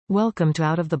Welcome to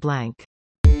Out of the Blank.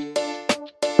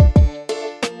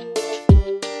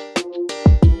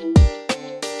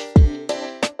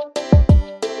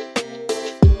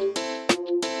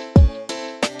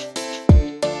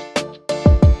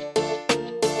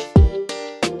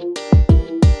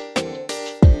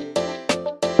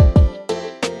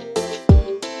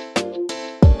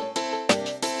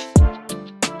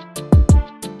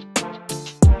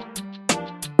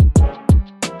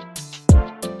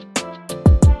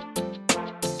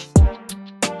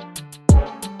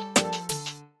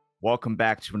 Welcome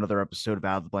back to another episode of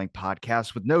Out of the Blank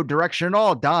podcast with no direction at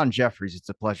all. Don Jeffries, it's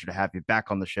a pleasure to have you back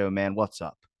on the show, man. What's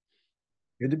up?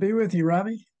 Good to be with you,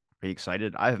 Robbie. Are you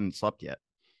excited? I haven't slept yet.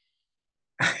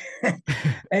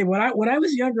 Hey, when I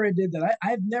was younger, I did that.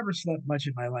 I've never slept much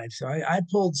in my life, so I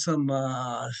pulled some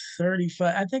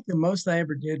 35. I think the most I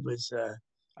ever did was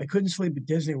I couldn't sleep at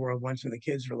Disney World once when the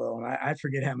kids were little, and I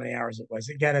forget how many hours it was.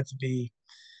 It got it to be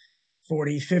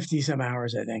 40, 50 some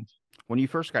hours, I think. When you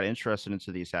first got interested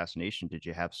into the assassination, did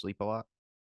you have sleep a lot?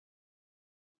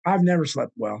 I've never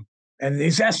slept well. And the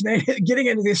assassination, getting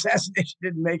into the assassination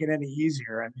didn't make it any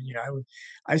easier. I mean,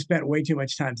 I spent way too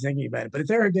much time thinking about it. But if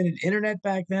there had been an internet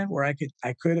back then where I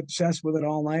could obsess with it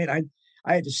all night, I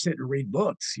had to sit and read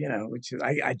books, which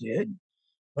I did.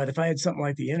 But if I had something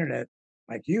like the internet,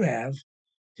 like you have,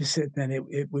 to sit, then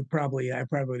it would I probably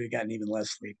would have gotten even less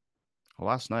sleep. Well,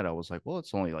 last night I was like, well,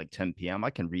 it's only like 10 p.m. I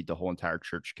can read the whole entire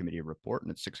church committee report and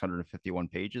it's 651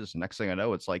 pages. The next thing I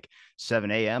know, it's like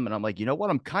 7 a.m. And I'm like, you know what?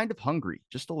 I'm kind of hungry,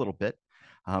 just a little bit.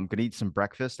 I'm gonna eat some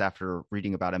breakfast after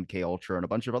reading about MK Ultra and a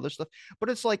bunch of other stuff. But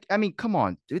it's like, I mean, come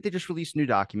on, dude, they just released new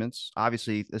documents.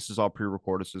 Obviously, this is all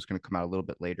pre-recorded, so it's gonna come out a little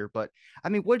bit later. But I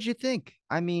mean, what did you think?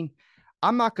 I mean,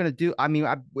 I'm not going to do,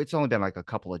 it's only been like a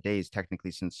couple of days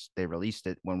technically since they released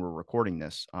it when we're recording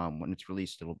this. When it's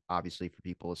released, it'll obviously for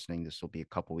people listening, this will be a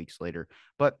couple weeks later.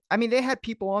 But I mean, they had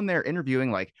people on there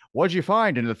interviewing, like, what'd you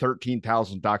find in the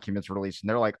 13,000 documents released? And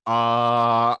they're like,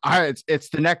 it's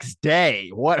the next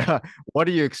day. What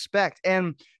do you expect?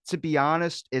 And to be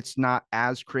honest, it's not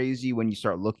as crazy when you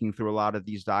start looking through a lot of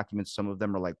these documents. Some of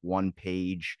them are like one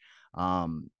page,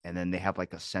 and then they have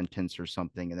like a sentence or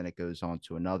something, and then it goes on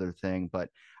to another thing. But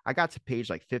I got to page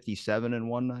like 57 in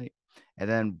one night, and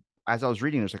then as I was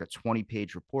reading, there's like a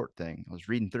 20-page report thing. I was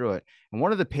reading through it, and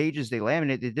one of the pages they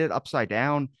laminated, they did it upside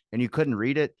down, and you couldn't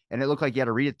read it, and it looked like you had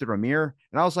to read it through a mirror.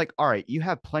 And I was like, all right, you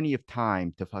have plenty of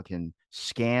time to fucking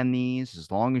scan these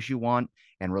as long as you want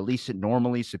and release it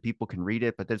normally so people can read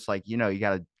it. But it's like, you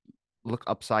got to look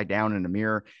upside down in a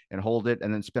mirror and hold it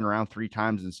and then spin around 3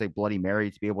 times and say Bloody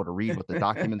Mary to be able to read what the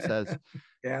document says.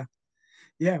 Yeah.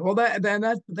 Yeah. Well,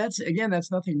 that's again,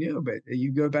 that's nothing new, but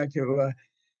you go back to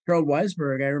Harold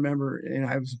Weisberg. I remember,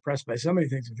 I was impressed by so many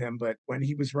things with him, but when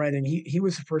he was writing, he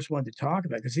was the first one to talk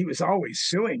about it because he was always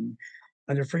suing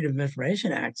under Freedom of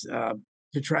Information Acts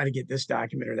to try to get this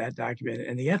document or that document.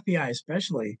 And the FBI,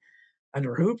 especially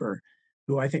under Hooper,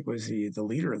 who I think was the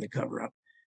leader of the cover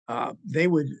up, they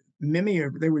would mimic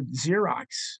or they would Xerox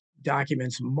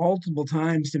documents multiple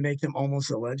times to make them almost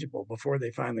illegible before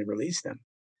they finally released them.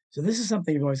 So this is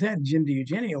something we've always had. Jim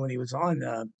DiEugenio, when he was on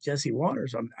Jesse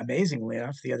Waters, amazingly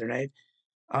enough, the other night,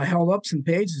 held up some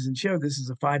pages and showed this is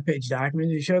a 5-page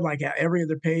document. He showed like every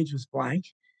other page was blank,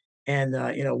 and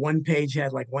one page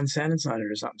had like one sentence on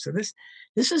it or something. So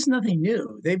this is nothing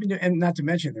new. They've been doing, and not to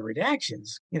mention the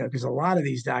redactions, because a lot of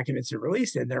these documents are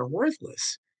released and they're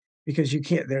worthless because you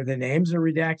can't. The names are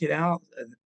redacted out.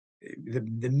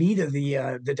 The meat of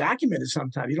the document is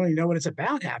sometimes you don't even know what it's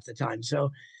about half the time.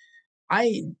 So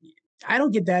I I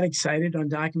don't get that excited on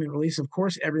document release. Of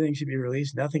course, everything should be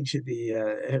released. Nothing should be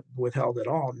withheld at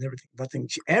all. Nothing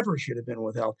ever should have been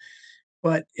withheld.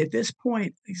 But at this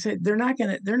point, like I said, they're not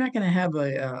gonna have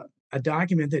a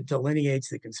document that delineates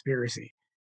the conspiracy.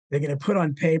 They're going to put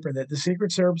on paper that the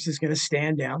Secret Service is going to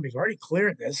stand down. We've already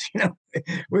cleared this,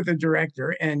 with the director,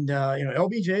 and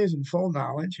LBJ is in full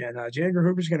knowledge, and J. Edgar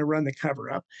Hoover's going to run the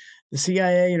cover up. The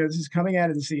CIA, this is coming out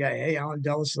of the CIA. Alan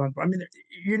Dulles is on. I mean,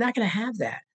 you're not going to have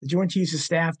that. The Joint Chiefs of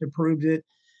Staff approved it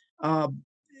uh,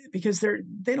 because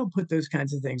they don't put those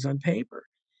kinds of things on paper.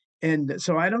 And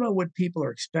so I don't know what people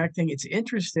are expecting. It's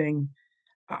interesting.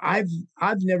 I've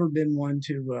I've never been one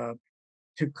to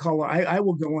color. I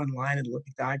will go online and look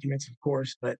at documents, of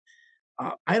course, but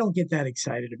I don't get that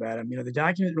excited about them. The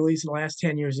document released in the last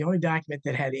 10 years, the only document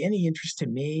that had any interest to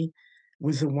me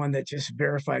was the one that just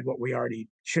verified what we already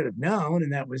should have known,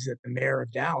 and that was that the mayor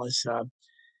of Dallas,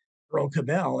 Earl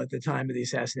Cabell, at the time of the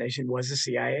assassination, was a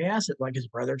CIA asset, like his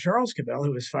brother Charles Cabell,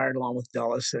 who was fired along with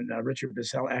Dulles and Richard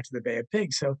Bissell after the Bay of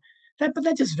Pigs. So but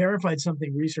that just verified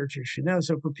something researchers should know.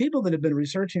 So for people that have been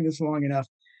researching this long enough,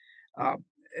 uh,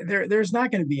 there's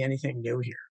not going to be anything new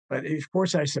here. But of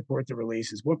course, I support the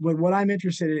releases. What I'm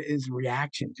interested in is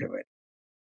reaction to it,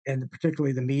 and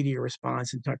particularly the media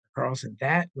response and Tucker Carlson.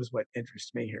 That was what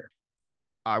interests me here.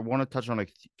 I want to touch on a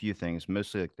few things,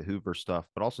 mostly like the Hoover stuff,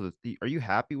 but also are you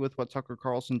happy with what Tucker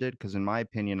Carlson did? Because in my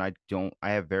opinion, I don't.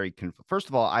 I have first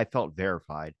of all, I felt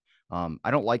verified.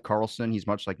 I don't like Carlson. He's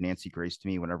much like Nancy Grace to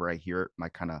me. Whenever I hear it, my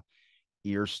kind of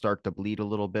ears start to bleed a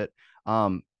little bit.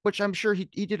 Which I'm sure he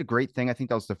did a great thing. I think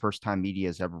that was the first time media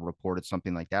has ever reported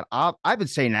something like that. I've been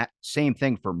saying that same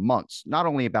thing for months, not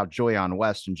only about Joyanne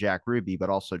West and Jack Ruby,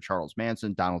 but also Charles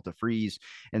Manson, Donald DeFries,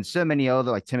 and so many other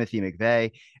like Timothy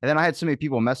McVeigh. And then I had so many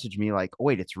people message me like, oh,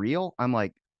 wait, it's real? I'm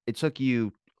like, it took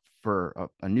you for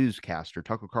a newscaster,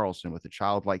 Tucker Carlson, with a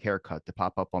childlike haircut to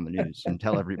pop up on the news and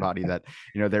tell everybody that,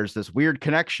 there's this weird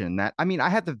connection that, I mean, I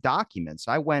had the documents.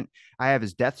 I have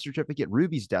his death certificate,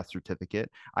 Ruby's death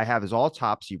certificate. I have his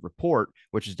autopsy report,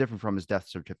 which is different from his death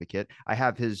certificate. I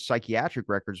have his psychiatric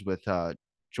records with,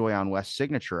 Joyanne West's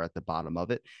signature at the bottom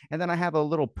of it. And then I have a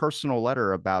little personal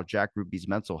letter about Jack Ruby's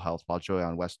mental health while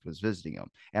Joyanne West was visiting him.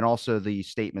 And also the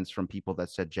statements from people that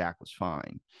said Jack was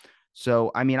fine.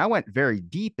 So, I mean, I went very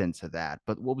deep into that.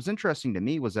 But what was interesting to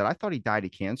me was that I thought he died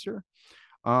of cancer.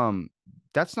 Um,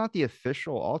 that's not the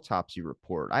official autopsy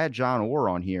report. I had John Orr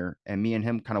on here, and me and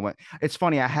him kind of went. It's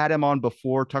funny. I had him on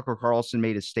before Tucker Carlson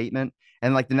made his statement,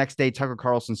 and like the next day, Tucker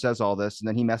Carlson says all this, and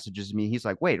then he messages me. He's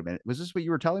like, "Wait a minute, was this what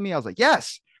you were telling me?" I was like,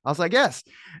 "Yes." I was like, "Yes,"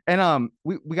 and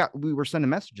we were sending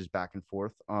messages back and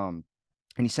forth. And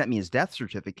he sent me his death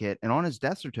certificate, and on his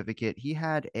death certificate, he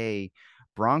had a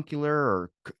bronchular or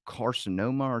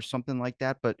carcinoma or something like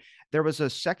that. But there was a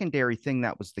secondary thing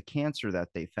that was the cancer that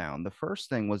they found. The first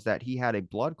thing was that he had a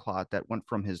blood clot that went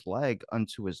from his leg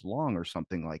onto his lung or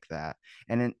something like that.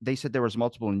 And then they said there was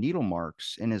multiple needle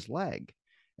marks in his leg.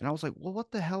 And I was like, well,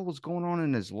 what the hell was going on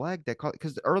in his leg that caused?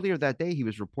 Because earlier that day he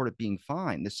was reported being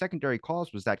fine. The secondary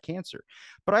cause was that cancer.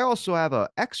 But I also have a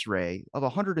X-ray of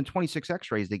 126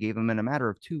 X-rays they gave him in a matter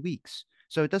of 2 weeks.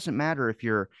 So it doesn't matter if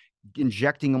you're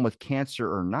injecting them with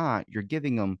cancer or not. You're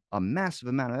giving them a massive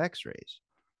amount of X-rays.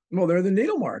 Well, they're the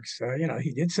needle marks.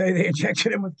 He did say they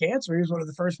injected him with cancer. He was one of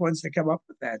the first ones to come up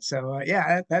with that. So,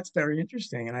 yeah, that's very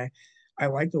interesting. And I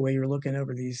like the way you're looking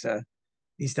over these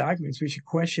documents. We should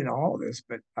question all of this.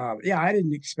 But yeah, I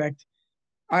didn't expect.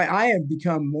 I have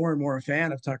become more and more a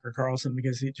fan of Tucker Carlson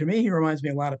because to me he reminds me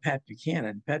a lot of Pat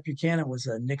Buchanan. Pat Buchanan was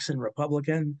a Nixon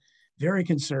Republican, very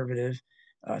conservative,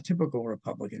 typical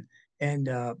Republican. And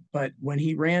but when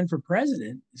he ran for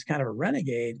president, he's kind of a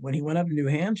renegade. When he went up to New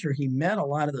Hampshire, he met a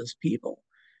lot of those people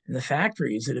in the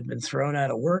factories that had been thrown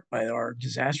out of work by our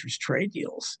disastrous trade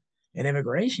deals and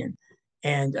immigration,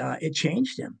 and it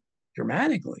changed him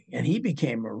dramatically. And he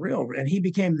became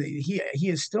he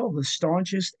is still the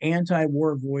staunchest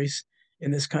anti-war voice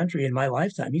in this country in my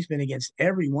lifetime. He's been against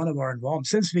every one of our involved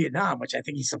since Vietnam, which I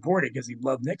think he supported because he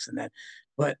loved Nixon then.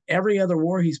 But every other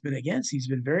war he's been against, he's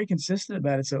been very consistent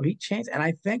about it. So he changed. And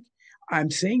I think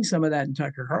I'm seeing some of that in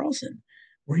Tucker Carlson,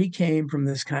 where he came from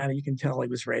this kind of, you can tell he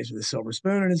was raised with a silver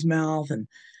spoon in his mouth and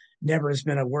never has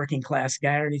been a working class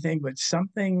guy or anything, but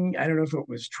something, I don't know if it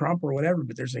was Trump or whatever,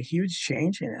 but there's a huge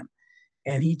change in him.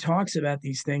 And he talks about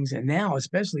these things. And now,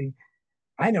 especially,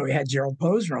 I know he had Gerald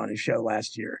Posner on his show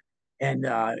last year. And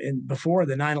before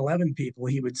the 9/11 people,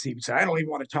 he would say, I don't even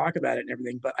want to talk about it and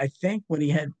everything. But I think when he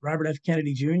had Robert F.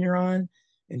 Kennedy Jr. on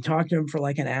and talked to him for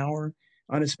like an hour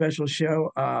on a special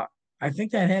show, I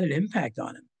think that had an impact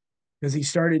on him because he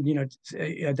started,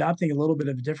 adopting a little bit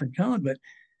of a different tone. But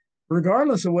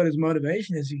regardless of what his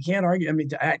motivation is, you can't argue. I mean,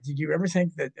 did you ever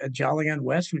think that Jolyon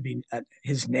West would be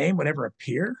his name would ever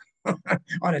appear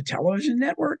on a television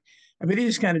network? I mean,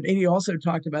 he also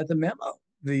talked about the memo,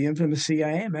 the infamous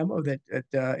CIA memo that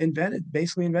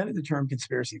basically invented the term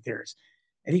conspiracy theorist.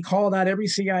 And he called out every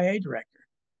CIA director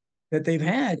that they've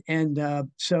had. And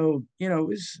so,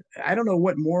 I don't know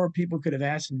what more people could have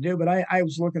asked him to do, but I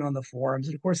was looking on the forums,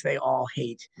 and of course, they all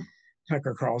hate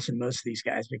Tucker Carlson, most of these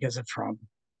guys, because of Trump.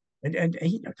 And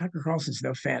Tucker Carlson's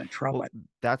no fan of Trump. Well,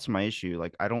 that's my issue.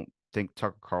 Like, I don't think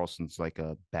Tucker Carlson's like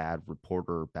a bad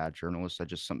reporter or bad journalist. I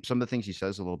just some of the things he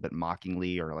says a little bit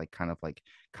mockingly or like kind of like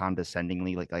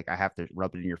condescendingly, like I have to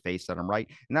rub it in your face that I'm right.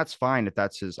 And that's fine if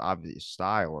that's his obvious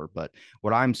style. But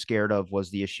what I'm scared of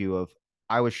was the issue of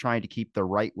I was trying to keep the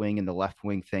right wing and the left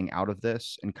wing thing out of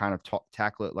this and kind of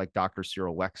tackle it like Dr.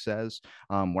 Cyril Weck says.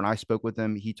 When I spoke with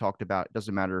him, he talked about it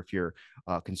doesn't matter if you're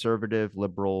conservative,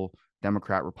 liberal,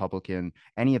 Democrat, Republican,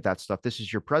 any of that stuff. This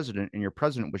is your president, and your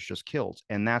president was just killed.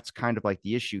 And that's kind of like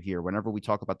the issue here. Whenever we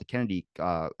talk about the Kennedy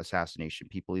assassination,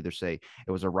 people either say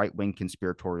it was a right wing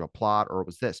conspiratorial plot or it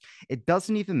was this. It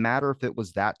doesn't even matter if it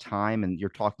was that time and you're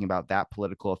talking about that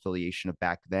political affiliation of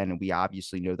back then. And we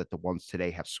obviously know that the ones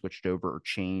today have switched over or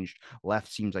changed.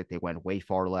 Left seems like they went way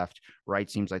far left. Right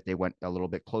seems like they went a little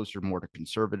bit closer, more to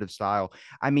conservative style.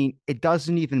 I mean, it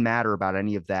doesn't even matter about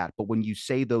any of that. But when you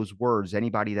say those words,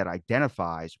 anybody that identifies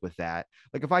with that,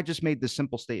 like if I just made this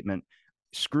simple statement,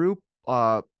 screw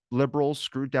liberals,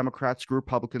 screw Democrats, screw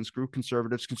Republicans, screw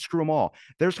conservatives, can screw them all.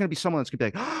 There's going to be someone that's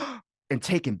going to be like, oh, and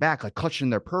taken back, like clutching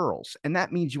their pearls. And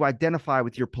that means you identify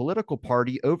with your political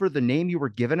party over the name you were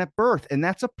given at birth. And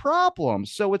that's a problem.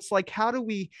 So it's like, how do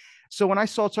we? So when I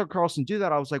saw Tucker Carlson do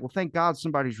that, I was like, well, thank God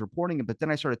somebody's reporting it. But then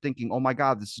I started thinking, oh my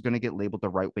God, this is going to get labeled a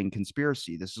right wing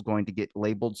conspiracy. This is going to get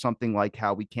labeled something like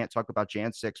how we can't talk about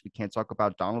Jan 6, we can't talk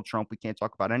about Donald Trump, we can't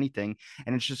talk about anything.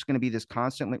 And it's just going to be this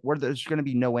constantly where there's going to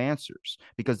be no answers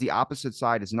because the opposite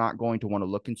side is not going to want to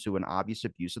look into an obvious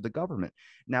abuse of the government.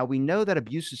 Now, we know that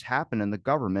abuses happen in the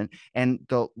government, and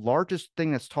the largest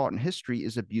thing that's taught in history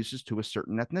is abuses to a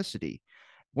certain ethnicity.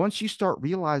 Once you start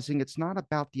realizing it's not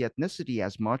about the ethnicity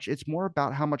as much, it's more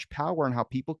about how much power and how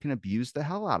people can abuse the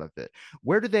hell out of it.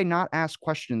 Where do they not ask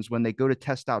questions when they go to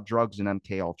test out drugs in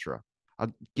MK Ultra?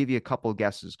 I'll give you a couple of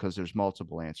guesses because there's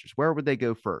multiple answers. Where would they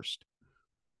go first?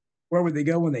 Where would they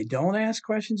go when they don't ask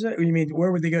questions? You mean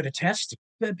where would they go to test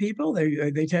the people?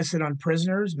 They tested on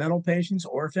prisoners, mental patients,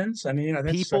 orphans. I mean, that's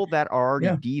People that are already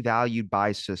yeah. devalued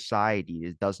by society.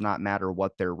 It does not matter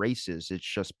what their race is. It's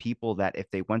just people that if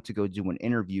they went to go do an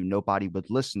interview, nobody would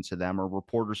listen to them, or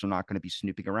reporters are not going to be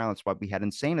snooping around. That's why we had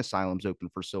insane asylums open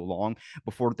for so long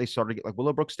before they started to get like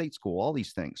Willowbrook State School, all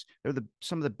these things. They're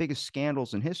some of the biggest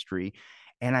scandals in history.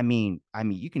 And I mean,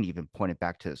 you can even point it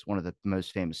back to one of the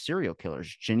most famous serial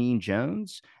killers, Janine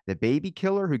Jones, the baby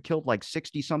killer who killed like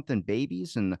 60 something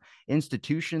babies, and the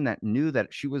institution that knew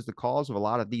that she was the cause of a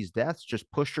lot of these deaths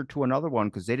just pushed her to another one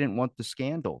because they didn't want the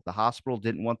scandal. The hospital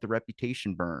didn't want the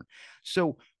reputation burn.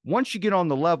 So once you get on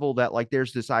the level that like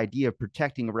there's this idea of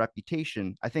protecting a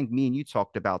reputation, I think me and you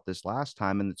talked about this last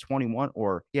time in the 21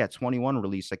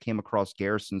 release. I came across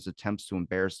Garrison's attempts to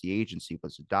embarrass the agency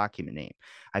was a document name.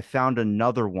 I found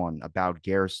another one about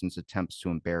Garrison's attempts to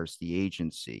embarrass the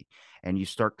agency. And you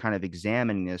start kind of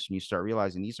examining this and you start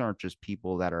realizing these aren't just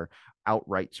people that are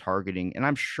outright targeting. And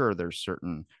I'm sure there's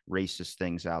certain racist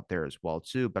things out there as well,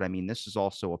 too. But I mean, this is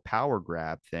also a power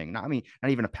grab thing. I mean, not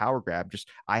even a power grab, just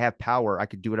I have power. I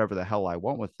could do whatever the hell I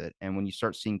want with it. And when you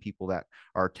start seeing people that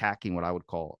are attacking what I would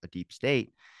call a deep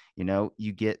state,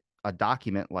 you get a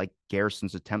document like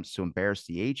Garrison's attempts to embarrass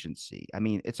the agency. I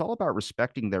mean, it's all about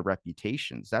respecting their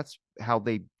reputations. That's how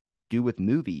they do with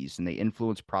movies, and they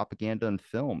influence propaganda and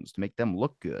films to make them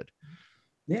look good.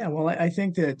 Yeah, well, I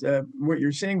think that what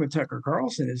you're saying with Tucker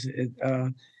Carlson is,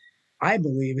 I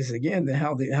believe, is again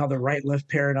how the right left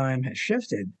paradigm has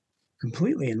shifted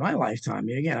completely in my lifetime. I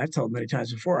mean, again, I've told many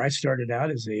times before. I started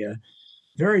out as a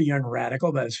very young radical,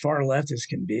 about as far left as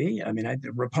can be. I mean,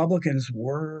 the Republicans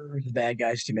were the bad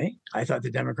guys to me. I thought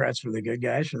the Democrats were the good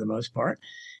guys for the most part.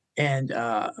 And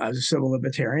I was a civil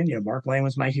libertarian. Mark Lane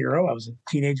was my hero. I was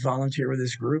a teenage volunteer with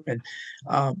this group, and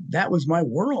that was my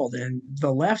world. And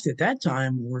the left at that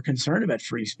time were concerned about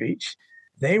free speech.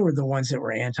 They were the ones that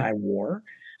were anti-war.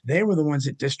 They were the ones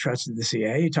that distrusted the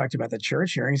CIA. You talked about the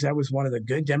church hearings. That was one of the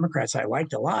good Democrats I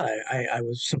liked a lot. I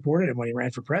was supported him when he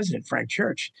ran for president. Frank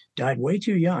Church died way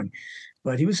too young,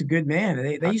 but he was a good man. And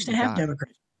they How used did to he have die?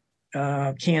 Democrats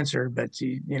cancer, but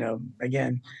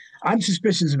again, I'm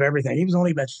suspicious of everything. He was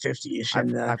only about 50ish, I've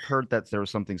and I've heard that there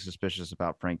was something suspicious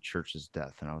about Frank Church's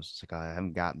death, and I was just like, I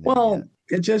haven't gotten there yet. well,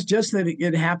 it just that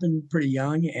it happened pretty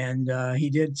young, and he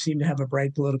did seem to have a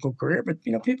bright political career. But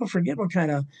people forget what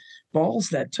kind of balls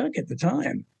that took at the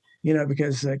time.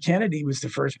 Because Kennedy was the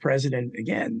first president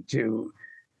again to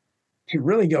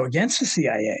really go against the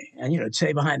CIA, and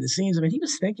say behind the scenes. I mean, he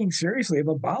was thinking seriously of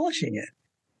abolishing it.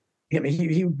 I mean,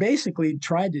 he basically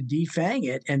tried to defang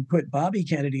it and put Bobby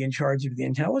Kennedy in charge of the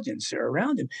intelligence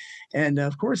around him. And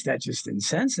of course, that just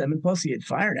incensed them. And plus, he had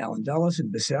fired Allen Dulles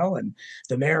and Bissell and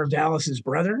the mayor of Dallas's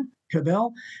brother,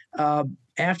 Cabell,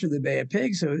 after the Bay of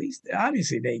Pigs. So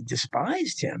obviously, they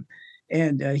despised him.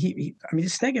 And I mean,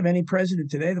 just think of any president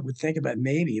today that would think about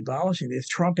maybe abolishing it. If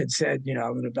Trump had said, I'm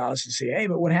going to abolish the CIA.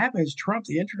 But what happened is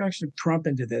the introduction of Trump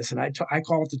into this, and I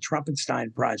call it the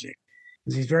Trumpenstein Project.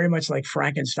 because he's very much like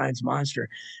Frankenstein's monster,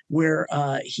 where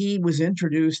he was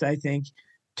introduced, I think,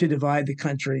 to divide the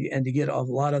country and to get a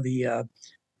lot of the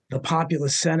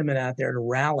populist sentiment out there to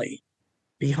rally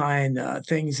behind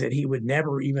things that he would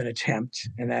never even attempt,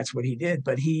 and that's what he did.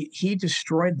 But he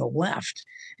destroyed the left,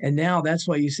 and now that's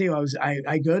why you see.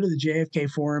 I go to the JFK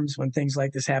forums when things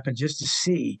like this happen just to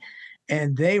see,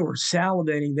 and they were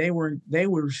salivating. They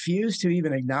were refused to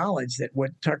even acknowledge that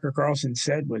what Tucker Carlson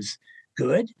said was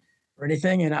good or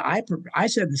anything. And I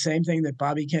said the same thing that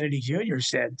Bobby Kennedy Jr.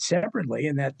 said separately,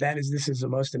 and that is this is the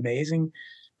most amazing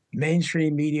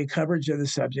mainstream media coverage of the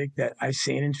subject that I've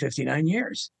seen in 59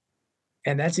 years.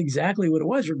 And that's exactly what it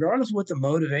was, regardless of what the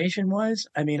motivation was.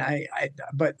 I mean,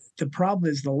 but the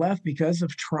problem is the left, because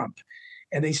of Trump,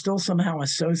 and they still somehow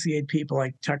associate people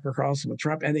like Tucker Carlson with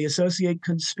Trump, and they associate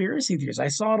conspiracy theories. I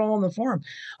saw it all in the forum.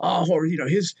 Oh, or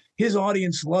his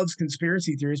audience loves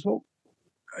conspiracy theories. Well,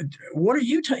 what are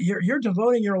you? You're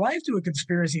devoting your life to a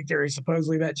conspiracy theory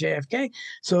supposedly about JFK.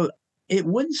 So it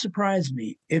wouldn't surprise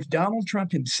me if Donald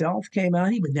Trump himself came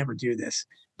out. He would never do this,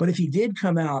 but if he did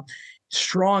come out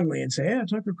strongly and say, "Yeah,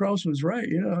 Tucker Carlson was right,"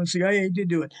 CIA did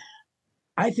do it.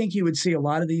 I think you would see a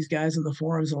lot of these guys in the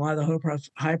forums, a lot of the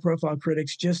high-profile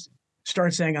critics just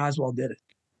start saying Oswald did it,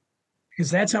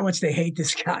 because that's how much they hate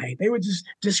this guy. They would just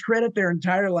discredit their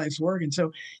entire life's work. And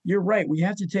so you're right. We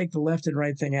have to take the left and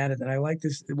right thing out of it. And I like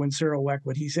this when Cyril Weck,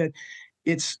 what he said,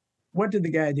 it's what did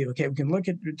the guy do? Okay, we can look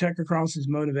at Tucker Carlson's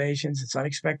motivations. It's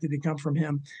unexpected to come from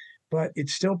him, but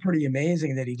it's still pretty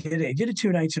amazing that he did it. He did it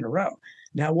 2 nights in a row.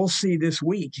 Now we'll see this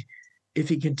week if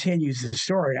he continues the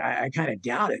story. I kind of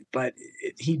doubt it, but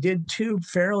he did two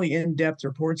fairly in-depth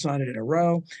reports on it in a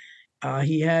row.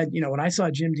 He had, when I saw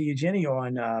Jim DiEugenio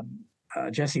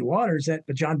on Jesse Waters, that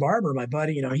but John Barber, my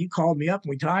buddy, he called me up and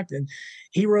we talked, and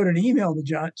he wrote an email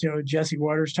to Jesse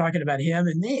Waters talking about him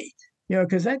and me,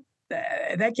 because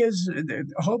that gives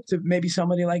hope to maybe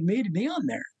somebody like me to be on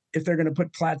there if they're going to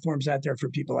put platforms out there for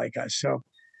people like us. So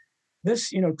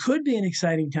this, could be an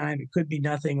exciting time. It could be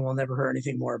nothing. We'll never hear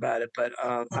anything more about it. But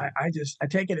I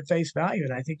take it at face value,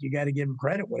 and I think you got to give him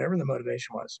credit, whatever the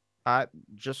motivation was. I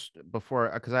just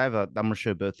before because I'm gonna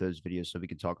show both those videos so we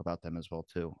can talk about them as well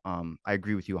too. I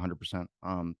agree with you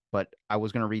 100%. But I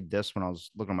was gonna read this when I was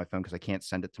looking on my phone because I can't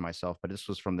send it to myself. But this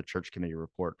was from the church committee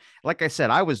report. Like I said,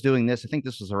 I was doing this. I think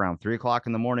this was around 3 o'clock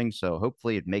in the morning, so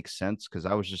hopefully it makes sense because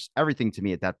I was just everything to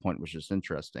me at that point was just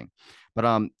interesting.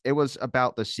 But it was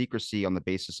about the secrecy on the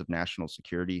basis of national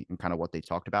security and kind of what they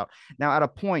talked about. Now, at a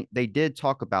point, they did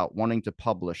talk about wanting to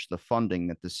publish the funding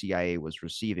that the CIA was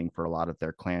receiving for a lot of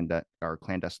their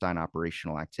clandestine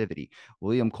operational activity.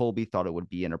 William Colby thought it would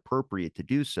be inappropriate to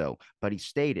do so, but he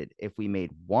stated if we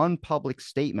made one public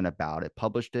statement about it,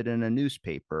 published it in a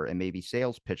newspaper, and maybe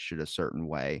sales pitched it a certain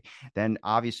way, then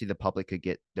obviously the public could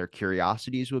get their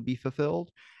curiosities would be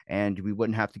fulfilled and we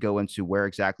wouldn't have to go into where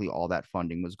exactly all that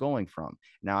funding was going from.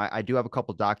 Now, I do have a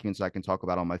couple documents I can talk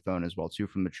about on my phone as well, too,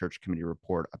 from the church committee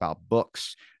report about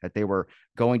books that they were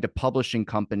going to publishing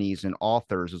companies and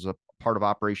authors as a part of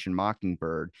Operation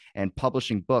Mockingbird and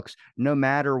publishing books, no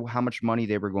matter how much money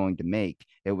they were going to make.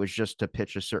 It was just to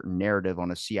pitch a certain narrative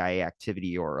on a CIA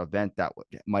activity or event that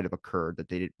might have occurred that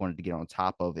they wanted to get on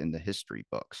top of in the history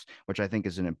books, which I think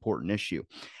is an important issue.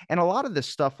 And a lot of this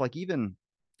stuff, like even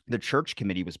the church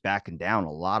committee was backing down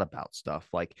a lot about stuff.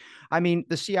 Like, I mean,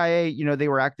 the CIA, they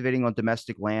were activating on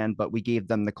domestic land, but we gave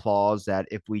them the clause that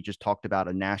if we just talked about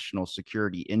a national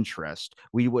security interest,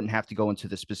 we wouldn't have to go into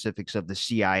the specifics of the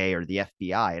CIA or the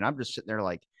FBI. And I'm just sitting there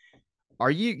like,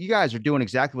 you guys are doing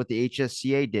exactly what the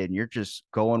HSCA did, and you're just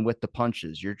going with the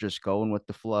punches. You're just going with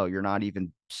the flow. You're not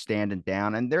even standing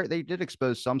down. And they did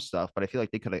expose some stuff, but I feel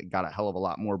like they could have got a hell of a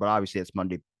lot more. But obviously, it's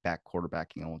Monday back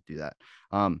quarterbacking. I won't do that.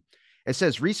 It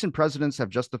says recent presidents have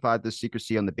justified this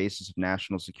secrecy on the basis of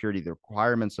national security, the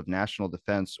requirements of national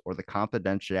defense, or the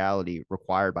confidentiality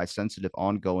required by sensitive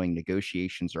ongoing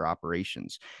negotiations or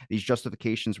operations. These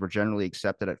justifications were generally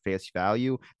accepted at face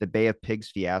value. The Bay of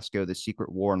Pigs fiasco, the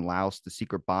secret war in Laos, the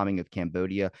secret bombing of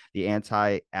Cambodia, the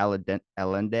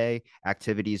anti-Allende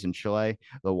activities in Chile,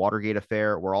 the Watergate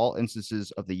affair were all instances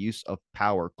of the use of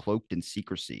power cloaked in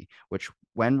secrecy, which,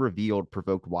 when revealed,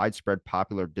 provoked widespread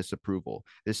popular disapproval.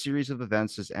 This series of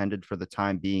events has ended, for the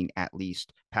time being at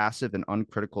least, passive and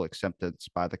uncritical acceptance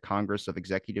by the Congress of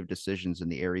executive decisions in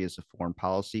the areas of foreign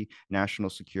policy, national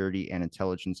security, and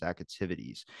intelligence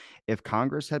activities. If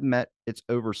Congress had met its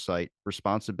oversight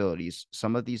responsibilities,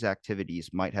 some of these activities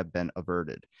might have been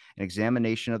averted. An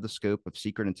examination of the scope of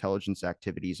secret intelligence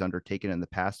activities undertaken in the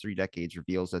past 3 decades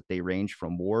reveals that they range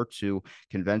from war to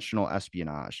conventional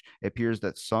espionage. It appears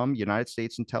that some United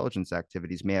States intelligence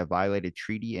activities may have violated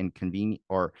treaty and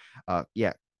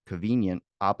Yeah, convenient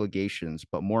obligations,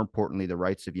 but more importantly, the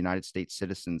rights of United States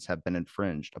citizens have been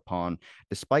infringed upon.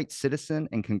 Despite citizen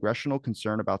and congressional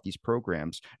concern about these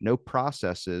programs, no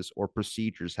processes or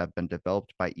procedures have been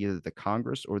developed by either the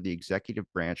Congress or the executive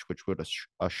branch which would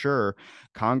assure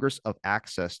Congress of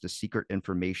access to secret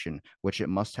information, which it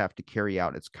must have to carry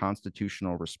out its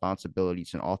constitutional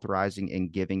responsibilities in authorizing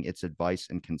and giving its advice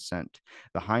and consent.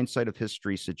 The hindsight of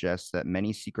history suggests that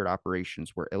many secret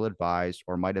operations were ill advised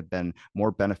or might have been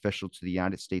more beneficial to the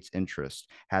United States interests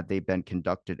had they been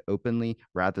conducted openly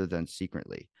rather than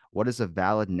secretly. What is a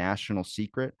valid national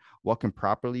secret? What can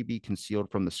properly be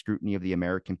concealed from the scrutiny of the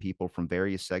American people from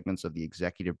various segments of the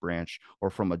executive branch or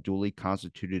from a duly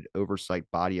constituted oversight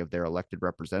body of their elected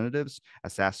representatives?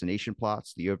 Assassination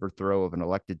plots, the overthrow of an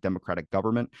elected democratic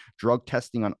government, drug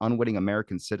testing on unwitting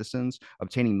American citizens,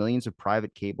 obtaining millions of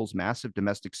private cables, massive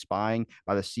domestic spying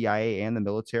by the CIA and the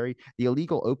military, the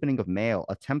illegal opening of mail,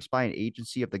 attempts by an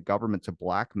agency of the government to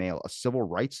blackmail a civil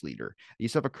rights leader.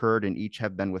 These have occurred and each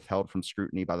have been withheld from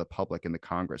scrutiny by the public and the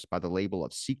Congress by the label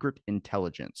of secret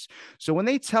intelligence. So when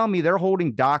they tell me they're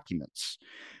holding documents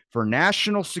for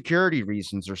national security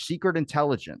reasons or secret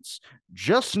intelligence,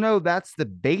 just know that's the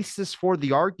basis for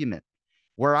the argument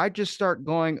where I just start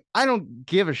going, I don't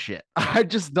give a shit. I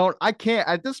just don't, I can't.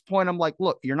 At this point, I'm like,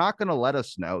 look, you're not going to let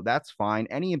us know. That's fine.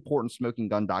 Any important smoking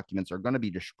gun documents are going to be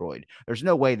destroyed. There's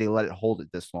no way they let it hold it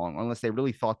this long unless they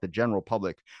really thought the general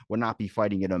public would not be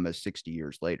fighting it almost 60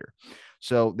 years later.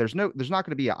 So there's not going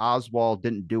to be an Oswald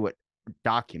didn't do it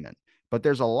document. But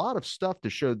there's a lot of stuff to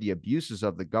show the abuses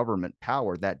of the government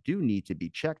power that do need to be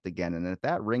checked again. And if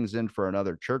that rings in for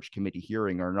another church committee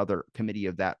hearing or another committee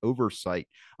of that oversight,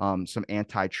 some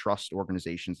antitrust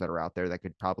organizations that are out there that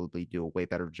could probably do a way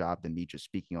better job than me just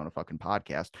speaking on a fucking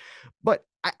podcast. But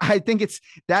I think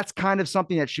that's kind of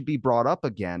something that should be brought up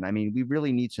again. I mean, we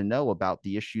really need to know about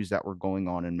the issues that were going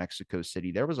on in Mexico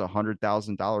City. There was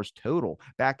 $100,000 total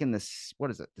back in the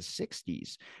the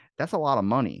 60s. That's a lot of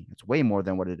money. It's way more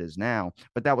than what it is now,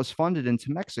 but that was funded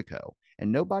into Mexico.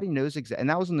 And nobody knows exactly. And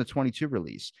that was in the 22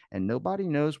 release. And nobody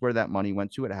knows where that money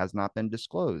went to. It has not been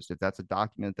disclosed. If that's a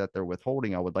document that they're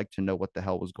withholding, I would like to know what the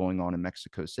hell was going on in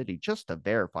Mexico City just to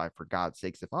verify, for God's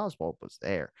sakes, if Oswald was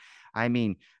there. I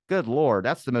mean, good Lord,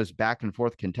 that's the most back and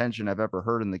forth contention I've ever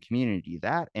heard in the community.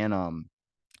 That and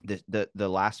the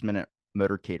last minute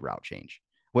motorcade route change,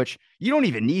 which you don't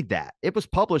even need that. It was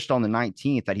published on the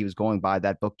 19th that he was going by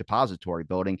that book depository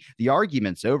building. The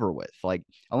argument's over with. Like,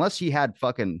 unless he had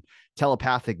fucking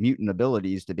telepathic mutant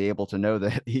abilities to be able to know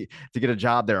that to get a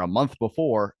job there a month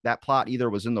before, that plot either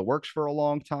was in the works for a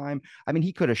long time. I mean,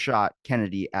 he could have shot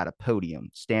Kennedy at a podium,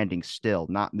 standing still,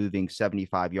 not moving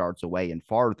 75 yards away and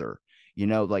farther.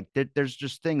 Like there's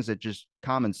just things that just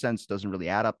common sense doesn't really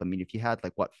add up. I mean, if you had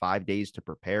like what 5 days to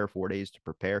prepare, 4 days to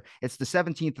prepare, it's the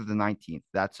 17th of the 19th.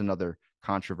 That's another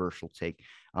controversial take.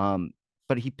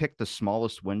 But he picked the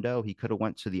smallest window. He could have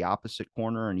went to the opposite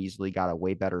corner and easily got a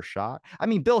way better shot. I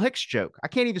mean, Bill Hicks joke. I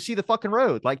can't even see the fucking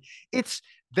road. Like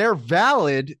they're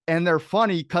valid and they're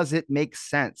funny because it makes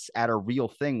sense at a real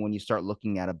thing when you start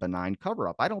looking at a benign cover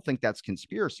up. I don't think that's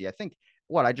conspiracy. I think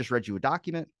I just read you a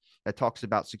document that talks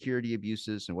about security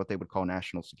abuses and what they would call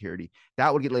national security.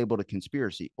 That would get labeled a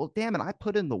conspiracy. Well, damn it, I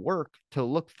put in the work to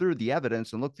look through the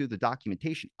evidence and look through the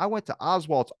documentation. I went to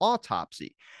Oswald's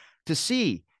autopsy to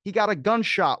see he got a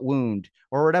gunshot wound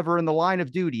or whatever in the line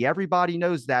of duty. Everybody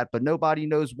knows that, but nobody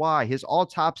knows why. His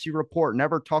autopsy report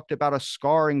never talked about a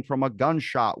scarring from a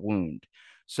gunshot wound.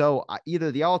 So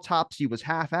either the autopsy was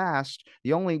half-assed,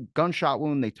 the only gunshot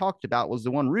wound they talked about was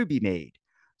the one Ruby made.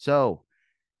 So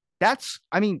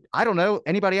I mean, I don't know.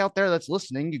 Anybody out there that's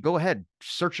listening, you go ahead,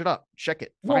 search it up, check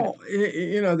it, find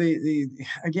it. Well, the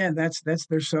again, that's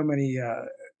there's so many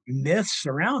myths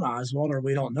around Oswald, or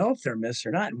we don't know if they're myths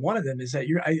or not. And one of them is that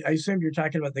I assume you're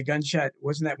talking about the gunshot.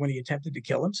 Wasn't that when he attempted to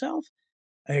kill himself?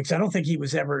 Because I don't think he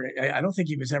was ever. I don't think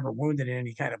he was ever wounded in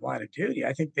any kind of line of duty.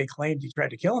 I think they claimed he tried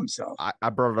to kill himself. I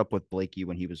brought it up with Blakey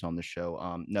when he was on the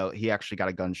show. No, he actually got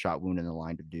a gunshot wound in the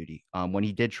line of duty. When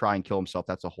he did try and kill himself,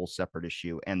 that's a whole separate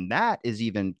issue, and that is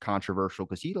even controversial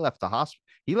because he left the hospital.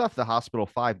 He left the hospital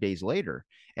 5 days later,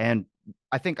 and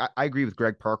I think I agree with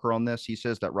Greg Parker on this. He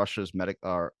says that Russia's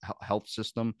health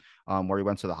system, where he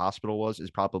went to the hospital,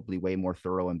 is probably way more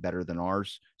thorough and better than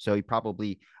ours. So he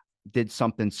probably did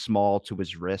something small to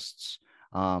his wrists,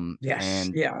 Yes,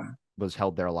 and yeah. was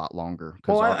held there a lot longer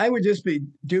Well, because our I would just be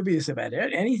dubious about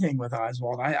anything with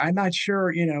Oswald. I'm not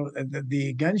sure,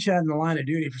 the gunshot in the line of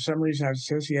duty, for some reason, I was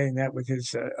associating that with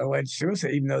his alleged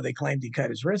suicide, even though they claimed he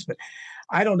cut his wrist. But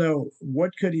I don't know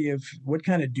what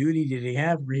kind of duty did he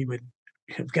have where he would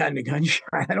have gotten a gunshot.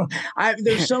 I don't.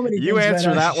 There's so many You things about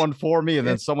answer that us. one for me, and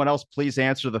then someone else please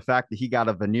answer the fact that he got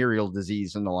a venereal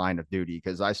disease in the line of duty,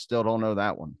 because I still don't know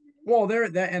that one. Well, there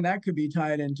that and that could be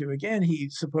tied into again. He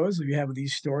supposedly have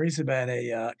these stories about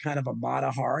a kind of a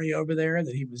Mata Hari over there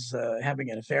that he was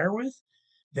having an affair with.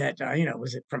 That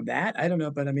was it from that? I don't know,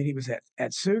 but I mean, he was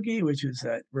at Sugi, which was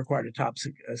required a top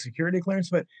security clearance.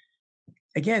 But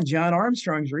again, John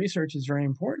Armstrong's research is very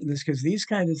important in this because these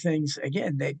kinds of things,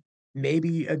 again, they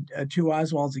maybe two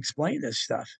Oswalds explain this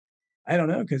stuff. I don't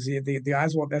know because the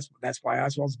Oswald that's why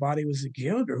Oswald's body was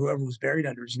exhumed or whoever was buried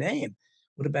under his name.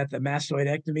 What about the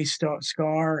mastoidectomy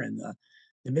scar and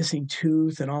the missing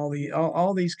tooth and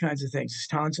all these kinds of things? His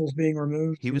tonsils being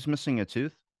removed. He was missing a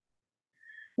tooth.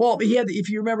 Well, he had if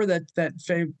you remember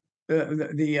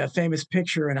the famous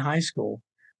picture in high school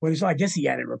when he's I guess he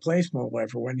had a replacement or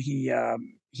whatever when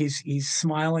he's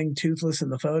smiling toothless in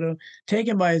the photo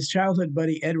taken by his childhood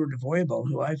buddy Edward Voibel,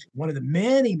 who I've one of the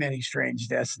many strange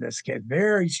deaths of this kid,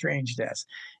 very strange deaths,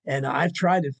 and I've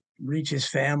tried to reach his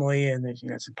family and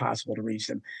it's impossible to reach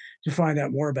them to find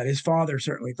out more about it. His father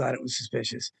certainly thought it was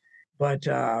suspicious, but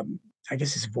I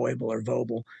guess it's Voibel or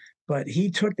Vobel, but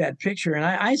he took that picture and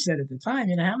I said at the time,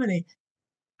 how many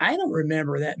I don't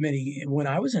remember that many when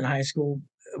I was in high school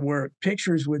where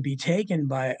pictures would be taken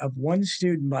by of one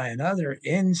student by another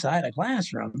inside a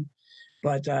classroom.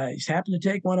 But he's happened to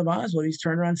take one of Oswald. He's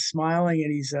turned around smiling,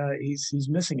 and he's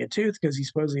missing a tooth because he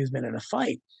supposedly has been in a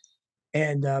fight.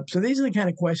 And so these are the kind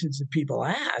of questions that people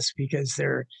ask because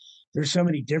there's so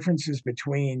many differences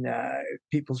between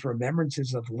people's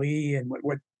remembrances of Lee and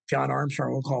what John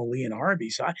Armstrong will call Lee and Harvey.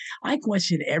 So I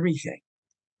question everything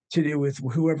to do with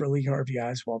whoever Lee Harvey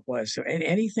Oswald was. So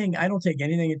anything, I don't take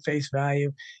anything at face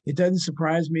value. It doesn't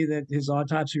surprise me that his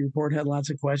autopsy report had lots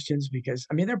of questions because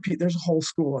I mean there's a whole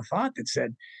school of thought that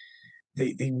said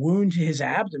the wound to his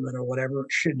abdomen or whatever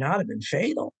should not have been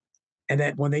fatal, and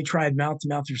that when they tried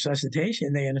mouth-to-mouth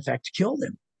resuscitation, they in effect killed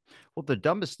him. Well, the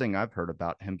dumbest thing I've heard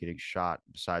about him getting shot,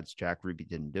 besides Jack Ruby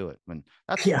didn't do it, when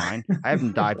that's Yeah. fine. I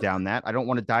haven't dived down that. I don't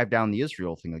want to dive down the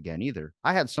Israel thing again either.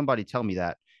 I had somebody tell me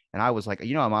that, and I was like, I'm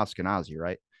Ashkenazi,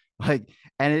 right? Like,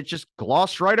 and it just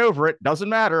glossed right over it. Doesn't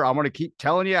matter. I'm going to keep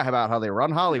telling you about how they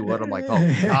run Hollywood. I'm like,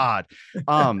 oh God.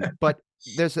 But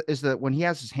there's is that when he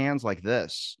has his hands like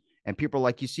this, and people are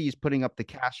like, you see, he's putting up the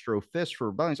Castro fist for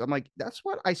rebellions. I'm like, that's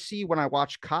what I see when I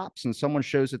watch Cops and someone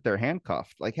shows that they're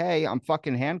handcuffed. Like, hey, I'm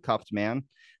fucking handcuffed, man.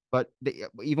 But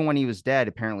even when he was dead,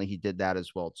 apparently he did that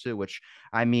as well too. Which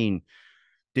I mean,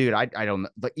 dude, I don't know.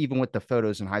 But even with the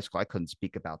photos in high school, I couldn't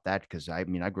speak about that because I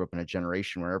mean, I grew up in a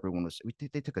generation where everyone was.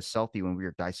 They took a selfie when we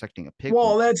were dissecting a pig.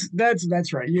 Well,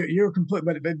 that's right. You're complete,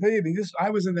 but believe me, this I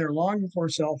was in there long before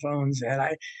cell phones, and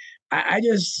I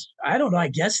just I don't know. I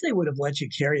guess they would have let you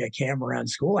carry a camera around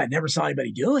school. I never saw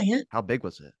anybody doing it. How big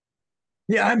was it?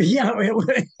 Yeah, I mean, yeah.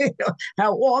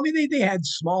 How well? I mean, they had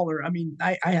smaller. I mean,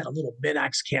 I had a little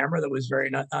Minox camera that was very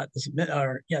not.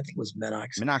 Or yeah, I think it was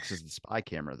Minox. Minox is the spy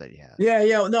camera that he had.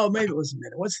 Yeah. No, maybe it was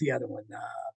Minox. What's the other one?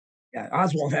 Yeah,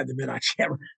 Oswald had the Minox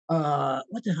camera.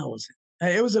 What the hell was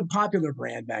it? It was a popular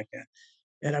brand back then,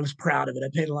 and I was proud of it.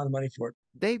 I paid a lot of money for it.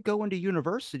 They go into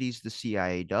universities, the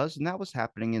CIA does, and that was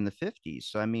happening in the 50s.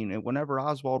 So I mean, whenever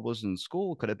Oswald was in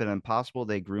school, could have been impossible.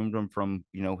 They groomed him from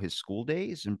his school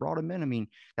days and brought him in. I mean,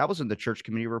 that was in the church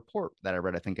committee report that I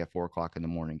read, I think at 4 o'clock in the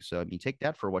morning. So I mean, take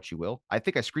that for what you will. I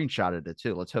think I screenshotted it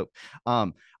too. Let's hope.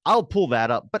 I'll pull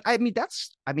that up. But I mean,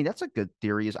 that's a good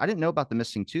theory. Is I didn't know about the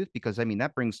missing tooth because I mean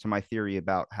that brings to my theory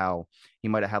about how he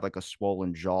might have had like a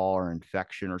swollen jaw or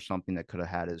infection or something that could have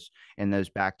had his in those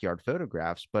backyard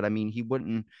photographs. But I mean, he wouldn't.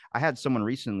 I had someone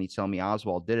recently tell me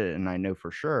Oswald did it, and I know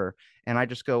for sure. And I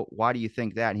just go, why do you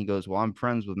think that? And he goes, well, I'm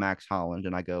friends with Max Holland.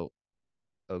 And I go,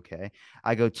 okay.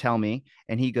 I go, tell me.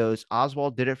 And he goes,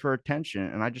 Oswald did it for attention.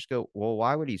 And I just go, well,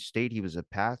 why would he state he was a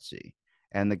patsy?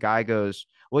 And the guy goes,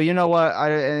 well, you know what?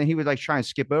 And he would like try and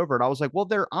skip over it. I was like, well,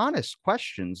 they're honest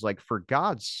questions. Like, for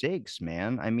God's sakes,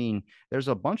 man. I mean, there's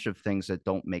a bunch of things that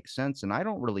don't make sense. And I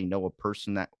don't really know a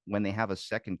person that when they have a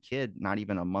second kid, not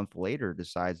even a month later,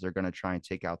 decides they're going to try and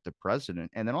take out the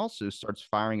president and then also starts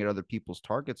firing at other people's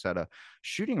targets at a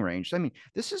shooting range. I mean,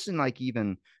 this isn't like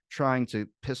even trying to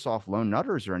piss off lone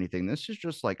nutters or anything. This is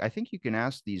just like, I think you can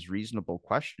ask these reasonable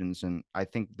questions. And I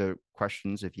think the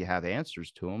questions, if you have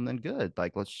answers to them, then good.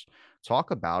 Like, let's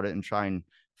talk about it and try and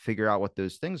figure out what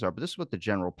those things are. But this is what the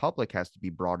general public has to be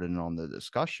brought in on the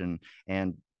discussion.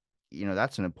 And,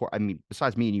 that's an important, I mean,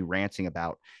 besides me and you ranting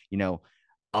about,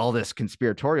 all this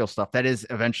conspiratorial stuff, that is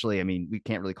eventually, I mean, we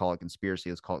can't really call it conspiracy.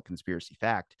 Let's call it conspiracy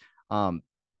fact.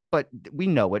 but we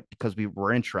know it because we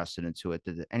were interested into it.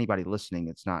 That anybody listening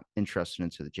that's not interested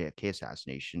into the JFK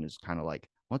assassination is kind of like,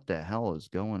 what the hell is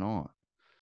going on?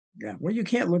 Yeah. Well, you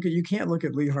can't look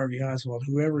at Lee Harvey Oswald,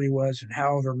 whoever he was, and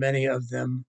however many of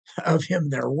them of him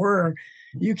there were.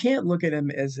 You can't look at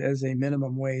him as a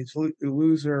minimum wage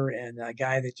loser and a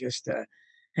guy that just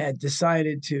had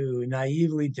decided to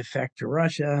naively defect to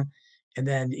Russia, and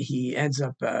then he ends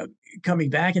up coming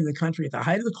back in the country at the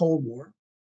height of the Cold War.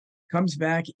 Comes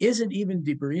back, isn't even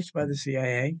debriefed by the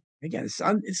CIA. Again,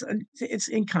 it's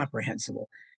incomprehensible.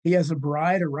 He has a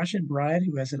bride, a Russian bride,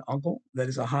 who has an uncle that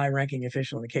is a high-ranking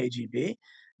official in the KGB.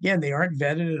 Again, they aren't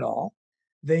vetted at all.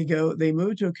 They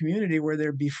move to a community where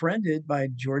they're befriended by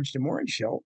George de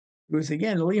Mohrenschildt, who is,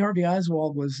 again, Lee Harvey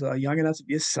Oswald was young enough to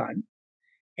be his son.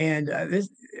 And this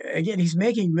again, he's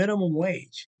making minimum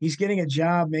wage. He's getting a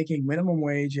job making minimum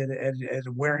wage at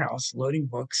a warehouse loading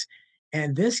books.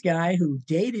 And this guy who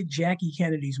dated Jackie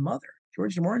Kennedy's mother,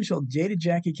 George de Mohrenschildt dated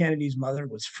Jackie Kennedy's mother,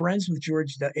 was friends with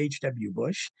George H.W.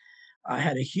 Bush,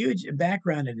 had a huge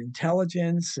background in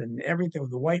intelligence and everything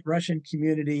with the white Russian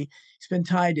community. He's been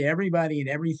tied to everybody and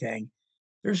everything.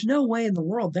 There's no way in the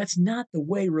world that's not the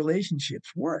way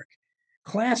relationships work.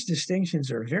 Class distinctions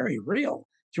are very real.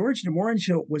 George de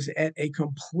Mohrenschildt was at a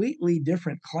completely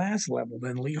different class level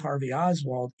than Lee Harvey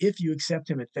Oswald, if you accept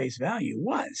him at face value,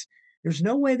 was. There's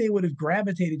no way they would have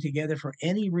gravitated together for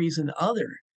any reason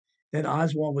other than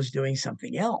Oswald was doing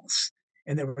something else.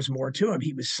 And there was more to him.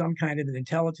 He was some kind of an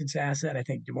intelligence asset. I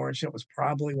think de Mohrenschildt was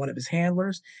probably one of his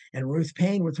handlers, and Ruth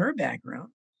Paine, with her background,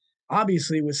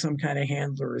 obviously was some kind of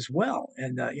handler as well,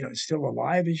 and still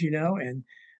alive, as you know, and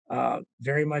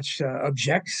very much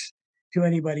objects to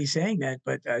anybody saying that.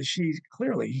 But she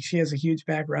has a huge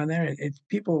background there, and it's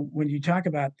people when you talk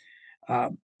about uh,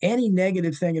 any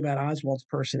negative thing about Oswald's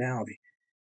personality,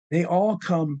 they all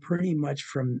come pretty much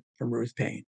from Ruth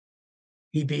Paine.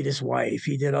 He beat his wife.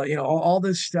 He did all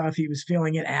this stuff. He was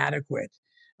feeling inadequate.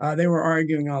 They were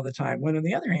arguing all the time. When on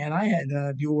the other hand, I had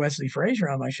Buell Wesley Frazier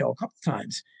on my show a couple of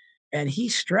times, and he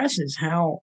stresses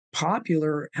how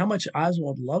much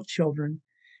Oswald loved children,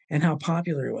 and how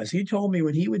popular he was. He told me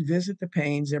when he would visit the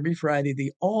Paynes every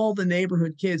Friday, all the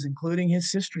neighborhood kids, including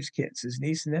his sister's kids, his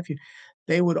niece and nephew,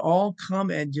 they would all come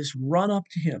and just run up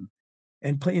to him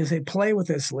and play with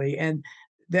us, Lee. And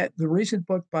that the recent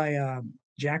book by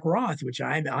Jack Roth, which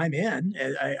I'm in,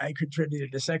 I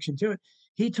contributed a section to it.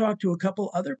 He talked to a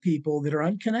couple other people that are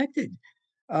unconnected.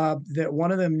 That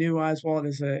one of them knew Oswald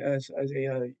as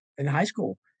a in high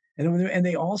school, and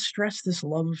they all stress this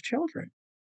love of children,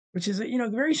 which is a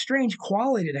very strange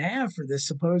quality to have for this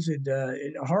supposed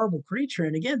horrible creature.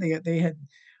 And again,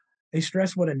 they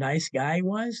stress what a nice guy he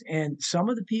was, and some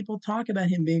of the people talk about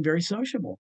him being very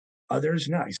sociable. Others,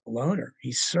 no, he's a loner.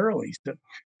 He's surly. So,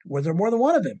 was there more than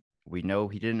one of them? We know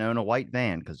he didn't own a white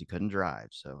van because he couldn't drive.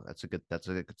 So that's a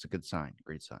good sign.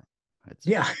 Great sign. I'd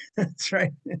say. Yeah, that's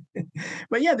right.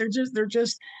 But yeah, they're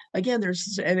just again,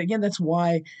 that's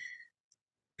why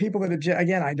people that object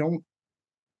again, I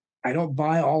don't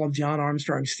buy all of John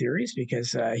Armstrong's theories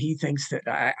because he thinks that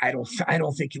I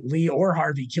don't think Lee or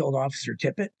Harvey killed Officer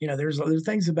Tippit. There's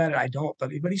things about it I don't, but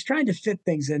he's trying to fit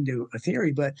things into a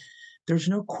theory. But there's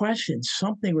no question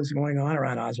something was going on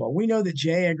around Oswald. We know that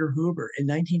J. Edgar Hoover in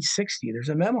 1960, there's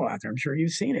a memo out there, I'm sure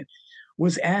you've seen it,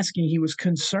 he was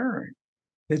concerned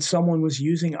that someone was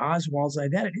using Oswald's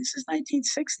identity. This is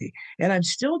 1960. And I'm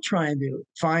still trying to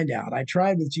find out. I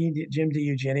tried with Jim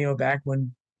DiEugenio back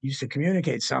when he used to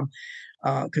communicate some,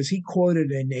 because he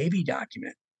quoted a Navy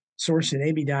document, sourced a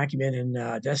Navy document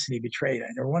in Destiny Betrayed,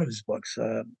 or one of his books,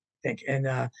 I think, and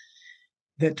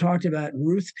that talked about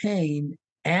Ruth Paine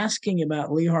asking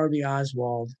about Lee Harvey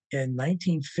Oswald in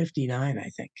 1959, I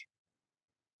think.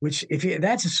 Which,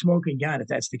 that's a smoking gun, if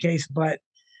that's the case. But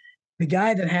the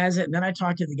guy that has it, and then I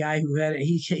talked to the guy who had it.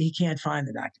 He can't find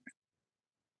the document,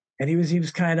 and he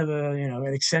was kind of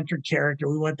an eccentric character.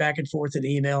 We went back and forth in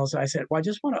emails. I said, "Well,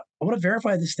 I want to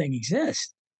verify this thing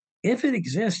exists. If it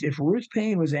exists, if Ruth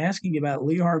Paine was asking about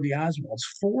Lee Harvey Oswald's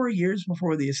 4 years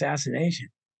before the assassination,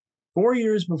 4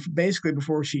 years basically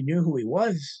before she knew who he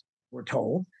was, we're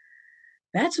told,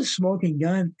 that's a smoking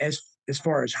gun as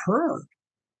far as her,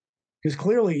 because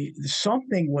clearly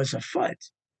something was afoot."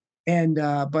 And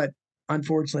but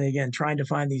unfortunately, again, trying to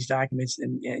find these documents,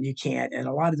 and you can't. And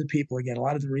a lot of the people, again, a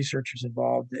lot of the researchers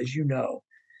involved, as you know,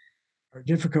 are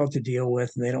difficult to deal with,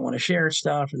 and they don't want to share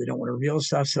stuff or they don't want to reveal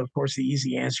stuff. So, of course, the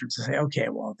easy answer is to say, okay,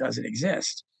 well, it doesn't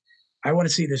exist. I want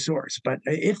to see the source. But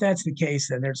if that's the case,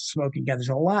 then there's a smoking gun. There's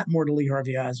a lot more to Lee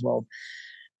Harvey Oswald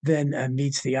than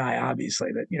meets the eye, obviously.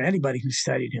 But anybody who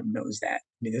studied him knows that.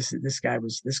 I mean, this guy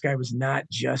was not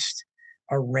just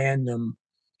a random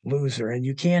loser. And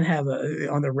you can't have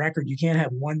on the record, you can't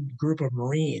have one group of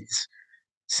Marines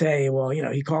say, well,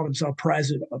 he called himself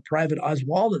Private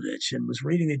Oswaldovich and was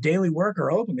reading the Daily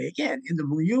Worker openly. Again, in the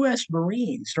U.S.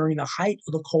 Marines during the height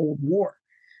of the Cold War.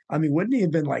 I mean, wouldn't he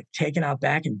have been like taken out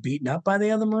back and beaten up by the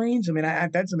other Marines? I mean,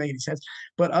 that doesn't make any sense.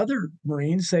 But other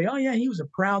Marines say, oh, yeah, he was a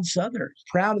proud Southerner,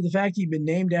 proud of the fact he'd been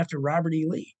named after Robert E.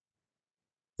 Lee.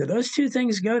 Do those two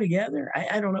things go together?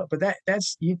 I don't know. But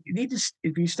that's, you need to,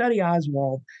 if you study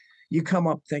Oswald, you come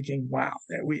up thinking, wow,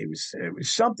 it was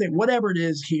something, whatever it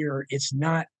is here, it's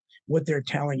not what they're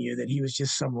telling you, that he was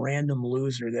just some random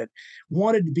loser that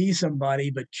wanted to be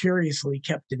somebody, but curiously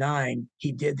kept denying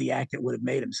he did the act that would have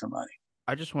made him somebody.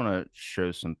 I just want to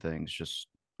show some things. Just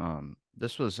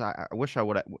this was I wish I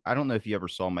would. I don't know if you ever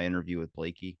saw my interview with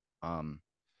Blakey.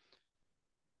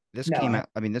 This No, came out.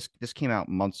 I mean, this came out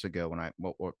months ago when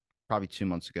or probably 2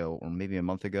 months ago, or maybe a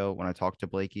month ago when I talked to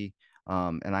Blakey.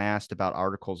 And I asked about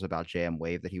articles about JM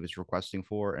Wave that he was requesting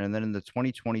for, and then in the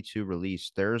 2022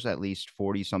 release, there's at least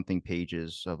 40 something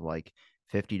pages of like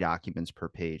 50 documents per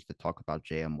page that talk about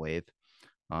JM Wave.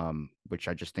 Which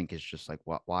I just think is just like,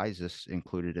 why is this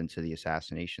included into the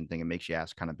assassination thing? It makes you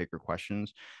ask kind of bigger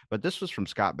questions. But this was from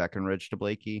Scott Beckenridge to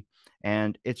Blakey,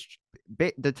 and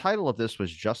the title of this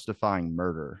was Justifying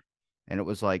Murder, and it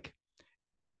was like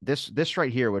this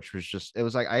right here, which was just, it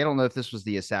was like, I don't know if this was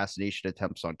the assassination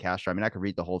attempts on Castro. I mean, I could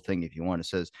read the whole thing if you want. It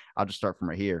says, I'll just start from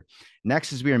right here.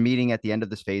 Next, as we are meeting at the end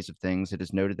of this phase of things, it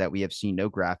is noted that we have seen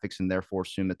no graphics and therefore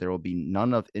assume that there will be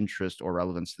none of interest or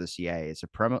relevance to the CIA. It's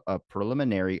a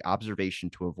preliminary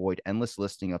observation to avoid endless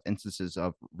listing of instances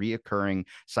of reoccurring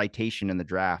citation in the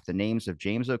draft. The names of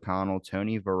James O'Connell,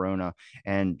 Tony Verona,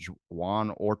 and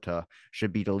Juan Orta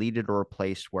should be deleted or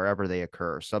replaced wherever they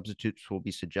occur. Substitutes will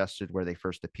be suggested where they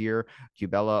first appear.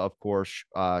 Cubella, of course,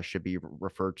 should be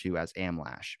referred to as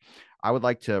Amlash. I would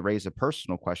like to raise a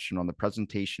personal question on the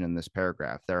presentation in this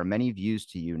paragraph. There are many views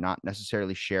to you not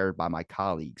necessarily shared by my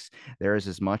colleagues. There is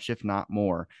as much, if not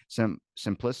more,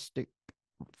 simplistic,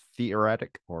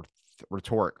 theoretic, or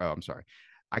rhetoric. Oh, I'm sorry.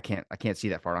 I can't see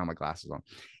that far. I don't have my glasses on.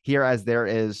 Here, as there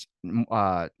is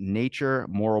nature,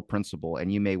 moral principle,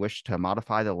 and you may wish to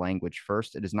modify the language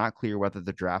first. It is not clear whether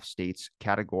the draft states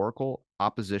categorical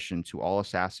opposition to all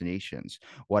assassinations,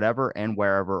 whatever and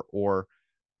wherever, or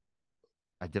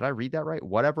did I read that right?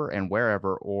 Whatever and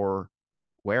wherever, or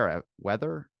whether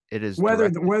it is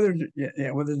directed. whether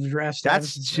the draft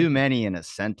status That's is too many in a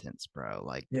sentence, bro.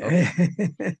 Like, okay.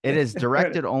 yeah. It is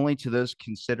directed only to those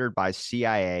considered by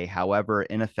CIA, however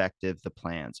ineffective the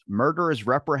plans. Murder is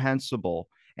reprehensible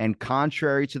and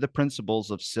contrary to the principles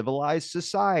of civilized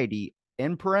society.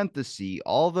 In parenthesis,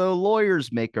 although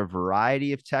lawyers make a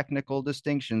variety of technical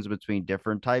distinctions between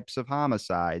different types of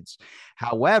homicides,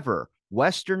 however,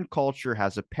 Western culture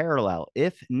has a parallel,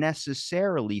 if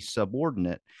necessarily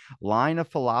subordinate, line of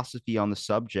philosophy on the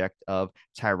subject of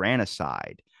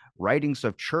tyrannicide. Writings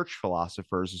of church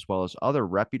philosophers, as well as other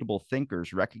reputable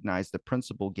thinkers, recognize the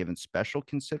principle given special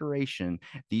consideration.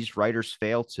 These writers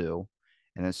fail to,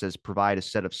 and it says, provide a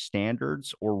set of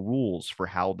standards or rules for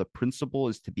how the principle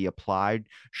is to be applied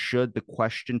should the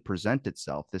question present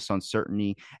itself. This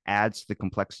uncertainty adds to the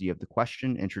complexity of the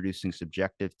question, introducing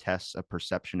subjective tests of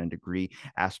perception and degree,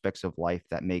 aspects of life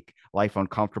that make life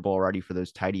uncomfortable already for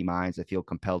those tidy minds that feel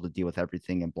compelled to deal with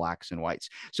everything in blacks and whites.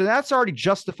 So that's already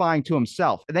justifying to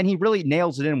himself. And then he really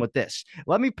nails it in with this.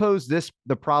 Let me pose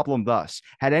the problem thus.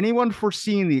 Had anyone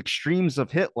foreseen the extremes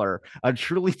of Hitler, a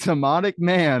truly demonic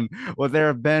man, would there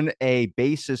have been a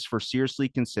basis for seriously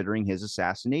considering his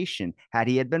assassination? Had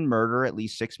he had been murdered, at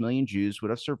least 6 million Jews would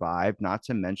have survived, not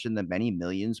to mention the many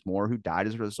millions more who died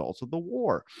as a result of the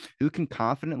war. Who can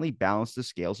confidently balance the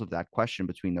scales of that question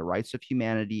between the rights of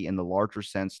humanity in the larger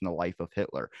sense and the life of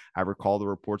Hitler? I recall the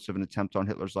reports of an attempt on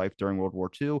Hitler's life during World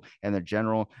War II and the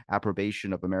general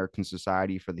approbation of American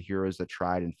society for the heroes that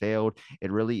tried and failed.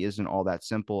 It really isn't all that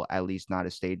simple, at least not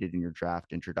as stated in your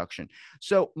draft introduction.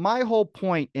 So my whole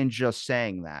point in just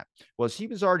saying that was he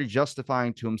was already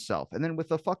justifying to himself. And then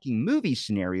with a fucking movie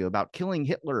scenario about killing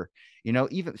Hitler,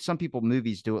 even some people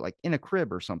movies do it like in a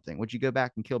crib or something. Would you go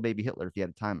back and kill baby Hitler if you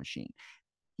had a time machine?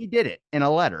 He did it in a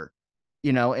letter,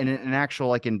 in an actual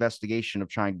like investigation of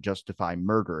trying to justify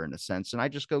murder in a sense. And I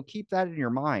just go, keep that in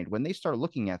your mind. When they start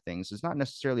looking at things, it's not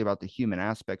necessarily about the human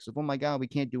aspects of, oh my God, we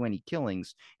can't do any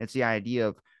killings. It's the idea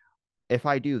of, if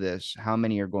I do this, how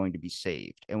many are going to be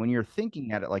saved? And when you're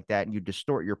thinking at it like that and you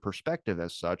distort your perspective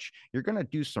as such, you're going to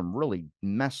do some really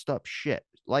messed up shit,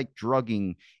 like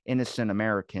drugging innocent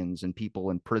Americans and people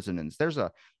in prisons. There's a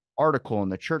article in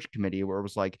the church committee where it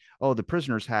was like, oh, the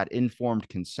prisoners had informed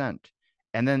consent.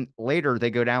 And then later they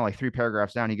go down like 3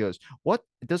 paragraphs down. He goes,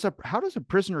 how does a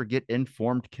prisoner get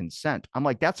informed consent? I'm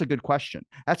like, that's a good question.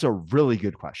 That's a really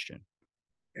good question.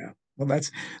 Yeah. Well,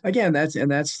 that's again, that's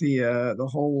the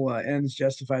whole ends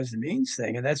justifies the means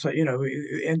thing, and that's what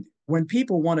And when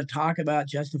people want to talk about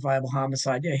justifiable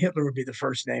homicide, yeah, Hitler would be the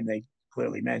first name they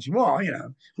clearly mention. Well,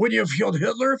 would you have killed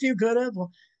Hitler if you could have?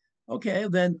 Well, What okay,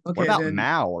 about then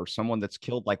Mao or someone that's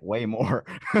killed like way more?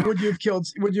 would you have killed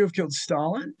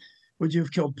Stalin? Would you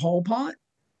have killed Pol Pot?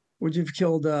 Would you have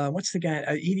killed what's the guy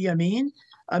Idi Amin?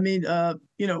 I mean,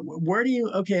 where do you?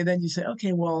 Okay, then you say,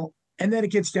 okay, well, and then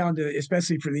it gets down to,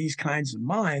 especially for these kinds of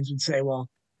minds, would say, well,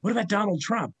 what about Donald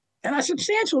Trump? And a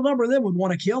substantial number of them would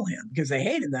want to kill him because they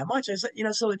hate him that much. I said,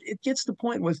 so it gets to the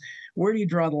point was, where do you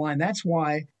draw the line? That's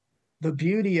why the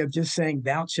beauty of just saying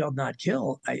 "thou shalt not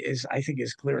kill" is, I think,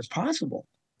 as clear as possible.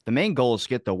 The main goal is to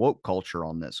get the woke culture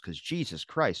on this because Jesus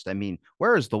Christ, I mean,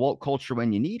 where is the woke culture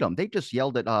when you need them? They just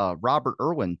yelled at Robert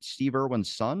Irwin, Steve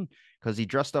Irwin's son, because he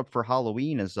dressed up for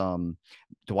Halloween as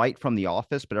Dwight from The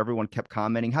Office, but everyone kept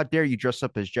commenting, "How dare you dress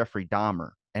up as Jeffrey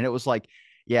Dahmer?" And it was like,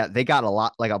 yeah, they got a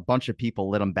lot, like a bunch of people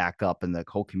lit him back up, and the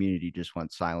whole community just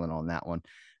went silent on that one.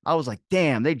 I was like,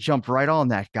 damn, they jumped right on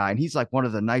that guy. And he's like one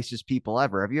of the nicest people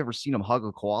ever. Have you ever seen him hug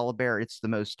a koala bear? It's the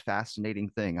most fascinating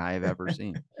thing I have ever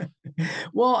seen.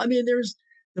 Well, I mean, there's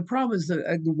the problem is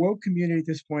that the woke community at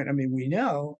this point. I mean, we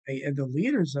know and the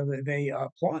leaders of it, they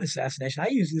applaud assassination. I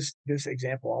use this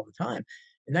example all the time.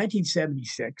 In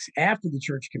 1976, after the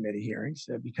Church Committee hearings,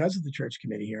 because of the Church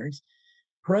Committee hearings,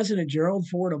 President Gerald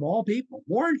Ford, of all people,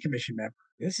 Warren Commission member.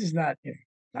 This is not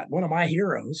not one of my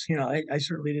heroes. I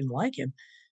certainly didn't like him.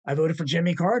 I voted for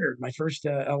Jimmy Carter, my first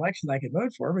election I could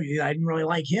vote for, but I didn't really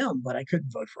like him, but I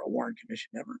couldn't vote for a Warren Commission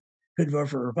member. Couldn't vote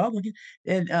for a Republican.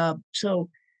 And so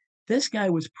this guy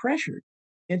was pressured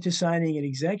into signing an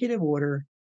executive order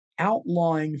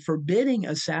outlawing, forbidding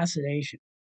assassination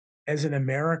as an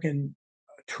American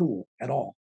tool at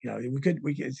all. We could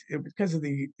because of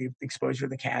the exposure to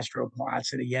the Castro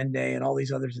plots and Allende and all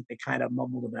these others that they kind of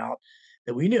mumbled about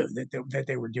that we knew that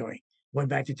they were doing. Went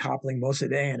back to toppling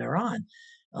Mossadegh in Iran,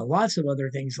 lots of other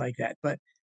things like that. But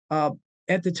uh,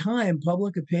 at the time,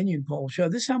 public opinion polls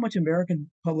showed this is how much American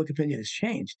public opinion has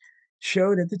changed.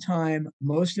 Showed at the time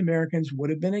most Americans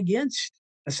would have been against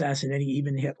assassinating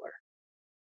even Hitler.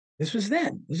 This was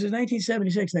then. This is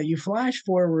 1976. Now you flash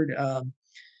forward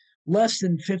less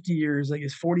than 50 years, I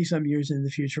guess 40 some years in the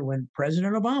future, when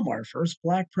President Obama, our first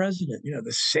black president,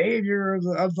 the savior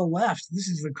of the left, this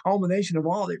is the culmination of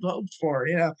all they've hoped for.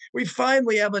 We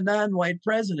finally have a non-white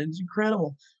president. It's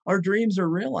incredible. Our dreams are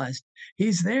realized.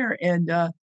 He's there. And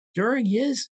during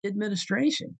his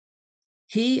administration,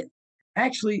 he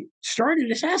actually started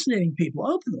assassinating people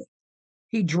openly.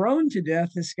 He droned to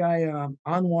death this guy,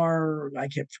 Anwar. I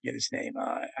can't forget his name.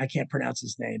 I can't pronounce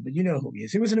his name, but you know who he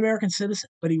is. He was an American citizen,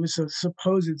 but he was a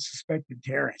supposed suspected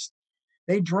terrorist.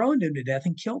 They droned him to death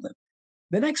and killed him.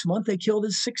 The next month, they killed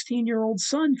his 16-year-old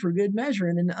son for good measure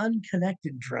in an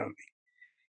unconnected drone.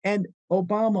 And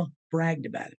Obama bragged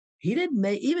about it. He didn't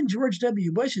make, even George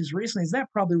W. Bush as recently as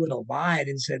that probably would have lied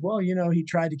and said, well, he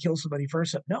tried to kill somebody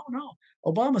first. No, no.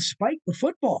 Obama spiked the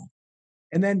football.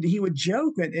 And then he would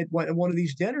joke at one of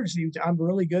these dinners, I'm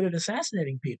really good at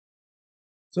assassinating people.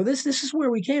 So this is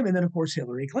where we came. And then, of course,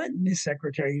 Hillary Clinton, his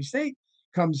Secretary of State,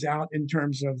 comes out in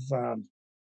terms of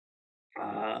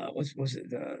what was it?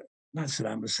 Not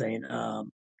Saddam Hussein.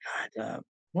 God,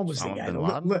 what was the Osama guy? bin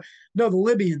Laden. No,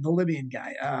 the Libyan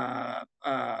guy.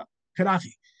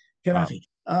 Gaddafi. Uh, Gaddafi.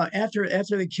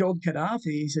 After they killed Gaddafi,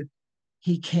 he said,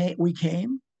 we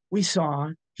came, we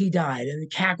saw, he died, and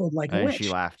it cackled like a and she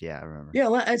witch. laughed. Yeah, I remember. Yeah,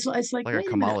 it's like, Like a wait a minute.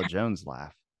 Kamala Jones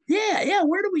laugh. Yeah, yeah.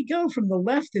 Where do we go from the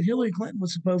left that Hillary Clinton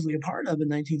was supposedly a part of in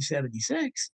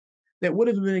 1976 that would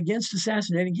have been against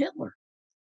assassinating Hitler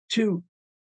to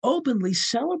openly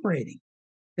celebrating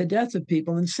the death of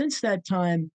people? And since that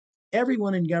time,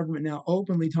 everyone in government now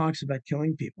openly talks about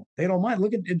killing people. They don't mind.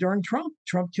 Look at during Trump.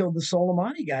 Trump killed the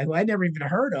Soleimani guy, who I never even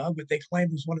heard of, but they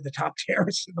claimed was one of the top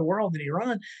terrorists in the world in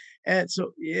Iran. And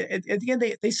so at the end,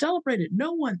 they celebrated.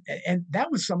 No one, and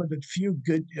that was some of the few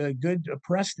good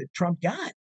press that Trump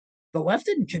got. The left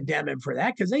didn't condemn him for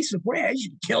that because they support, hey,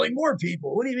 he's killing more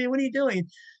people. What do you mean? What are you doing?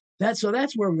 That's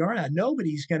where we are now.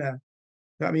 Nobody's gonna.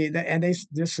 I mean, and they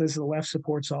this says the left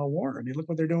supports all war. I mean, look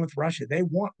what they're doing with Russia. They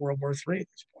want World War III at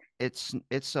this point.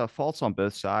 It's faults on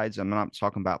both sides. I'm not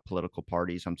talking about political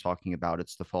parties. I'm talking about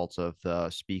it's the faults of the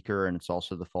speaker, and it's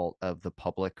also the fault of the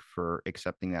public for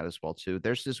accepting that as well too.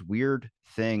 There's this weird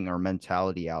thing or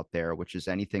mentality out there, which is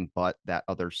anything but that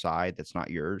other side that's not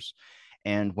yours.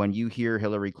 And when you hear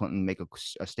Hillary Clinton make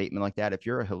a statement like that, if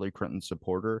you're a Hillary Clinton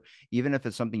supporter, even if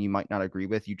it's something you might not agree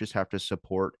with, you just have to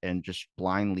support and just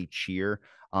blindly cheer.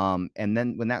 And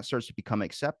then when that starts to become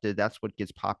accepted, that's what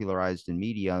gets popularized in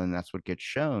media and that's what gets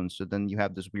shown. So then you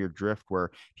have this weird drift where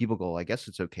people go, I guess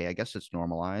it's okay. I guess it's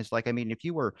normalized. Like, I mean, if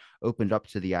you were opened up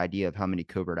to the idea of how many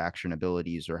covert action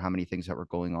abilities or how many things that were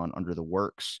going on under the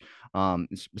works,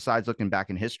 besides looking back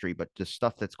in history, but the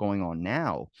stuff that's going on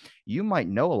now, you might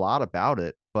know a lot about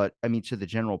it. But I mean, to the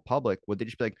general public, would they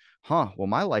just be like, huh, well,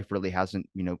 my life really hasn't,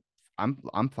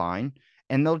 I'm fine,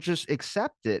 and they'll just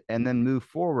accept it and then move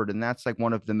forward. And that's like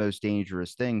one of the most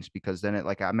dangerous things, because then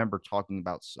I remember talking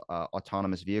about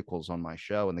autonomous vehicles on my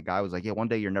show, and the guy was like, yeah, one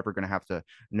day you're never going to have to,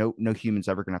 no humans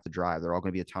ever going to have to drive, they're all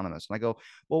going to be autonomous. And I go,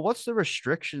 well, what's the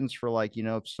restrictions for, like,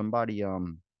 if somebody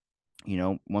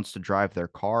wants to drive their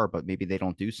car, but maybe they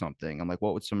don't do something. I'm like,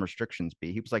 what would some restrictions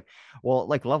be? He was like, well,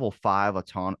 like level 5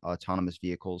 autonomous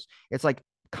vehicles, it's like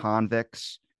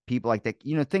convicts, people like that,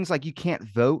 things like you can't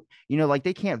vote, like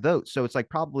they can't vote. So it's like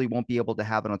probably won't be able to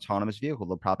have an autonomous vehicle.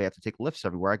 They'll probably have to take lifts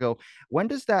everywhere. I go, when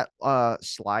does that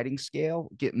sliding scale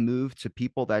get moved to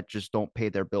people that just don't pay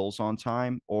their bills on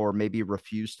time, or maybe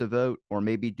refuse to vote, or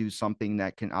maybe do something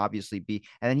that can obviously be,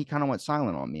 and then he kind of went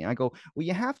silent on me. I go, well,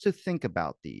 you have to think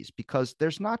about these, because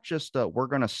there's not just we're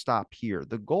going to stop here.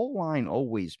 The goal line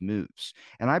always moves.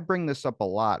 And I bring this up a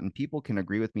lot, and people can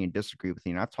agree with me and disagree with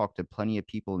me. And I've talked to plenty of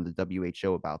people in the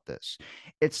WHO about this.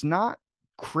 It's not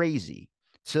crazy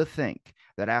to think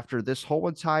that after this whole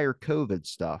entire COVID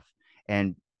stuff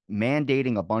and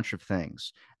mandating a bunch of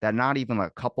things, that not even a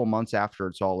couple months after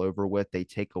it's all over with, they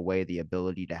take away the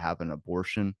ability to have an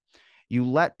abortion. You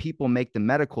let people make the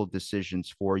medical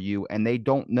decisions for you, and they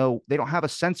don't know, they don't have a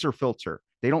censor filter.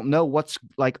 They don't know what's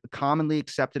like commonly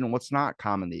accepted and what's not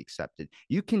commonly accepted.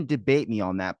 You can debate me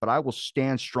on that, but I will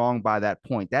stand strong by that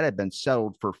point. That had been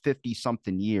settled for 50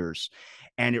 something years,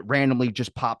 and it randomly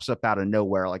just pops up out of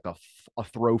nowhere like a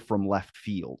throw from left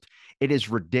field. It is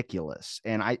ridiculous.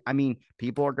 And I mean,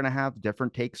 people are going to have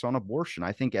different takes on abortion.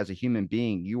 I think as a human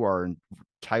being, you are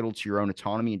entitled to your own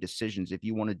autonomy and decisions. If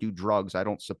you want to do drugs, I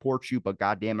don't support you, but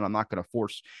God damn it, I'm not going to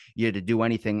force you to do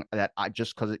anything that I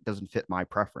just because it doesn't fit my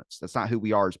preference. That's not who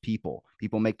we are as people.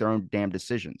 People make their own damn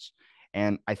decisions.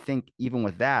 And I think even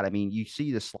with that, I mean, you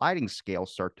see the sliding scale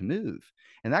start to move.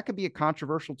 And that could be a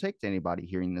controversial take to anybody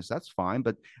hearing this. That's fine.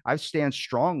 But I stand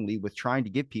strongly with trying to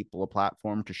give people a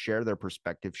platform to share their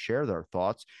perspective, share their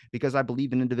thoughts, because I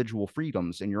believe in individual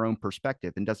freedoms and your own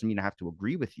perspective. And doesn't mean I have to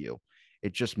agree with you.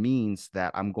 It just means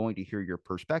that I'm going to hear your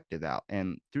perspective out.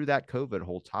 And through that COVID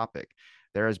whole topic,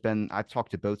 there has been, I've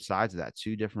talked to both sides of that,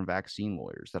 two different vaccine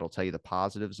lawyers that'll tell you the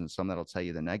positives and some that'll tell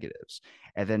you the negatives.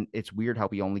 And then it's weird how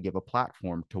we only give a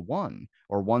platform to one,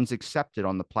 or one's accepted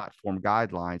on the platform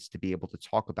guidelines to be able to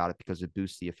talk about it because it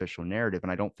boosts the official narrative.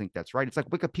 And I don't think that's right. It's like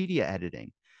Wikipedia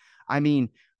editing. I mean,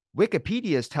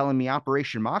 Wikipedia is telling me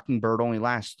Operation Mockingbird only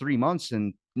lasts 3 months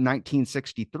in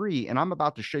 1963. And I'm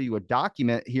about to show you a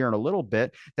document here in a little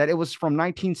bit that it was from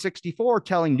 1964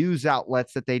 telling news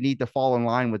outlets that they need to fall in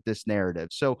line with this narrative.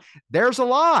 So there's a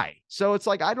lie. So it's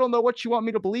like, I don't know what you want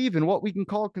me to believe in, what we can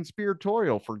call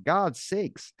conspiratorial, for God's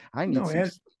sakes. I need No, some.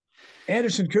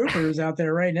 Anderson Cooper is out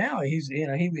there right now. He's,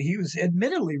 he was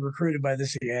admittedly recruited by the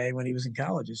CIA when he was in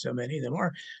college, as so many of them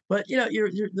are. But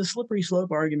the slippery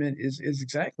slope argument is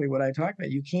exactly what I talk about.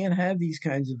 You can't have these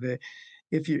kinds of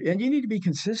if you, and you need to be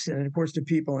consistent, and of course to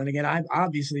people. And again,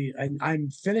 I'm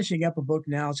finishing up a book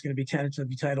now. It's going to be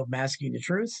tentatively titled "Masking the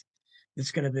Truth."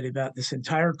 It's going to be about this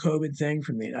entire COVID thing.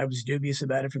 I was dubious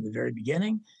about it from the very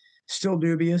beginning, still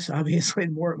dubious, obviously,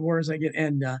 more as I get.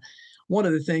 And one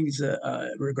of the things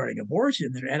regarding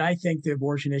abortion, and I think the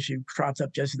abortion issue crops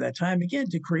up just at that time again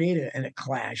to create a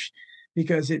clash,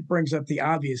 because it brings up the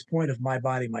obvious point of my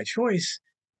body, my choice,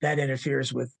 that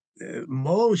interferes with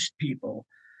most people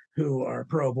who are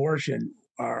pro-abortion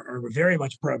are very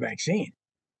much pro-vaccine.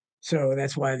 So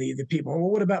that's why the people,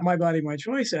 well, what about my body, my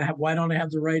choice? Why don't I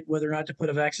have the right whether or not to put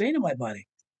a vaccine in my body?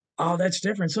 Oh, that's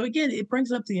different. So again, it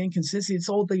brings up the inconsistency. It's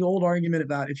the old argument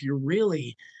about if you're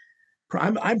really,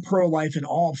 I'm pro-life in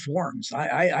all forms.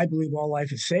 I believe all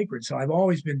life is sacred. So I've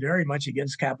always been very much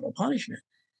against capital punishment.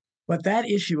 But that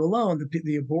issue alone,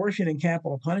 the abortion and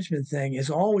capital punishment thing, is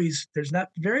always, there's not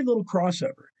very little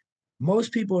crossover.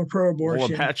 Most people are Well,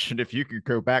 pro-abortion. imagine if you could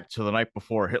go back to the night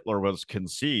before Hitler was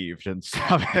conceived and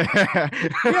stuff. Yeah,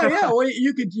 yeah. Well,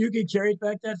 you could carry it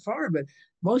back that far, but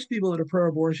most people that are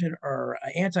pro-abortion are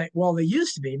anti. Well, they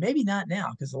used to be, maybe not now,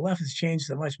 because the left has changed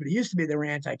so much. But it used to be they were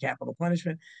anti-capital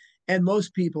punishment, and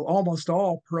most people, almost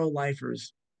all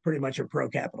pro-lifers, pretty much are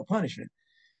pro-capital punishment.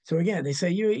 So again, they say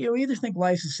you either think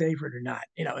life is safer or not,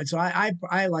 and so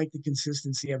I like the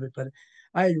consistency of it, but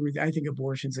I agree. I think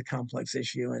abortion's a complex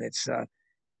issue, and it's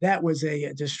that was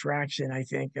a distraction, I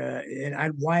think,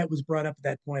 why it was brought up at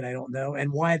that point, I don't know,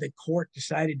 and why the court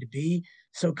decided to be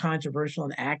so controversial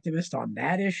and activist on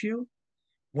that issue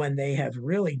when they have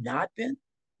really not been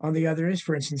on the other issues.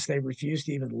 For instance, they refused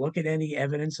to even look at any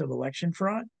evidence of election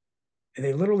fraud.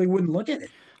 They literally wouldn't look at it.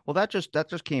 Well, that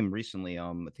just came recently.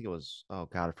 I think it was, oh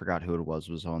God, I forgot who it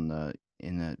was on the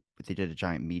in the they did a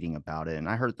giant meeting about it. And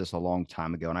I heard this a long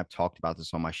time ago, and I've talked about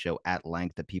this on my show at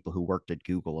length to people who worked at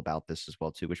Google about this as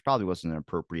well too, which probably wasn't an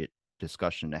appropriate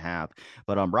discussion to have.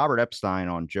 But Robert Epstein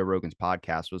on Joe Rogan's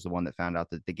podcast was the one that found out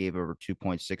that they gave over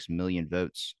 2.6 million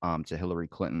votes to Hillary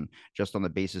Clinton just on the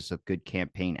basis of good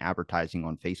campaign advertising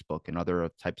on Facebook and other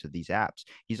types of these apps.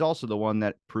 He's also the one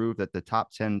that proved that the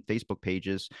top 10 Facebook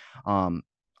pages um,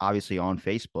 obviously on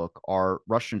Facebook are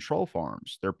Russian troll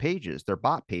farms, their pages, their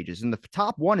bot pages. And the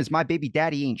top one is My Baby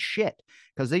Daddy Ain't Shit,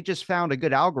 because they just found a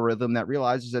good algorithm that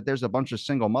realizes that there's a bunch of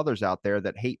single mothers out there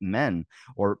that hate men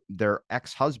or their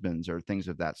ex-husbands or things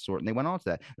of that sort. And they went on to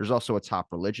that. There's also a top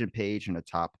religion page and a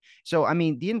top. So, I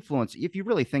mean, the influence, if you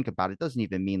really think about it, doesn't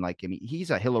even mean like, I mean,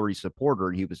 he's a Hillary supporter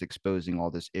and he was exposing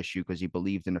all this issue because he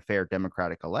believed in a fair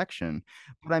democratic election.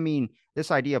 But I mean,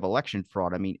 this idea of election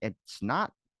fraud, I mean, it's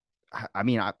not. I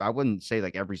mean, I wouldn't say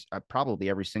like probably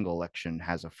every single election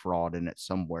has a fraud in it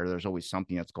somewhere. There's always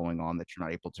something that's going on that you're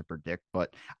not able to predict.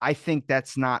 But I think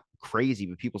that's not crazy.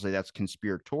 But people say that's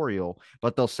conspiratorial.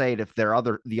 But they'll say it if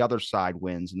the other side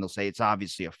wins, and they'll say it's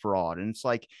obviously a fraud. And it's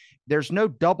like there's no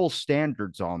double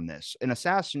standards on this. An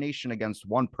assassination against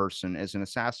one person is an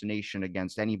assassination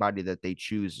against anybody that they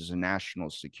choose as a national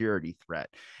security threat.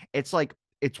 It's like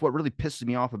it's what really pisses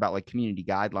me off about like community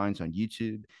guidelines on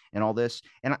YouTube and all this.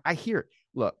 And I hear it.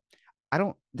 Look, I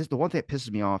don't this the one thing that pisses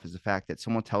me off is the fact that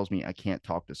someone tells me I can't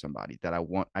talk to somebody that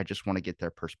I just want to get their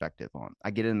perspective on.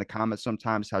 I get in the comments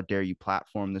sometimes, how dare you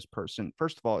platform this person?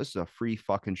 First of all, this is a free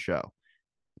fucking show.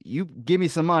 You give me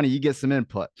some money, you get some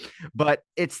input. But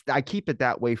I keep it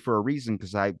that way for a reason,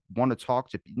 because I want to talk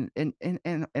to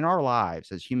in our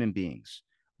lives as human beings.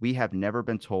 We have never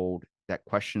been told that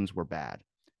questions were bad,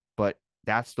 but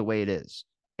that's the way it is.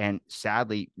 And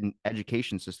sadly, in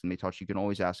education system, they taught you can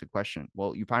always ask a question.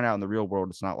 Well, you find out in the real world,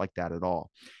 it's not like that at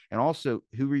all. And also,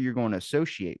 who are you going to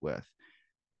associate with?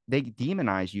 They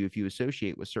demonize you if you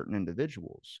associate with certain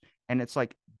individuals. And it's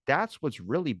like, that's what's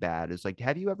really bad is like,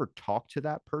 have you ever talked to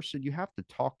that person? You have to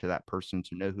talk to that person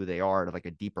to know who they are at like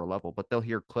a deeper level, but they'll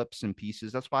hear clips and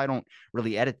pieces. That's why I don't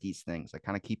really edit these things. I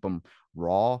kind of keep them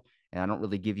raw, and I don't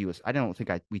really give you I don't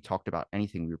think we talked about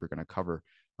anything we were going to cover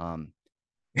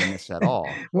in this at all.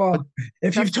 But Well,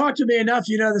 if you've that's talked to me enough,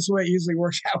 this way it usually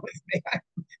works out with me.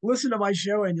 Listen to my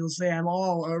show and you'll say I'm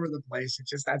all over the place.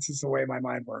 That's just the way my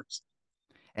mind works.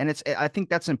 and I think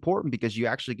that's important because you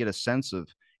actually get a sense of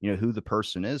who the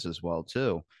person is as well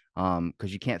too.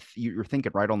 Because you can't you're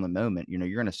thinking right on the moment. You're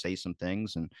going to say some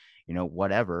things and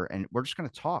whatever, and we're just going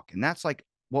to talk, and that's like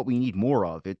what we need more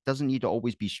of. It doesn't need to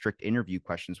always be strict interview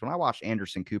questions. When I watched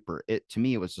Anderson Cooper, to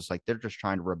me it was just like they're just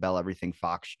trying to rebel everything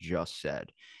Fox just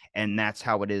said. And that's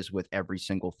how it is with every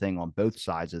single thing on both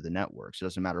sides of the networks. It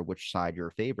doesn't matter which side you're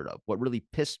a favorite of. What really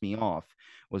pissed me off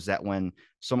was that when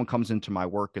someone comes into my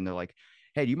work and they're like,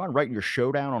 hey, do you mind writing your show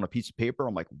down on a piece of paper?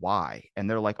 I'm like, why? And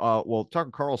they're like, oh, well,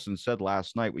 Tucker Carlson said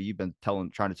last night what you've been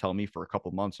trying to tell me for a couple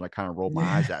months. And I kind of rolled my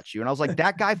Yeah. eyes at you. And I was like,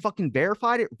 that guy fucking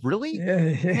verified it? Really? Yeah.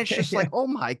 And it's just Yeah. like, oh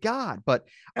my God. But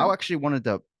I actually wanted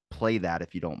to play that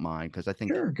if you don't mind, because I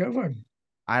think, Sure. Go for it.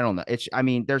 I don't know. I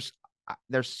mean, there's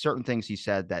certain things he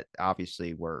said that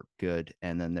obviously were good,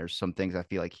 and then there's some things I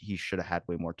feel like he should have had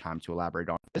way more time to elaborate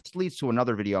on. This leads to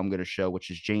another video I'm going to show, which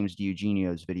is James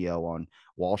DiEugenio's video on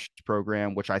Walsh's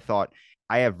program, which I thought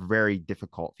I have very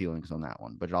difficult feelings on that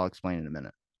one, but I'll explain in a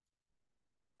minute.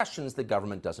 Questions the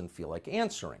government doesn't feel like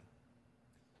answering.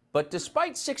 But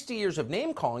despite 60 years of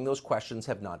name calling, those questions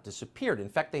have not disappeared. In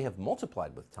fact, they have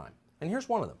multiplied with time. And here's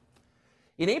one of them.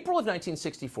 In April of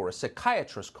 1964, a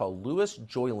psychiatrist called Louis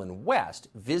Joylan West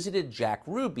visited Jack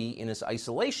Ruby in his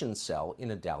isolation cell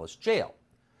in a Dallas jail.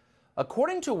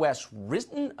 According to West's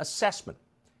written assessment,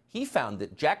 he found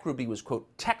that Jack Ruby was,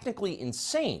 quote, technically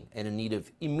insane and in need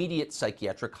of immediate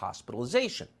psychiatric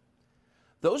hospitalization.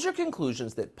 Those are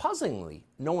conclusions that, puzzlingly,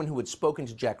 no one who had spoken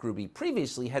to Jack Ruby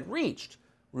previously had reached.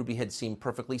 Ruby had seemed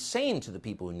perfectly sane to the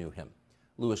people who knew him.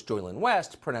 Louis Joylan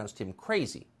West pronounced him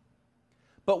crazy.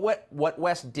 But what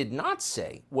West did not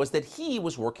say was that he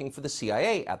was working for the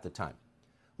CIA at the time.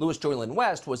 Louis Joylan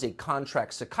West was a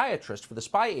contract psychiatrist for the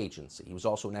spy agency. He was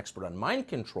also an expert on mind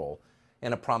control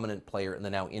and a prominent player in the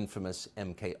now infamous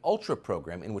MK Ultra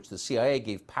program, in which the CIA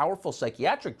gave powerful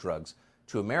psychiatric drugs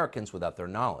to Americans without their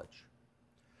knowledge.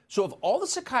 So of all the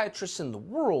psychiatrists in the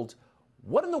world,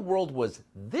 what in the world was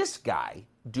this guy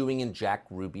doing in Jack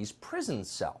Ruby's prison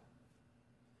cell?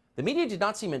 The media did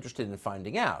not seem interested in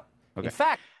finding out. Okay. In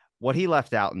fact, what he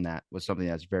left out in that was something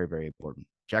that's very, very important.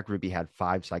 Jack Ruby had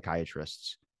 5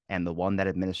 psychiatrists, and the one that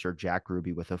administered Jack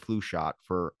Ruby with a flu shot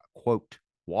for, quote,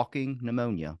 walking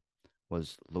pneumonia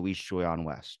was Luis Joyan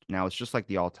West. Now, it's just like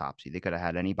the autopsy. They could have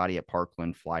had anybody at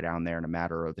Parkland fly down there in a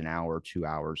matter of an hour or 2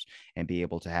 hours and be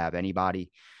able to have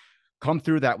anybody come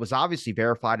through that was obviously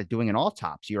verified at doing an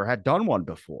autopsy or had done one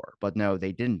before. But no,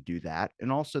 they didn't do that.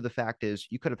 And also the fact is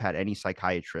you could have had any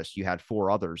psychiatrist. You had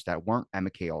 4 others that weren't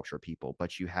MK Ultra people,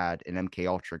 but you had an MK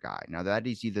Ultra guy. Now that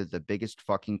is either the biggest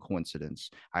fucking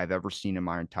coincidence I've ever seen in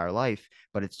my entire life,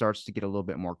 but it starts to get a little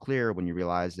bit more clear when you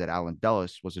realize that Alan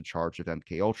Dulles was in charge of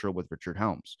MK Ultra with Richard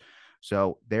Helms.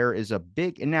 So there is a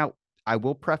big, and now I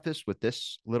will preface with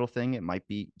this little thing. It might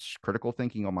be critical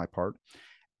thinking on my part.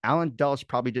 Alan Dulles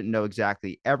probably didn't know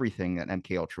exactly everything that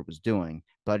MK Ultra was doing,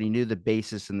 but he knew the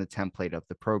basis and the template of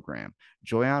the program.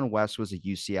 Joyan West was a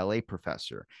UCLA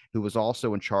professor who was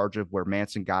also in charge of where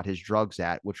Manson got his drugs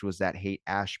at, which was that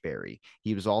Haight-Ashbury.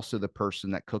 He was also the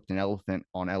person that cooked an elephant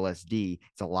on LSD.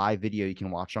 It's a live video you can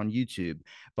watch on YouTube,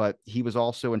 but he was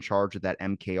also in charge of that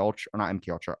MK Ultra, or not MK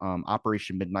Ultra,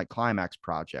 Operation Midnight Climax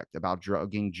project about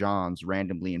drugging Johns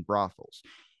randomly in brothels.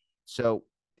 So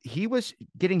he was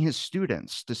getting his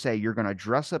students to say, you're going to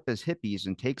dress up as hippies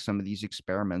and take some of these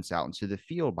experiments out into the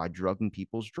field by drugging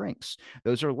people's drinks.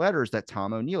 Those are letters that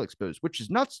Tom O'Neill exposed, which is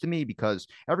nuts to me because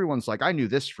everyone's like, I knew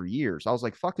this for years. I was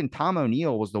like, fucking Tom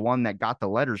O'Neill was the one that got the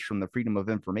letters from the Freedom of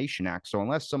Information Act. So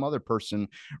unless some other person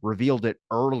revealed it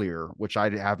earlier, which I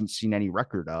haven't seen any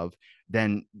record of,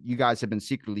 then you guys have been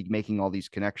secretly making all these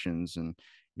connections and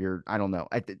I don't know.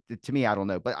 To me, I don't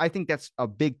know. But I think that's a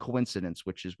big coincidence,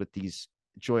 which is with these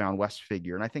Joyan West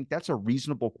figure. And I think that's a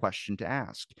reasonable question to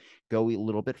ask. Go a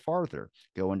little bit farther.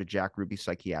 Go into Jack Ruby's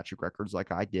psychiatric records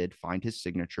like I did. Find his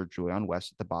signature, Joyan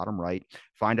West, at the bottom right.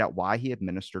 Find out why he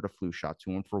administered a flu shot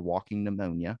to him for walking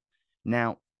pneumonia.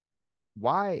 Now,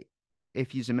 why,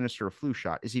 if he's administered a flu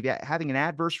shot, is he having an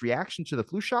adverse reaction to the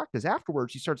flu shot? Because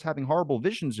afterwards, he starts having horrible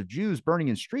visions of Jews burning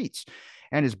in streets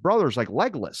and his brother's like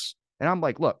legless. And I'm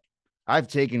like, look, I've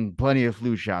taken plenty of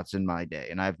flu shots in my day,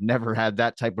 and I've never had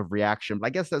that type of reaction. But I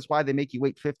guess that's why they make you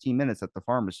wait 15 minutes at the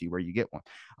pharmacy where you get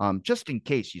one, just in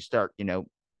case you start,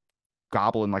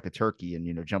 gobbling like a turkey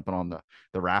and, jumping on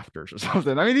the rafters or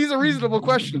something. I mean, these are reasonable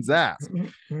questions to ask.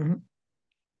 Mm-hmm.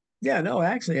 Yeah, no,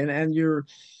 actually. And you're,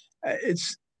 and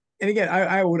again,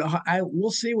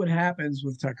 we'll see what happens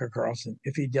with Tucker Carlson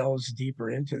if he delves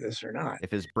deeper into this or not.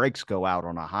 If his brakes go out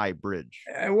on a high bridge.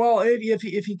 Well,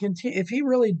 if he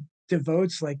really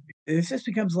devotes, like, if this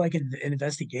becomes like an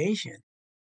investigation,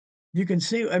 you can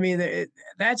see, I mean,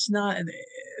 that's not,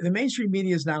 the mainstream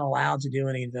media is not allowed to do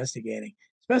any investigating,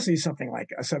 especially something like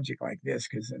a subject like this,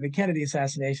 because the Kennedy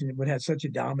assassination would have such a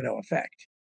domino effect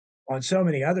on so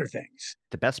many other things.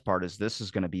 The best part is this is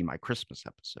going to be my Christmas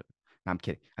episode. No, I'm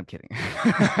kidding.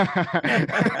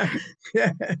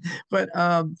 Yeah. But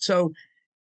so,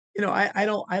 I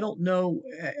don't know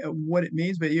what it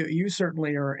means, but you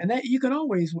certainly are, and that you can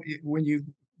always, when you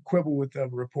quibble with the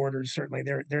reporters, certainly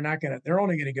they're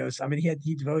only gonna go. I mean,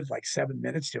 he devoted like 7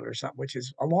 minutes to it or something, which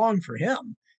is a long for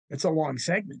him. It's a long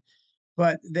segment,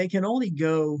 but they can only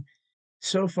go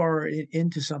so far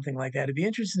into something like that. It'd be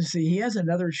interesting to see. He has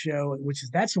another show,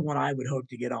 that's the one I would hope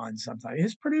to get on sometime.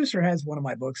 His producer has one of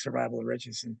my books, Survival of the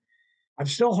Richest, and I'm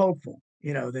still hopeful,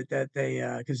 that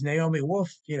they, because Naomi Wolf,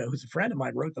 who's a friend of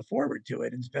mine, wrote the foreword to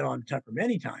it and's been on Tucker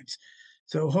many times.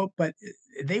 So but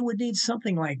they would need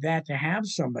something like that to have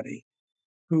somebody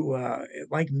who,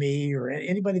 like me or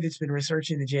anybody that's been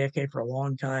researching the JFK for a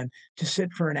long time, to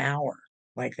sit for an hour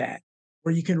like that,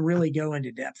 where you can really go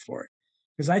into depth for it.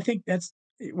 Because I think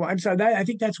I'm sorry, I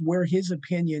think that's where his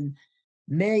opinion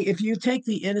if you take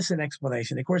the innocent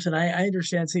explanation, of course, and I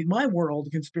understand, see, my world,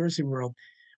 the conspiracy world,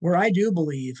 where I do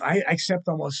believe, I accept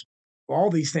almost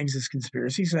all these things as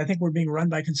conspiracies, and I think we're being run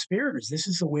by conspirators. This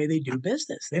is the way they do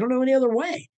business. They don't know any other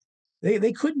way.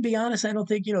 They couldn't be honest. I don't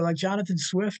think, like Jonathan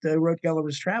Swift wrote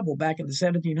Gulliver's Travel back in the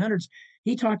 1700s.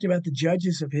 He talked about the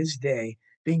judges of his day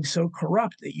being so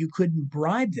corrupt that you couldn't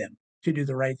bribe them to do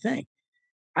the right thing.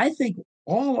 I think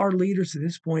all our leaders at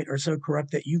this point are so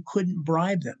corrupt that you couldn't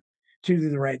bribe them to do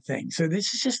the right thing. So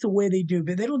this is just the way they do,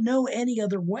 but they don't know any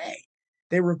other way.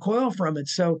 They recoil from it.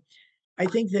 So I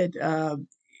think that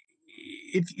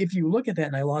if you look at that,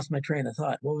 and I lost my train of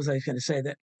thought, what was I going to say?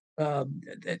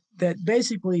 That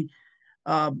basically,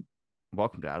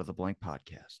 Welcome to Out of the Blank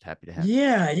podcast. Happy to have you.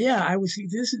 Yeah. I was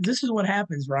this is what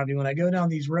happens, Robbie. When I go down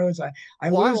these roads, I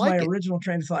Well, I lose my like it. original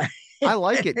train of thought. I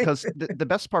like it because the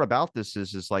best part about this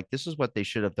is like this is what they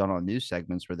should have done on news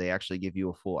segments where they actually give you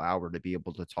a full hour to be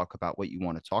able to talk about what you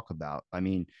want to talk about. I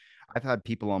mean, I've had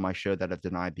people on my show that have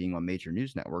denied being on major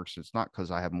news networks. It's not because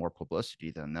I have more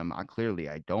publicity than them. I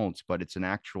don't, but it's an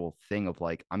actual thing of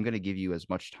like, I'm going to give you as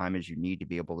much time as you need to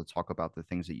be able to talk about the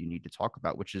things that you need to talk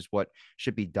about, which is what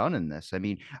should be done in this. I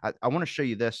mean, I want to show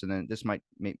you this, and then this might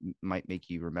make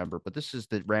you remember, but this is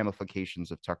the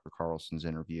ramifications of Tucker Carlson's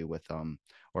interview with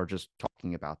or just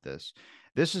talking about this.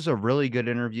 This is a really good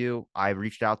interview. I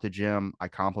reached out to Jim. I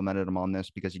complimented him on this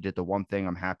because he did the one thing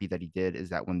I'm happy that he did is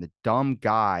that when the dumb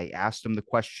guy asked him the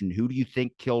question, who do you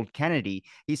think killed Kennedy?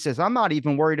 He says, I'm not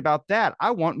even worried about that.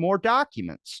 I want more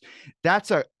documents.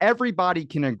 Everybody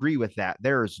can agree with that.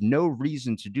 There is no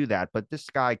reason to do that. But this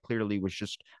guy clearly was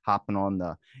just hopping on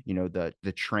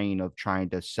the train of trying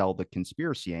to sell the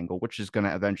conspiracy angle, which is going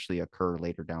to eventually occur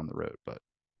later down the road. But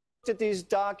at these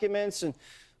documents and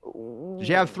did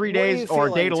you have 3 days or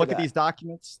a day to look at these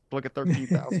documents? Look at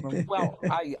 13,000. Well,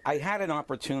 I had an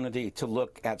opportunity to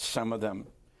look at some of them.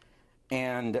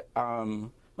 And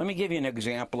let me give you an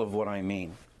example of what I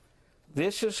mean.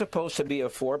 This is supposed to be a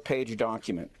 4-page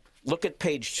document. Look at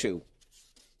page 2.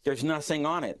 There's nothing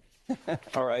on it.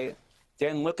 All right.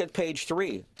 Then look at page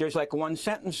 3. There's like one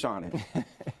sentence on it.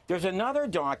 There's another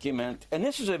document, and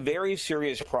this is a very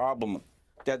serious problem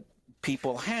that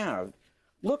people have.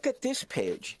 Look at this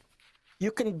page.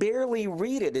 You can barely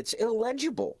read it. It's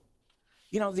illegible.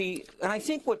 And I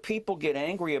think what people get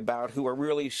angry about who are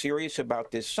really serious about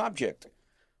this subject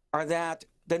are that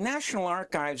the National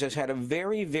Archives has had a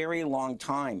very, very long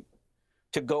time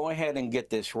to go ahead and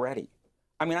get this ready.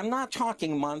 I mean, I'm not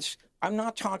talking months. I'm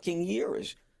not talking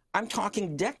years. I'm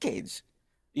talking decades,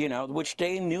 which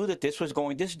they knew that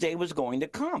this day was going to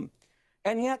come.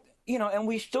 And yet, and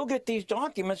we still get these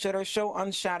documents that are so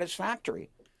unsatisfactory.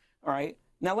 All right.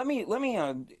 Now, let me,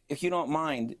 if you don't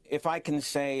mind, if I can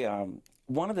say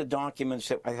one of the documents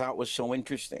that I thought was so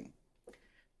interesting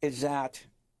is that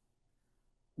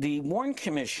the Warren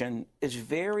Commission is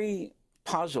very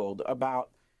puzzled about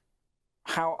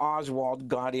how Oswald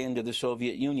got into the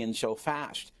Soviet Union so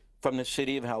fast from the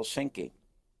city of Helsinki.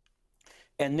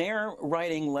 And they're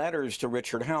writing letters to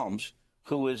Richard Helms,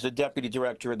 who was the deputy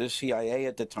director of the CIA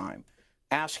at the time,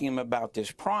 asking him about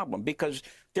this problem, because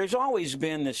there's always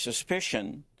been this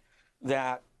suspicion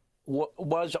that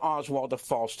was Oswald a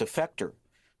false defector,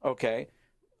 okay?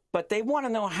 But they want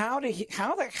to know how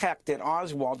the heck did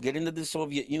Oswald get into the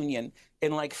Soviet Union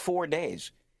in like 4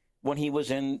 days when he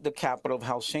was in the capital of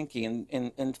Helsinki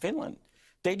in Finland?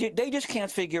 They just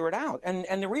can't figure it out.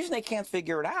 And the reason they can't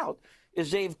figure it out is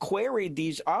they've queried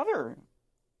these other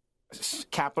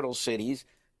capital cities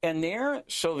and their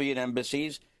Soviet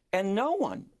embassies, and no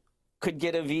one could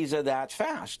get a visa that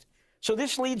fast. So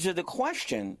this leads to the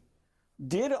question,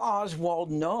 did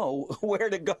Oswald know where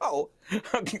to go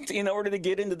in order to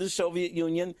get into the Soviet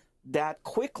Union that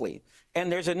quickly?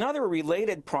 And there's another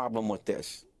related problem with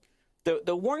this.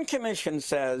 The Warren Commission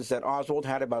says that Oswald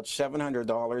had about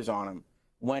 $700 on him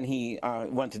when he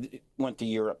went to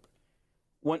Europe.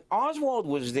 When Oswald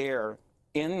was there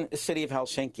in the city of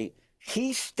Helsinki,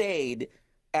 he stayed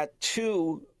at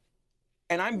 2,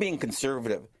 and I'm being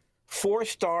conservative,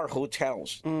 4-star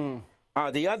hotels.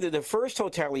 The first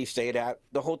hotel he stayed at,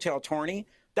 the Hotel Torney,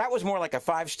 that was more like a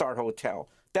 5-star hotel.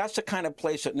 That's the kind of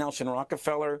place that Nelson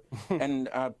Rockefeller and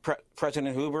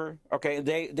President Hoover, okay,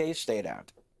 they stayed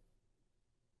at.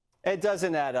 It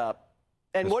doesn't add up.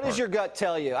 And what does your gut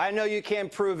tell you? I know you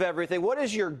can't prove everything. What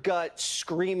is your gut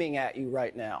screaming at you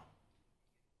right now?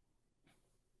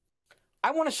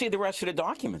 I want to see the rest of the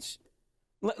documents.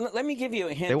 Let me give you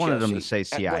a hint. They wanted Jesse, them to say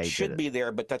CIA what should be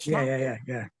there, but that's not.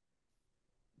 Yeah.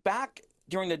 Back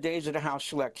during the days of the House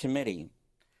Select Committee,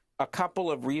 a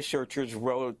couple of researchers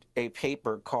wrote a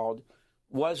paper called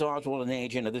 "Was Oswald an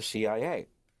Agent of the CIA?"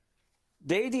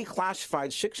 They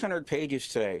declassified 600 pages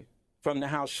today from the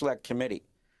House Select Committee,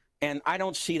 and I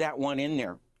don't see that one in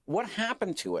there. What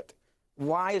happened to it?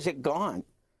 Why is it gone?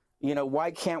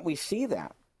 Why can't we see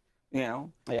that? Yeah.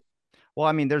 Well,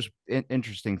 I mean, there's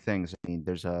interesting things. I mean,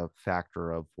 there's a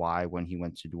factor of why when he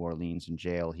went to New Orleans in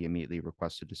jail, he immediately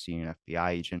requested to see an FBI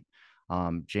agent.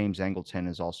 James Angleton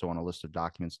is also on a list of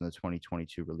documents in the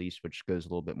 2022 release, which goes a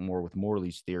little bit more with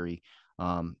Morley's theory.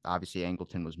 Obviously,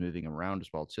 Angleton was moving around as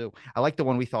well, too. I like the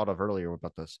one we thought of earlier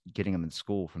about this, getting them in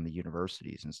school from the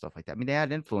universities and stuff like that. I mean, they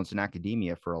had influence in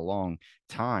academia for a long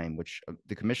time, which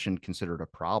the commission considered a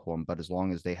problem. But as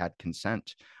long as they had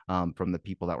consent from the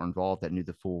people that were involved that knew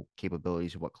the full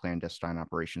capabilities of what clandestine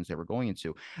operations they were going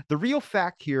into. The real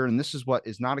fact here, and this is what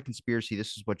is not a conspiracy,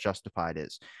 this is what Justified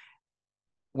is.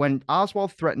 When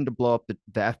Oswald threatened to blow up the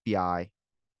FBI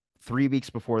 3 weeks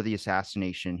before the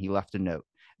assassination, he left a note.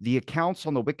 The accounts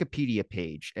on the Wikipedia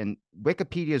page, and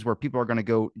Wikipedia is where people are going to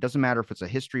go. It doesn't matter if it's a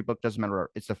history book, doesn't matter.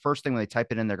 It's the first thing when they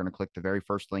type it in, they're going to click the very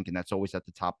first link, and that's always at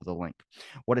the top of the link.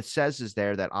 What it says is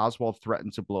there that Oswald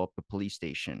threatened to blow up the police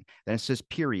station. Then it says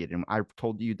period, and I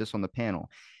told you this on the panel.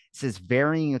 It says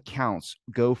varying accounts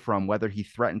go from whether he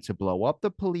threatened to blow up the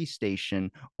police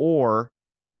station or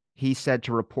he said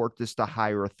to report this to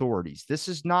higher authorities. This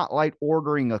is not like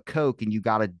ordering a Coke and you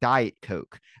got a Diet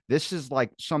Coke. This is like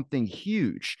something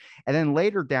huge. And then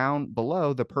later down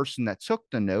below, the person that took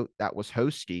the note, that was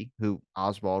Hosty, who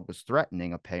Oswald was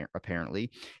threatening, apparently.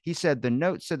 He said the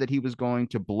note said that he was going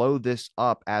to blow this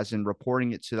up, as in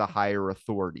reporting it to the higher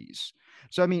authorities.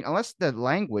 So, I mean, unless the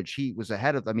language he was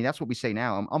ahead of, I mean, that's what we say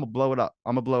now. I'm going to blow it up.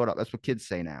 I'm going to blow it up. That's what kids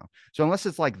say now. So unless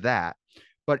it's like that,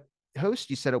 but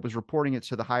Hosty said it was reporting it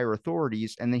to the higher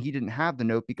authorities, and then he didn't have the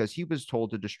note because he was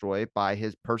told to destroy it by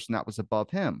his person that was above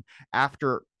him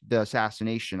after the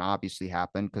assassination obviously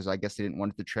happened, because I guess they didn't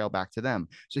want it to trail back to them.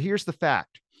 So here's the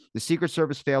fact. The Secret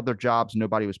Service failed their jobs.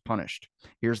 Nobody was punished.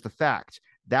 Here's the fact.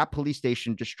 That police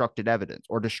station destroyed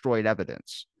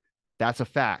evidence. That's a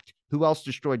fact. Who else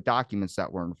destroyed documents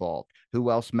that were involved? Who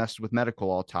else messed with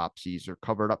medical autopsies or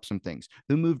covered up some things?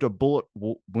 Who moved a bullet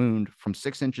wound from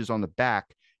 6 inches on the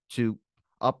back to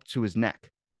up to his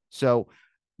neck? So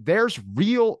there's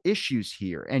real issues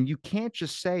here, and you can't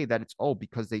just say that it's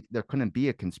because there couldn't be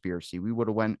a conspiracy. We would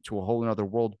have went to a whole another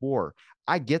world war.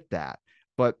 I get that,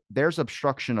 but there's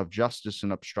obstruction of justice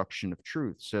and obstruction of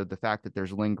truth. So the fact that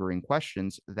there's lingering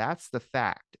questions, that's the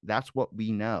fact. That's what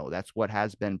we know. That's what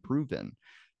has been proven.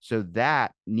 So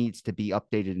that needs to be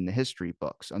updated in the history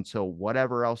books until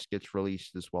whatever else gets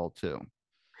released as well too.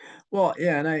 Well,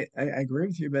 yeah, and I agree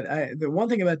with you. But the one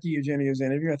thing about the Eugenio's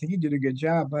interview, I think he did a good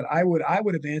job. But I would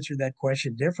have answered that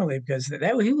question differently, because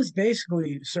he was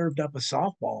basically served up a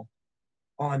softball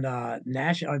on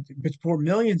national for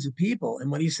millions of people. And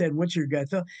when he said, "What's your gut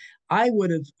feel?" I would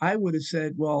have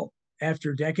said, "Well,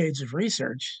 after decades of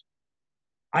research,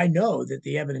 I know that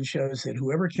the evidence shows that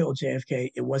whoever killed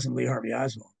JFK, it wasn't Lee Harvey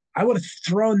Oswald." I would have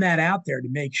thrown that out there to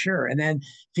make sure. And then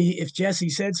if Jesse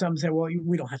said something, said, "Well,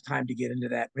 we don't have time to get into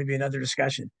that. Maybe another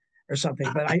discussion or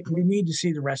something." But we need to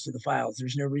see the rest of the files.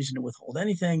 There's no reason to withhold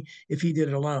anything if he did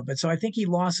it alone. But so I think he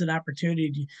lost an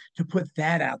opportunity to put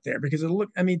that out there, because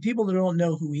people that don't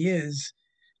know who he is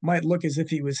might look as if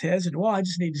he was hesitant. Well, I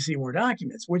just need to see more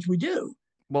documents, which we do.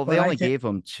 Well, they only gave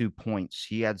him 2 points.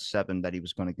 He had 7 that he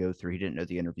was going to go through. He didn't know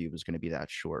the interview was going to be that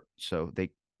short. So they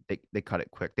cut it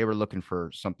quick. They were looking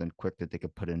for something quick that they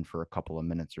could put in for a couple of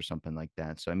minutes or something like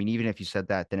that. So, I mean, even if you said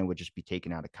that, then it would just be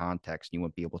taken out of context. And you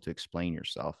wouldn't be able to explain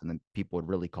yourself. And then people would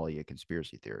really call you a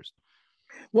conspiracy theorist.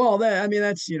 Well,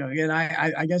 that's, again,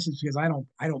 I guess it's because I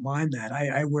don't mind that.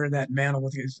 I wear that mantle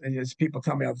with as people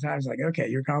tell me all the time. It's like, okay,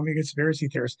 you're calling me a conspiracy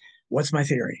theorist. What's my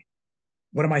theory?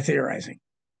 What am I theorizing?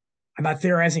 I'm not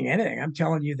theorizing anything. I'm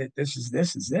telling you that this is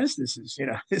this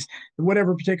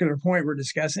whatever particular point we're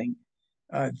discussing.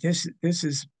 This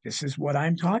is what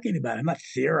I'm talking about. I'm not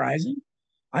theorizing.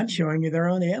 I'm showing you their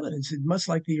own evidence. It's much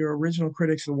like the original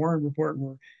critics of the Warren Report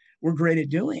were great at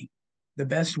doing. The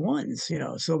best ones,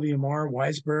 Sylvia Maher,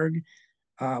 Weisberg,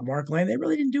 Mark Lane, they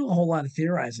really didn't do a whole lot of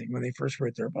theorizing when they first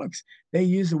wrote their books. They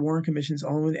used the Warren Commission's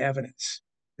own evidence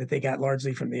that they got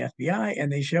largely from the FBI, and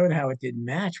they showed how it didn't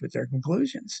match with their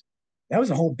conclusions. That was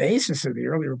the whole basis of the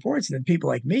early reports. And then people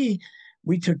like me,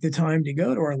 we took the time to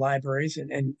go to our libraries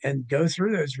and go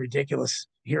through those ridiculous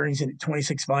hearings and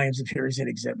 26 volumes of hearings and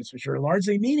exhibits, which are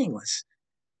largely meaningless.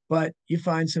 But you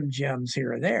find some gems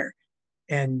here or there.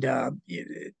 And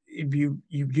if you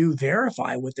do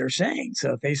verify what they're saying.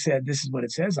 So if they said this is what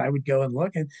it says, I would go and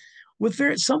look. And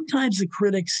sometimes the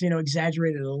critics,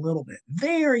 exaggerate it a little bit.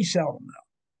 Very seldom, though.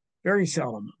 Very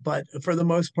seldom. But for the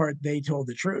most part, they told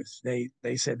the truth. They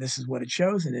said this is what it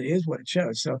shows, and it is what it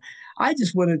shows. So I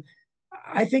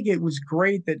think it was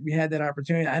great that we had that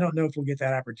opportunity. I don't know if we'll get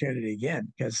that opportunity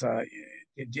again, because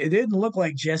it didn't look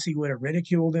like Jesse would have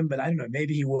ridiculed him, but I don't know.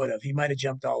 Maybe he would have. He might have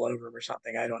jumped all over him or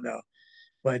something. I don't know.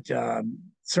 But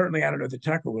certainly, I don't know that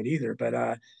Tucker would either.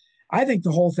 But I think the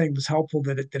whole thing was helpful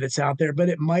that it's out there. But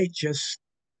it might just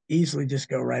easily just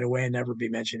go right away and never be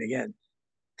mentioned again.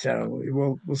 So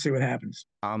we'll see what happens.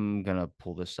 I'm gonna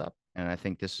pull this up, and I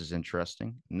think this is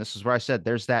interesting. And this is where I said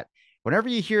there's that. Whenever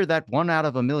you hear that 1 out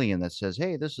of 1,000,000 that says,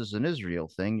 "Hey, this is an Israel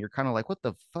thing," you're kind of like, "What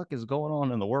the fuck is going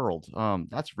on in the world?"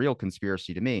 That's real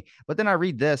conspiracy to me. But then I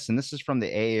read this, and this is from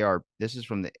the AAR. This is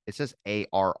from the. It says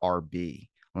ARRB,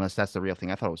 unless that's the real thing.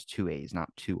 I thought it was two A's,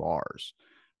 not two R's.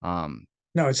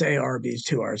 No, it's ARB, it's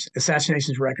 2 R's.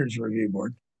 Assassinations Records Review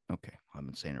Board. Okay, I've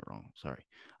been saying it wrong. Sorry.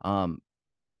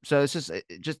 So it's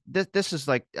just this is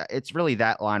like it's really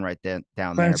that line right down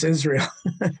there. Clarence Israel.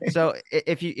 So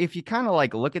if you kind of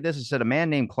like look at this, it said a man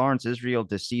named Clarence Israel,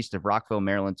 deceased of Rockville,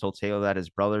 Maryland, told Taylor that his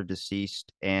brother,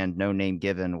 deceased and no name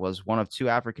given, was one of two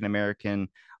African American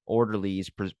orderlies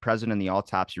present in the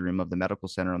autopsy room of the medical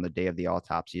center on the day of the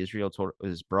autopsy. Israel told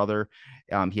his brother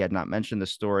he had not mentioned the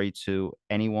story to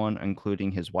anyone,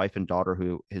 including his wife and daughter,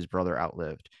 who his brother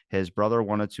outlived. His brother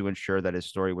wanted to ensure that his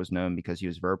story was known because he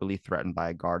was verbally threatened by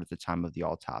a guard at the time of the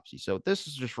autopsy. So this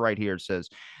is just right here. It says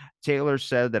Taylor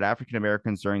said that African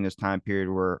Americans during this time period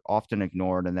were often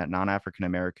ignored and that non-African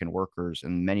American workers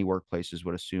in many workplaces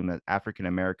would assume that African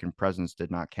American presence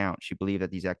did not count. She believed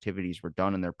that these activities were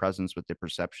done in their presence with the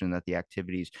perception that the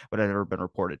activities would have never been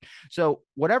reported. So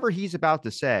whatever he's about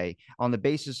to say on the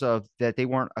basis of that they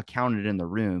weren't accounted in the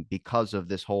room because of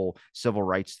this whole civil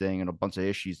rights thing and a bunch of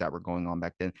issues that were going on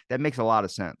back then, that makes a lot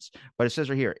of sense. But it says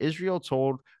right here, Israel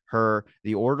told her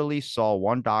the orderly saw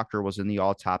one doctor was in the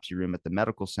autopsy room at the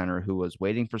medical center who was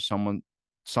waiting for someone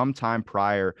sometime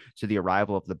prior to the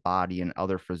arrival of the body and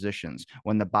other physicians.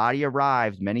 When the body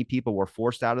arrived, many people were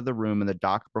forced out of the room and the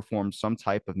doctor performed some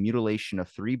type of mutilation of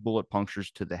 3 bullet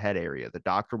punctures to the head area. The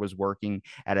doctor was working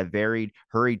at a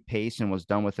hurried pace and was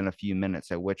done within a few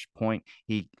minutes, at which point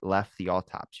he left the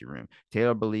autopsy room.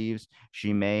 Taylor believes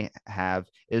she may have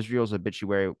Israel's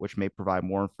obituary, which may provide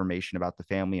more information about the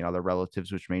family and other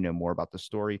relatives, which may know more about the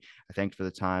story. I thank for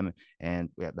the time and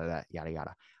that yada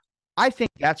yada. I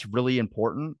think that's really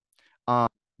important.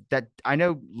 That I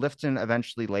know Lifton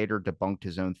eventually later debunked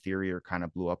his own theory or kind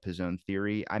of blew up his own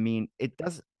theory. I mean, it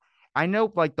does. I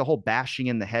know like the whole bashing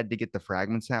in the head to get the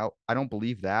fragments out. I don't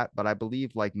believe that, but I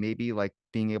believe like maybe like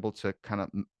being able to kind of,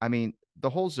 I mean, the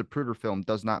whole Zapruder film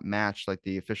does not match like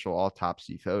the official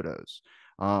autopsy photos.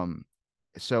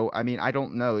 So I mean, I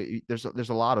don't know. There's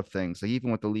a lot of things like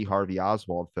even with the Lee Harvey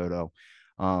Oswald photo,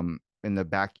 in the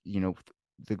back,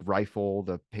 the rifle,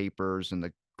 the papers, and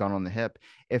the gun on the hip.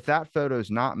 If that photo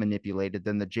is not manipulated,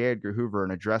 then the J. Edgar Hoover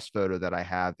and address photo that I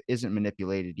have isn't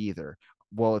manipulated either.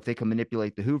 Well, if they can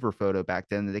manipulate the Hoover photo back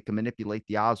then, they can manipulate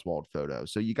the Oswald photo.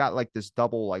 So you got like this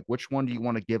double, like, which one do you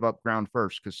want to give up ground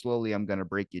first? Because slowly I'm going to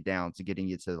break you down to getting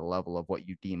you to the level of what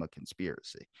you deem a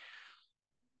conspiracy.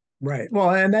 Right.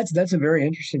 Well, and that's a very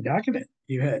interesting document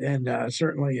you had, and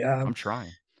certainly. I'm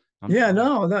trying.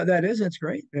 No, that's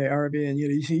great, RB, and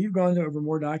you see, you've gone over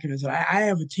more documents. I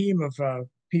have a team of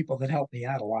people that help me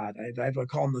out a lot. I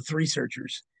call them the three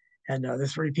searchers, and the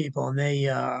three people, and they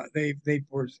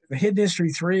were the Hidden History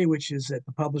 3, which is at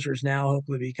the publishers now,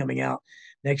 hopefully be coming out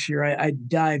next year. I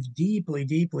dive deeply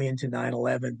into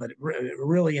 9/11, but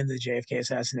really into the JFK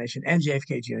assassination and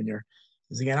JFK Jr.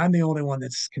 Because again, I'm the only one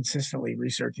that's consistently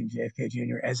researching JFK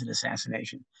Jr. as an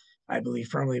assassination. I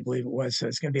firmly believe it was. So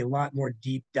it's going to be a lot more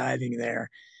deep diving there.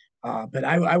 But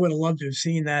I would have loved to have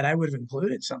seen that. I would have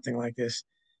included something like this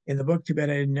in the book. Too bad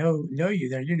I didn't know you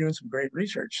there. You're doing some great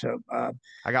research. So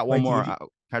I got one more. Can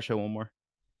I show one more?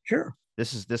 Sure.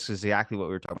 This is exactly what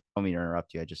we were talking about. I don't mean to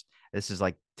interrupt you. This is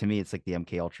like, to me, it's like the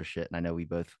MK Ultra shit. And I know we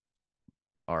both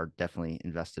are definitely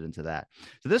invested into that.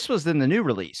 So this was in the new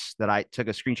release that I took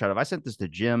a screenshot of. I sent this to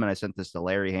Jim and I sent this to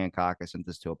Larry Hancock. I sent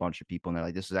this to a bunch of people and they're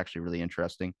like, this is actually really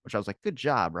interesting, which I was like, good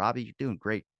job, Robbie. You're doing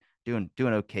great. Doing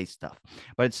okay stuff.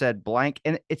 But it said blank,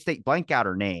 and it's the blank out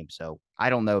her name. So I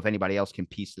don't know if anybody else can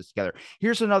piece this together.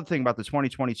 Here's another thing about the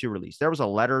 2022 release. There was a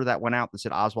letter that went out that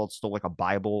said Oswald stole like a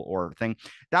Bible or thing.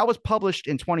 That was published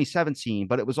in 2017,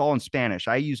 but it was all in Spanish.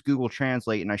 I used Google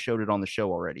Translate and I showed it on the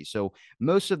show already. So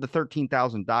most of the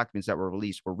 13,000 documents that were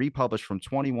released were republished from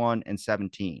 21 and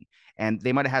 17. And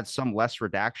they might have had some less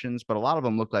redactions, but a lot of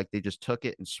them looked like they just took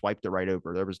it and swiped it right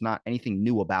over. There was not anything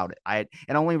new about it. And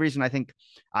the only reason I think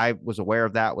I was aware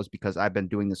of that was because I've been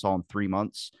doing this all in 3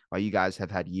 months while you guys have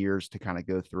had years to kind of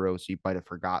go through. So you might have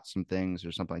forgot some things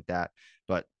or something like that,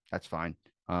 but that's fine.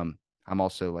 I'm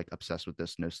also like obsessed with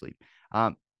this, no sleep.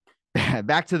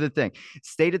 Back to the thing.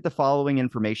 Stated the following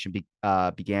information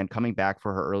began coming back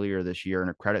for her earlier this year, and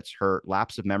it credits her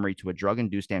lapse of memory to a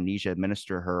drug-induced amnesia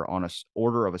administered her on an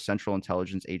order of a Central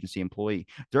Intelligence Agency employee.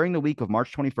 During the week of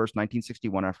March 21st,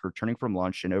 1961, after returning from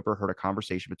lunch and overheard a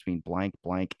conversation between blank,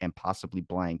 blank, and possibly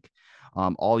blank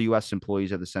All U.S.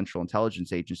 employees of the Central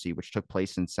Intelligence Agency, which took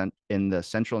place in the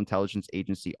Central Intelligence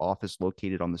Agency office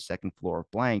located on the second floor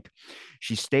of blank.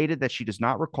 She stated that she does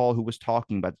not recall who was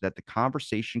talking, but that the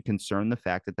conversation concerned the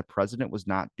fact that the president was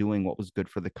not doing what was good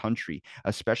for the country,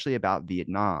 especially about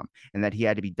Vietnam, and that he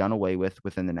had to be done away with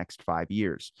within the next 5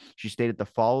 years. She stated the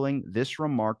following: this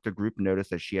remark, the group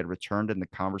noticed that she had returned and the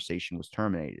conversation was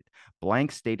terminated.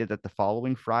 Blank stated that the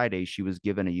following Friday, she was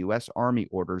given a U.S. Army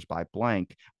orders by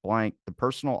blank, the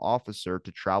personal officer,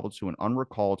 to travel to an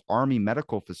unrecalled Army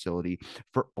medical facility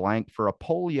for a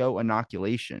polio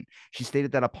inoculation. She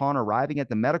stated that upon arriving at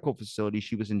the medical facility,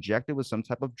 she was injected with some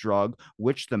type of drug,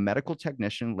 which the medical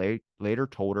technician later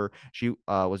told her she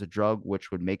was a drug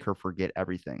which would make her forget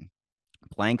everything.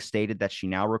 Blank stated that she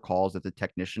now recalls that the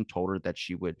technician told her that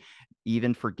she would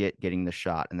even forget getting the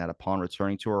shot, and that upon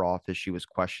returning to her office, she was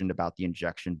questioned about the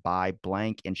injection by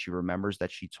blank, and she remembers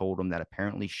that she told him that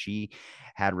apparently she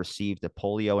had received a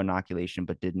polio inoculation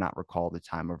but did not recall the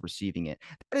time of receiving it.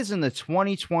 That is in the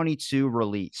 2022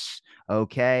 release,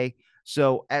 okay?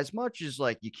 So as much as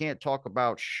like you can't talk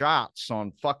about shots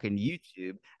on fucking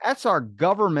YouTube, that's our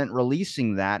government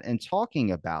releasing that and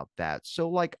talking about that. So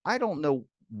like I don't know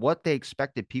what they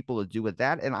expected people to do with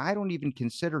that. And I don't even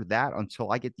consider that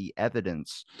until I get the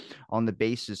evidence on the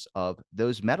basis of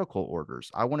those medical orders.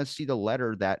 I want to see the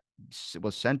letter that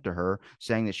was sent to her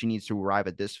saying that she needs to arrive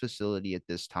at this facility at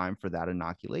this time for that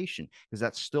inoculation, because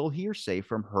that's still hearsay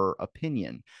from her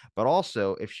opinion. But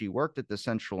also, if she worked at the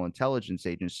Central Intelligence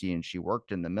Agency and she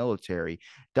worked in the military,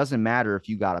 doesn't matter if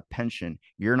you got a pension,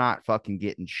 you're not fucking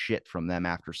getting shit from them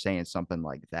after saying something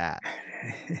like that.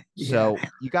 Yeah. So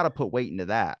you got to put weight into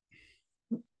that.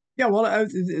 Yeah, well,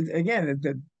 again,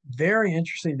 the very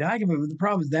interesting document. But the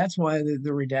problem is that's why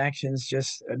the redactions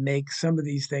just make some of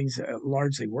these things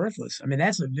largely worthless. I mean,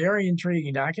 that's a very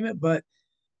intriguing document, but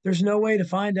there's no way to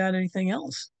find out anything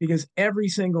else because every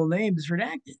single name is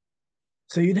redacted.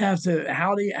 So you'd have to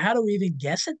how do we even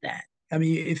guess at that? I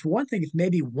mean, if one thing, if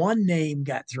maybe one name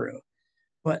got through,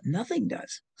 but nothing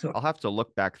does. So I'll have to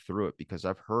look back through it because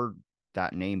I've heard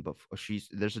that name before.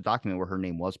 There's a document where her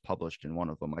name was published in one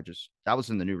of them. That was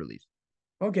in the new release.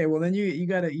 okay, well then you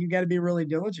gotta be really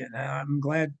diligent. I'm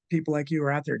glad people like you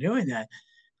are out there doing that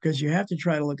because you have to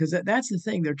try to look because that's the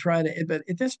thing they're trying to. But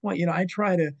at this point, I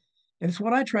try to, and it's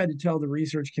what I tried to tell the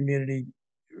research community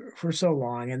for so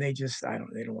long, and they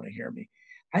don't want to hear me.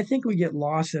 I think we get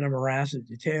lost in a morass of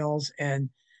details, and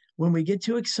when we get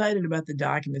too excited about the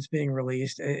documents being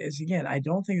released, is again, I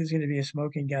don't think there's going to be a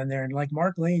smoking gun there. And like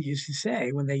Mark Lane used to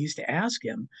say when they used to ask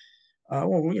him, well,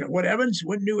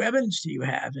 what new evidence do you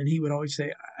have? And he would always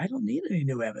say, I don't need any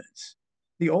new evidence.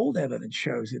 The old evidence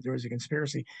shows that there was a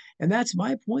conspiracy. And that's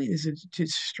my point is to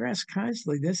stress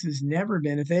constantly, this has never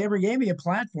been, if they ever gave me a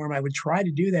platform, I would try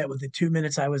to do that with the 2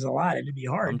 minutes I was allotted. It'd be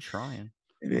hard. I'm trying.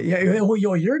 Yeah, well,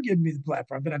 you're giving me the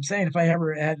platform, but I'm saying if I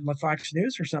ever had Fox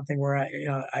News or something where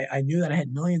I knew that I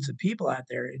had millions of people out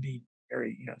there, it'd be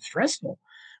very, stressful.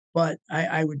 But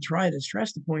I would try to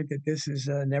stress the point that this has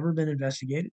never been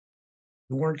investigated.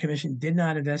 The Warren Commission did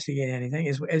not investigate anything.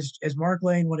 As Mark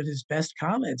Lane, one of his best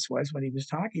comments was when he was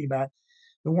talking about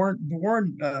the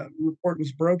Warren report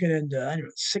was broken into I don't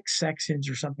know 6 sections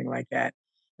or something like that,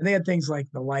 and they had things like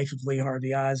the life of Lee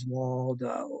Harvey Oswald,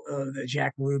 the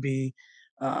Jack Ruby,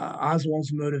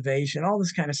 Oswald's motivation, all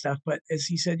this kind of stuff. But as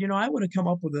he said, I want to come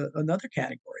up with another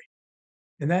category,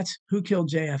 and that's who killed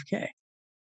JFK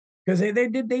because they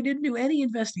didn't do any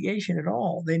investigation at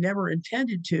all. They never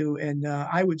intended to. And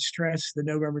I would stress the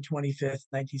November 25th,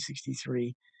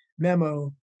 1963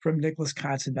 memo from Nicholas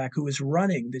Katzenbach, who was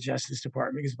running the Justice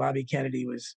Department because Bobby Kennedy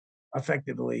was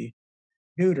effectively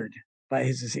neutered by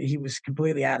he was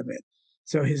completely out of it.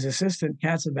 So his assistant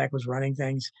Katzenbach was running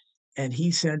things, and he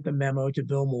sent the memo to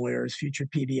Bill Moyers, future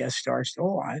PBS star, still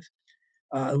alive,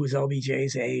 who was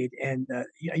LBJ's aide. And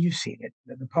you've seen it.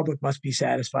 The public must be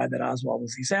satisfied that Oswald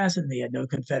was the assassin. They had no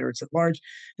Confederates at large.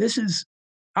 This is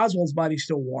Oswald's body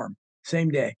still warm, same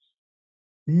day.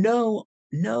 No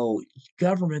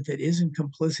government that isn't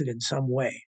complicit in some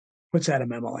way puts out a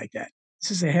memo like that.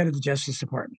 This is the head of the Justice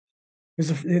Department.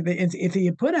 Because if he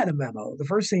had put out a memo, the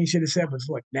first thing he should have said was,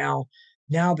 look, now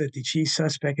that the chief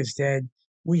suspect is dead,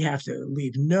 we have to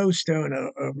leave no stone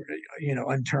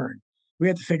unturned. We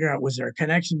have to figure out, was there a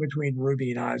connection between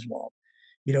Ruby and Oswald?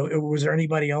 Was there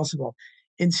anybody else involved?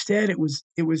 Instead, it was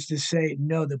to say,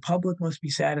 no, the public must be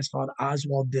satisfied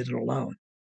Oswald did it alone.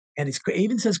 And it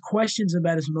even says questions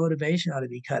about his motivation ought to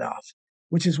be cut off,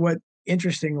 which is what,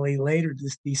 interestingly, later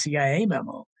the CIA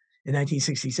memo in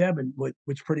 1967,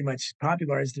 which pretty much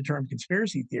popularized the term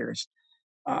conspiracy theorist,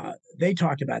 they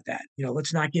talked about that.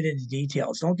 Let's not get into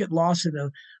details. Don't get lost in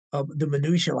the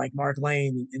minutia like Mark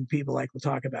Lane and people like will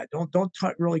talk about. Don't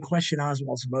really question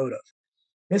Oswald's motive.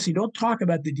 Basically, don't talk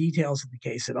about the details of the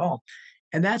case at all.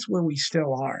 And that's where we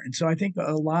still are. And so I think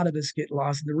a lot of us get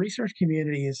lost. The research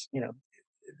community is,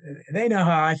 they know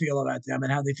how I feel about them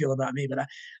and how they feel about me, but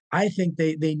I think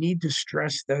they need to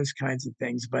stress those kinds of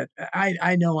things. But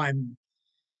I know I'm,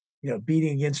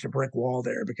 beating against a brick wall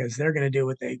there because they're going to do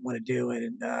what they want to do.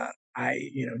 And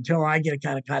until I get a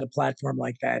kind of platform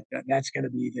like that, that's going to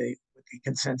be what the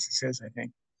consensus is, I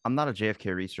think. I'm not a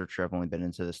JFK researcher. I've only been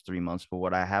into this 3 months, but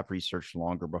what I have researched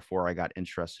longer before I got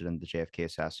interested in the JFK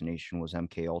assassination was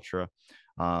MK Ultra,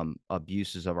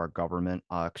 abuses of our government,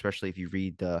 especially if you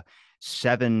read the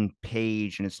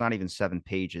 7-page, and it's not even 7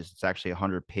 pages, it's actually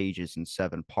 100 pages in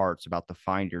 7 parts about the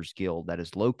Finders Guild that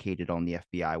is located on the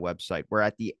FBI website, where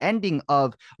at the ending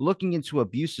of looking into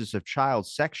abuses of child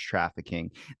sex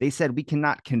trafficking, they said we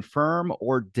cannot confirm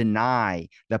or deny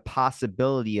the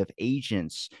possibility of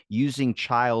agents using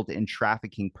child in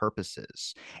trafficking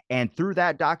purposes. And through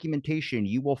that documentation,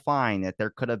 you will find that there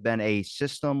could have been a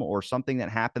system or something that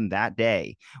happened that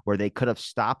day where they could have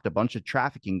stopped a bunch of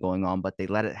trafficking going on, but they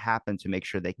let it happen to make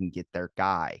sure they can get their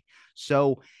guy.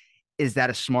 So is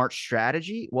that a smart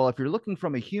strategy? Well, if you're looking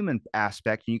from a human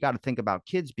aspect and you got to think about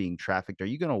kids being trafficked, are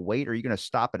you going to wait or are you going to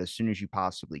stop it as soon as you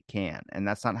possibly can? And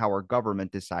that's not how our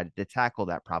government decided to tackle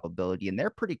that probability. And they're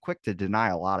pretty quick to deny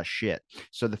a lot of shit.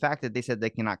 So the fact that they said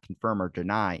they cannot confirm or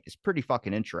deny is pretty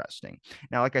fucking interesting.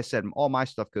 Now, like I said, all my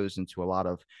stuff goes into a lot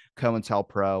of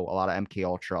COINTELPRO, a lot of MK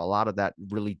Ultra, a lot of that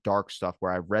really dark stuff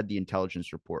where I've read the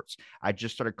intelligence reports. I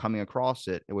just started coming across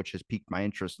it, which has piqued my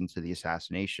interest into the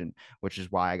assassination, which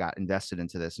is why I got invested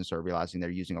into this and started realizing they're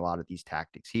using a lot of these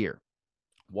tactics here.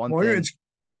 One thing.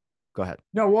 Go ahead.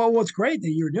 No, well, it's great that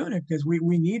you're doing it because we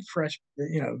need fresh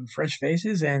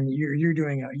faces, and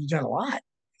you've done a lot.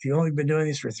 You've only been doing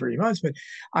this for 3 months, but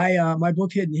my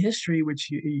book Hidden History, which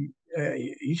you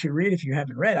should read if you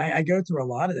haven't read, I go through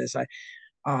a lot of this.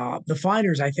 The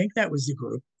Finders, I think that was the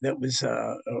group that was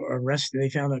arrested. They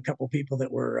found a couple of people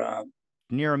that were.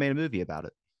 Nero made a movie about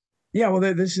it. Yeah, well,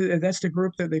 that's the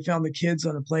group that they found the kids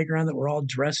on the playground that were all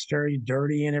dressed very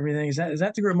dirty and everything. Is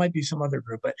that the group? It might be some other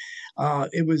group, but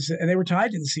it was, and they were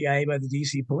tied to the CIA by the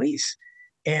DC police,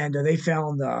 and they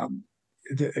found a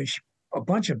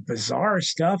bunch of bizarre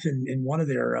stuff in one of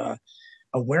their a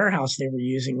warehouse they were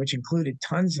using, which included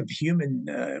tons of human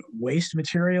waste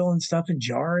material and stuff in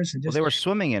jars. And well, they were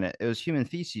swimming in it. It was human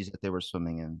feces that they were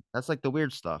swimming in. That's like the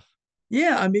weird stuff.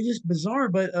 Yeah, I mean, just bizarre,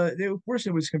 but of course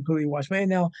it was completely washed away.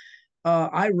 Now,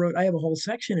 I have a whole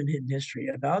section in Hidden History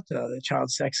about the child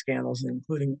sex scandals,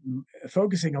 including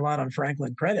focusing a lot on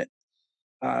Franklin Credit,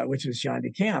 which was John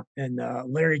DeCamp, and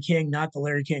Larry King, not the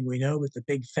Larry King we know, but the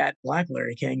big fat black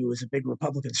Larry King, who was a big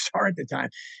Republican star at the time.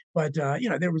 But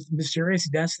there was mysterious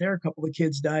deaths there. A couple of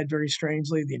kids died very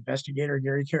strangely. The investigator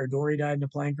Gary Caradori died in a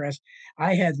plane crash.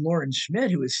 I had Lauren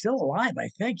Schmidt, who is still alive. I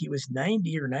think he was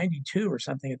 90 or 92 or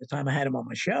something at the time I had him on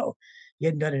my show. He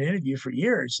hadn't done an interview for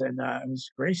years, and I was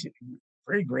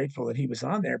very grateful that he was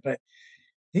on there. But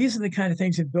these are the kind of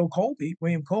things that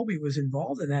William Colby was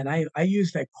involved in that. And I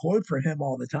use that quote from him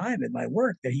all the time in my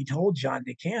work that he told John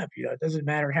DeCamp, it doesn't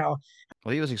matter how.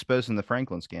 Well, he was exposing the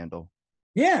Franklin scandal.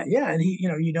 Yeah. And he,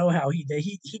 how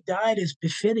he died as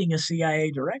befitting a CIA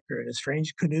director in a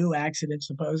strange canoe accident,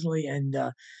 supposedly. And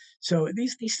so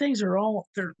these things are all,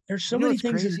 there's so many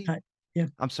things crazy? that are yeah.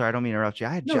 I'm sorry, I don't mean to interrupt you.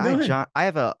 I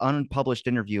have an unpublished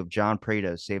interview of John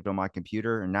Prado saved on my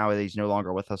computer, and now that he's no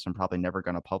longer with us, I'm probably never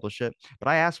going to publish it. But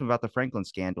I asked him about the Franklin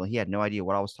scandal. He had no idea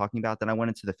what I was talking about. Then I went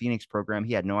into the Phoenix program.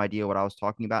 He had no idea what I was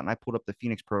talking about. And I pulled up the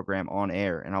Phoenix program on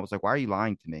air, and I was like, why are you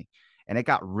lying to me? And it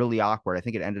got really awkward. I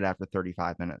think it ended after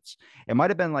 35 minutes. It might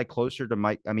have been like closer to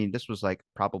Mike. I mean, this was like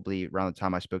probably around the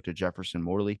time I spoke to Jefferson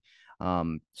Morley.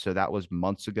 So that was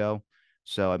months ago.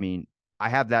 So, I mean, I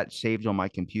have that saved on my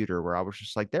computer where I was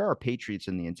just like, there are patriots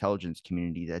in the intelligence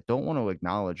community that don't want to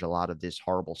acknowledge a lot of this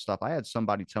horrible stuff. I had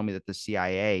somebody tell me that the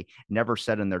CIA never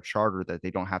said in their charter that they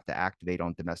don't have to activate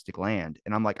on domestic land.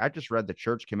 And I'm like, I just read the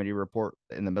church committee report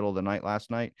in the middle of the night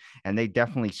last night, and they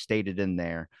definitely stated in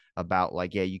there about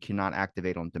like, yeah, you cannot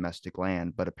activate on domestic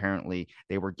land, but apparently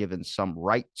they were given some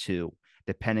right to,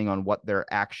 depending on what their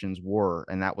actions were.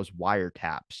 And that was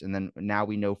wiretaps. And then now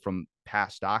we know from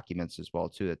past documents as well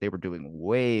too that they were doing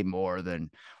way more than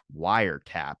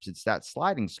wiretaps. It's that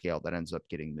sliding scale that ends up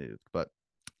getting moved. But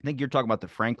I think you're talking about the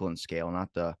Franklin scale, not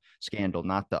the scandal,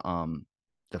 not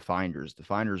the Finders. The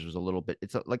Finders was a little bit,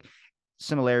 it's like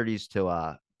similarities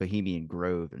to Bohemian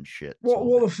Grove and shit.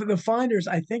 Well, the Finders,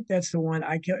 I think that's the one.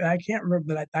 I can't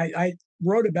remember, but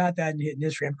wrote about that in Hidden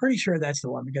History. I'm pretty sure that's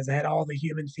the one because they had all the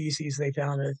human feces they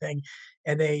found and everything,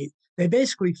 and they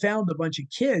basically found a bunch of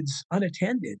kids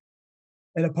unattended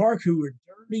at a park who were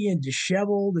dirty and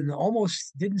disheveled and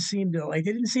almost they didn't seem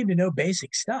to know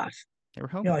basic stuff. They were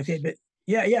You know, like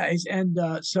homeless.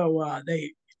 and so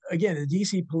they again the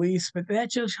DC police, but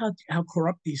that shows how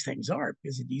corrupt these things are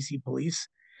because the DC police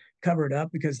covered up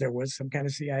because there was some kind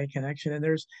of CIA connection, and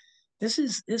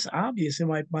this obvious in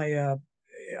my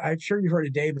I'm sure you heard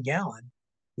of Dave McGowan,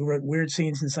 who wrote Weird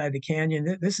Scenes Inside the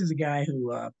Canyon. This is a guy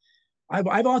who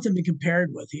I've often been compared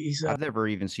with. He's I've never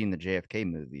even seen the JFK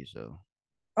movies, though.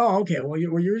 Oh, okay. Well,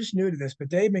 you're just new to this, but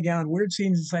Dave McGowan, Weird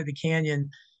Scenes Inside the Canyon,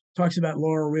 talks about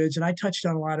Laurel Ridge, and I touched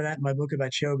on a lot of that in my book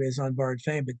about showbiz on Barred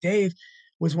Fame. But Dave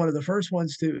was one of the first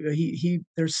ones to he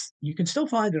there's you can still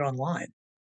find it online.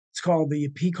 It's called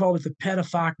he called it the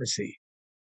pedophycracy,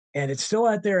 and it's still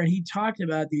out there. And he talked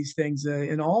about these things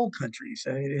in all countries.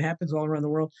 It happens all around the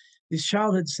world. This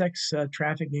childhood sex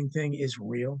trafficking thing is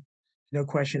real, no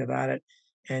question about it.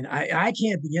 And I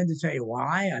can't begin to tell you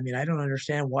why. I mean, I don't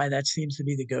understand why that seems to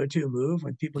be the go-to move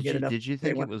when people get enough. Did you They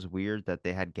think it want. was weird that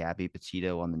they had Gabby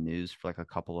Petito on the news for like a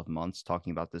couple of months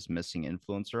talking about this missing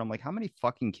influencer? I'm like, how many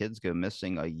fucking kids go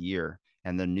missing a year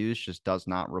and the news just does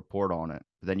not report on it?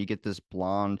 But then you get this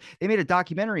blonde. They made a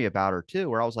documentary about her too,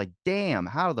 where I was like, damn,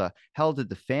 how the hell did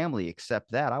the family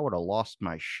accept that? I would have lost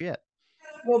my shit.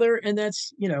 Well, and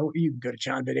that's you can go to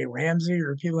John Benet Ramsey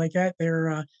or people like that.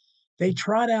 They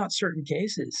trot out certain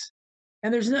cases,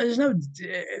 and there's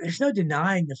no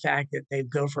denying the fact that they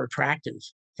go for attractive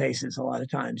faces a lot of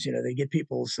times. They get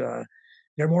people's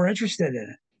they're more interested in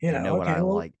it. They know what Okay, I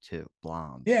well, like too,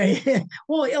 blondes. yeah, yeah.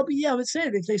 Well, yeah, but say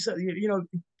if they say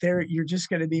you're just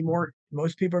going to be more.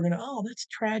 Most people are going to, oh, that's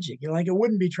tragic. Like it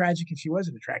wouldn't be tragic if she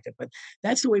wasn't attractive, but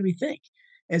that's the way we think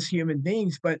as human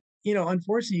beings. But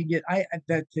unfortunately, you get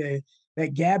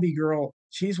that Gabby girl.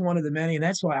 She's one of the many, and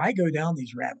that's why I go down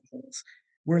these rabbit holes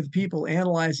where the people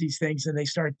analyze these things and they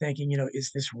start thinking,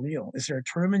 is this real? Is there a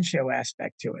Truman Show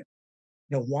aspect to it?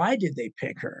 Why did they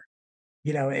pick her?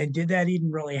 And did that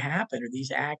even really happen? Are these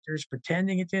actors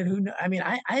pretending it did? Who know? I mean,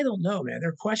 I don't know, man. There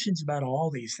are questions about all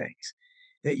these things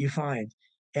that you find,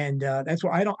 and that's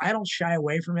why I don't shy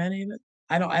away from any of it.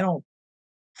 I don't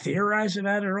theorize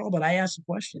about it at all, but I ask the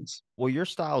questions. Well, your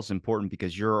style is important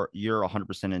because you're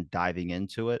 100% in diving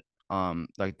into it.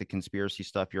 Like the conspiracy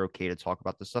stuff, you're okay to talk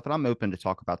about this stuff, and I'm open to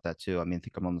talk about that too. I mean, I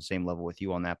think I'm on the same level with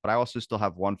you on that, but I also still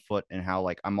have one foot in how,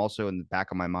 like, I'm also in the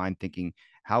back of my mind thinking,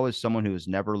 how is someone who has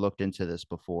never looked into this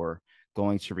before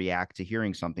going to react to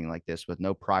hearing something like this with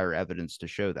no prior evidence to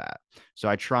show that? So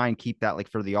I try and keep that, like,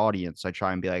 for the audience. I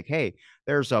try and be like, hey,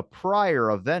 there's a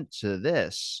prior event to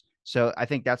this. So I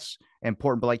think that's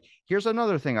important. But like, here's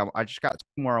another thing. I just got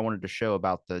more I wanted to show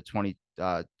about the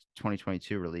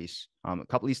 2022 release. A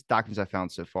couple of these documents I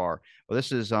found so far. Well,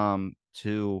 this is from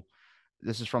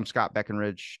Scott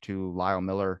Beckenridge to Lyle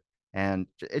Miller. And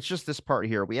it's just this part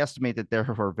here. We estimate that there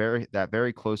were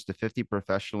very close to 50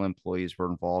 professional employees were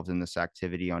involved in this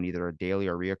activity on either a daily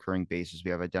or reoccurring basis.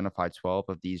 We have identified 12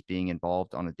 of these being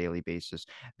involved on a daily basis.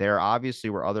 There obviously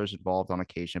were others involved on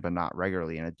occasion, but not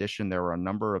regularly. In addition, there were a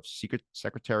number of secret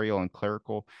secretarial and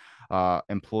clerical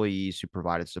employees who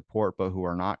provided support, but who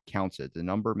are not counted. The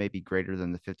number may be greater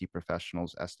than the 50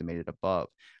 professionals estimated above.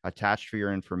 Attached for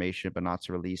your information, but not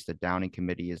to release, the Downing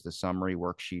Committee is the summary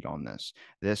worksheet on this.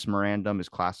 This memorandum is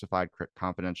classified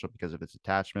confidential because of its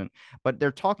attachment, but they're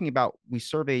talking about, we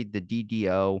surveyed the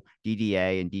DDO,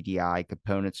 DDA, and DDI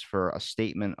components for a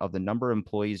statement of the number of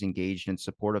employees engaged in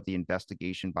support of the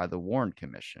investigation by the Warren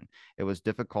Commission. It was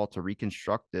difficult to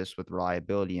reconstruct this with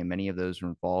reliability, and many of those who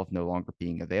were involved no longer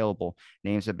being available.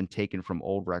 Names have been taken from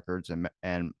old records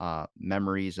and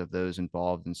memories of those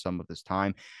involved in some of this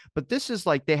time. But this is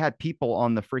like, they had people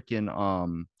on the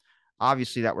freaking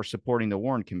obviously that were supporting the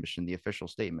Warren Commission, the official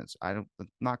statements. I'm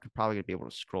not probably gonna be able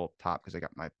to scroll up top because I got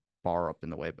my bar up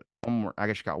in the way, but one more. I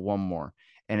guess you got one more,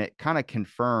 and it kind of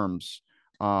confirms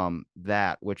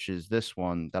that, which is this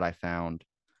one that I found.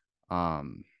 Give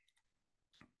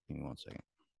me one second.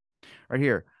 Right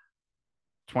here.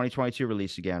 2022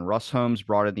 release again. Russ Holmes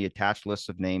brought in the attached list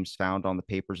of names found on the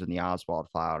papers in the Oswald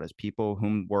file as people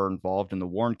whom were involved in the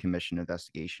Warren Commission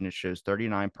investigation. It shows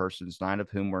 39 persons, 9 of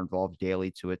whom were involved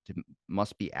daily to it.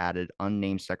 Must be added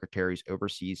unnamed secretaries,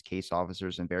 overseas case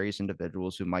officers, and various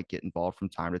individuals who might get involved from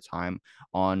time to time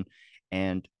on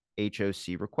and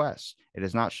HOC requests. It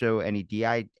does not show any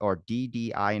DI or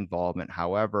DDI involvement.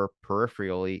 However,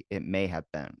 peripherally, it may have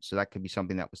been. So that could be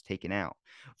something that was taken out.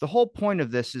 The whole point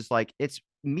of this is like, it's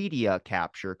media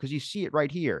capture because you see it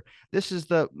right here. This is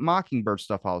the Mockingbird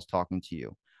stuff I was talking to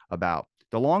you about.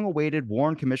 The long-awaited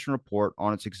Warren Commission report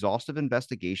on its exhaustive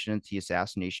investigation into the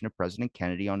assassination of President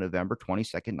Kennedy on November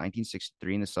 22nd,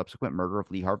 1963, and the subsequent murder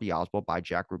of Lee Harvey Oswald by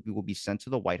Jack Ruby will be sent to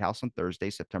the White House on Thursday,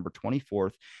 September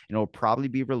 24th, and it will probably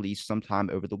be released sometime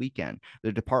over the weekend.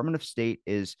 The Department of State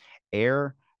is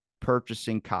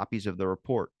purchasing copies of the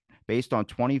report based on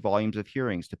 20 volumes of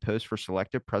hearings to post for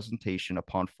selective presentation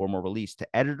upon formal release to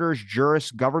editors,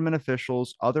 jurists, government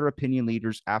officials, other opinion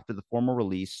leaders after the formal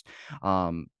release.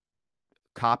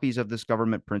 Copies of this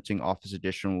government printing office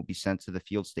edition will be sent to the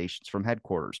field stations from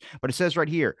headquarters. But it says right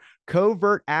here,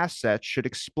 covert assets should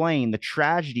explain the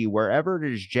tragedy wherever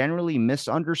it is generally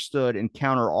misunderstood and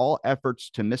counter all efforts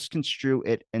to misconstrue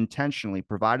it intentionally,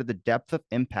 provided the depth of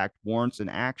impact warrants an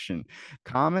action.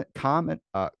 Communists,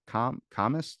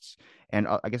 and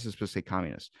I guess it's supposed to say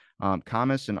communists.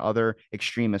 Communists and other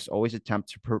extremists always attempt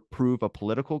to prove a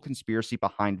political conspiracy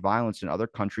behind violence in other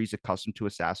countries accustomed to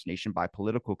assassination by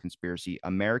political conspiracy.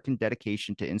 American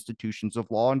dedication to institutions of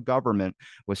law and government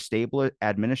with stable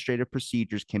administrative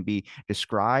procedures can be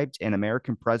described, and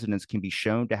American presidents can be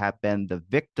shown to have been the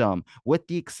victim, with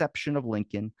the exception of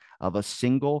Lincoln, of a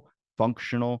single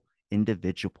functional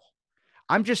individual.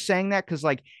 I'm just saying that because,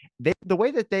 like, the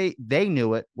way that they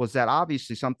knew it was that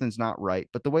obviously something's not right,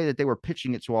 but the way that they were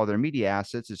pitching it to all their media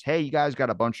assets is, hey, you guys got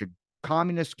a bunch of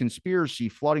communist conspiracy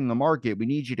flooding the market. We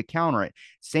need you to counter it.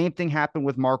 Same thing happened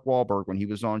with Mark Wahlberg when he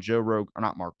was on Joe Rogan.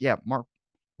 Not Mark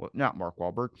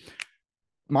Wahlberg.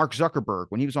 Mark Zuckerberg,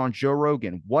 when he was on Joe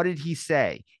Rogan, what did he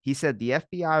say? He said the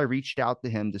FBI reached out to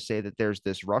him to say that there's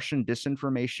this Russian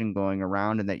disinformation going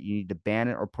around and that you need to ban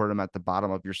it or put them at the bottom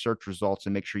of your search results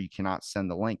and make sure you cannot send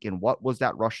the link. And what was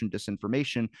that Russian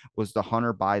disinformation? Was the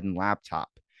Hunter Biden laptop.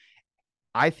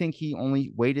 I think he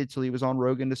only waited till he was on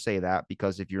Rogan to say that,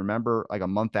 because if you remember, like a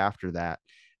month after that,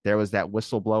 there was that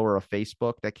whistleblower of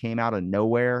Facebook that came out of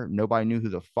nowhere. Nobody knew who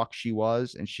the fuck she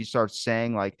was. And she starts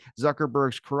saying, like,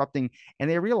 Zuckerberg's corrupting. And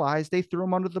they realized they threw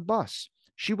him under the bus.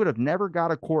 She would have never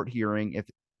got a court hearing if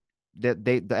the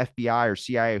FBI or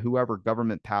CIA, whoever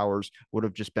government powers, would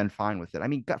have just been fine with it. I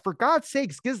mean, for God's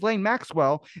sakes, Ghislaine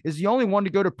Maxwell is the only one to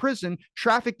go to prison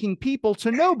trafficking people to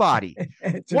nobody.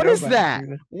 What is that?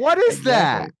 What is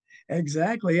that?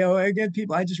 Exactly. Again,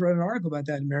 I just wrote an article about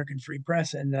that in American Free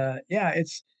Press, and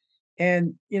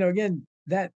again,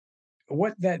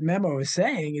 what that memo is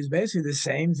saying is basically the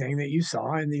same thing that you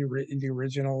saw in the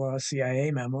original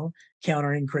CIA memo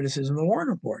countering criticism of the Warren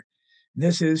Report.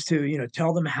 This is to,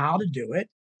 tell them how to do it,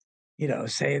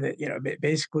 say that,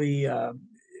 basically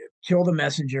kill the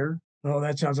messenger. Oh,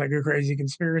 that sounds like a crazy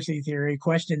conspiracy theory.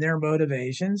 Question their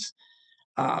motivations.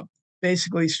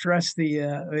 Basically stress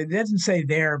it doesn't say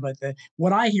there, but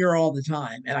what I hear all the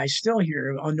time, and I still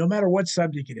hear on no matter what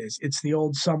subject it is, it's the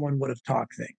old someone would have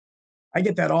talked thing. I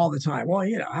get that all the time. Well,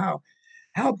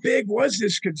 how big was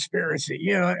this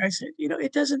conspiracy? I said,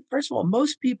 it doesn't, first of all,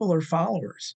 most people are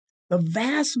followers. The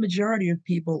vast majority of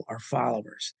people are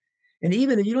followers. And you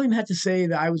don't even have to say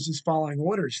that I was just following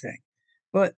orders thing.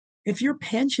 But if your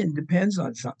pension depends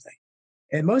on something,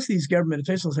 and most of these government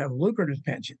officials have lucrative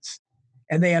pensions,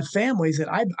 and they have families that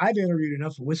I've interviewed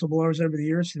enough whistleblowers over the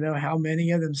years to know how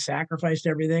many of them sacrificed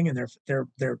everything and their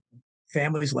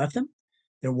families left them,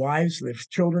 their wives, their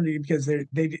children, because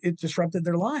it disrupted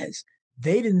their lives.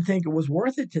 They didn't think it was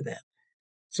worth it to them,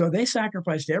 so they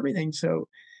sacrificed everything. So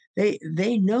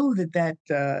they know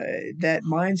that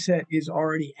mindset is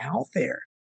already out there.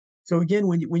 So again,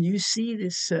 when you see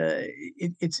this,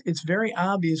 it's very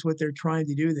obvious what they're trying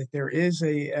to do. That there is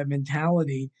a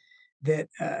mentality that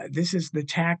this is the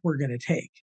tack we're going to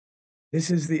take. This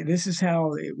is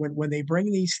how when they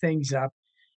bring these things up,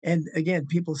 and again,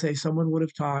 people say someone would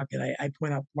have talked, and I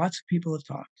point out lots of people have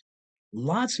talked.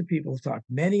 Lots of people have talked.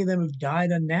 Many of them have died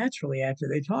unnaturally after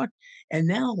they talked, and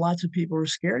now lots of people are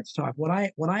scared to talk.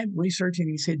 When I'm researching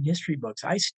these hidden history books,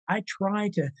 I try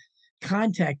to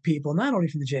contact people not only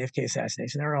from the JFK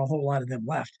assassination. There are a whole lot of them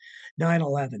left.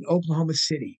 9/11, Oklahoma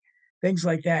City, things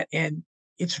like that, and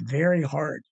it's very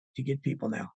hard to get people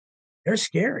now. They're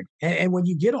scared. And when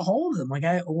you get a hold of them, like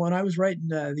when I was writing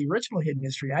the original Hidden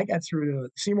History, I got through to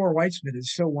Seymour Weitzman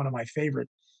is still one of my favorite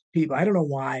people. I don't know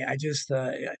why.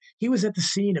 He was at the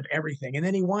scene of everything. And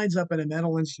then he winds up in a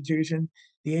mental institution,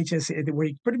 the HSA, where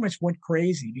he pretty much went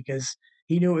crazy because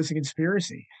he knew it was a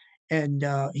conspiracy. And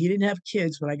he didn't have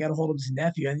kids, but I got a hold of his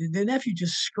nephew. And the nephew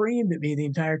just screamed at me the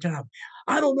entire time.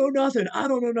 I don't know nothing. I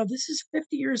don't know nothing. This is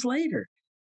 50 years later.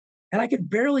 And I could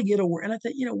barely get a word. And I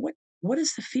thought, what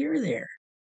is the fear there?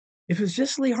 If it's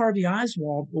just Lee Harvey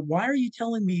Oswald, well, why are you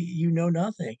telling me you know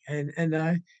nothing? And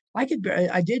I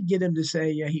did get him to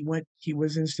say, yeah, he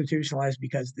was institutionalized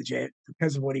because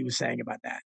of what he was saying about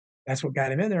that. That's what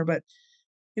got him in there. But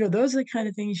those are the kind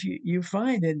of things you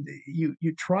find, and you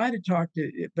try to talk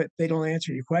to, but they don't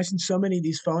answer your questions. So many of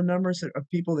these phone numbers of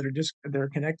people that are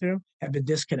connected to them have been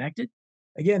disconnected.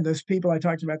 Again, those people I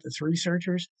talked about, the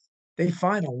researchers, they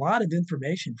find a lot of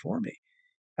information for me.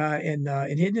 In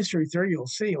Hidden History 30, you'll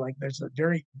see, like, there's a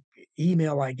very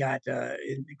email I got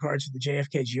in regards to the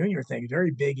JFK Jr. thing, a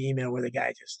very big email where the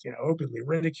guy just, openly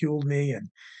ridiculed me and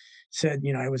said,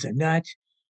 I was a nut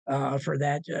for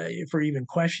that, for even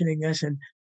questioning this. And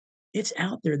it's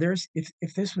out there.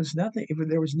 If this was nothing, if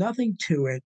there was nothing to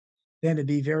it, then it'd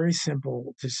be very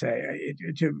simple to say,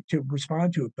 to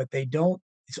respond to it. But they don't.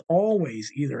 It's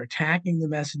always either attacking the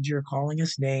messenger, calling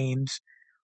us names,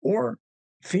 or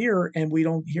fear, and we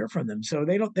don't hear from them. So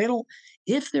they don't.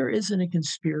 If there isn't a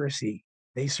conspiracy,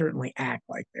 they certainly act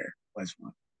like there was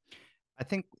one. I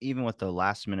think even with the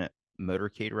last minute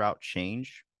motorcade route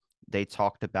change, they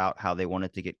talked about how they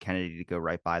wanted to get Kennedy to go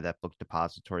right by that book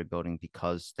depository building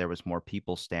because there was more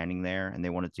people standing there and they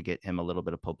wanted to get him a little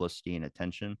bit of publicity and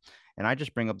attention. And I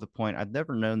just bring up the point, I've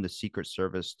never known the Secret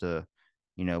Service to,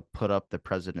 put up the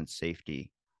president's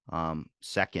safety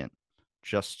second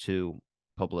just to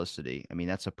publicity. I mean,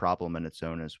 that's a problem in its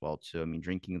own as well, too. I mean,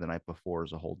 drinking the night before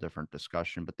is a whole different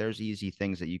discussion, but there's easy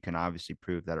things that you can obviously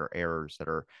prove that are errors that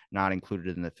are not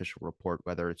included in the official report,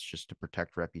 whether it's just to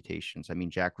protect reputations. I mean,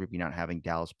 Jack Ruby not having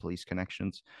Dallas police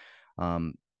connections,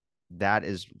 um, that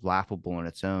is laughable in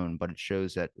its own, but it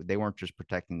shows that they weren't just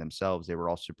protecting themselves, they were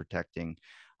also protecting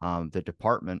the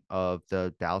department of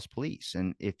the Dallas police.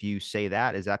 And if you say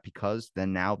that, is that because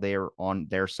then now they're on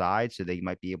their side, so they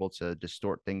might be able to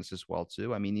distort things as well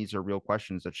too? I mean, these are real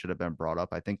questions that should have been brought up.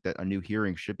 I think that a new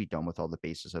hearing should be done with all the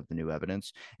basis of the new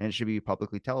evidence, and it should be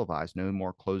publicly televised. No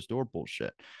more closed door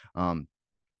bullshit.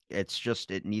 It's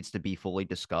just, it needs to be fully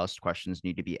discussed. Questions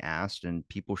need to be asked, and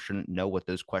people shouldn't know what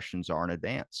those questions are in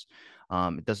advance.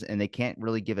 It doesn't, and they can't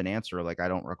really give an answer like, I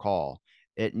don't recall.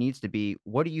 It needs to be,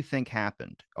 what do you think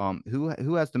happened?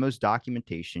 Who has the most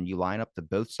documentation? You line up the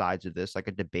both sides of this, like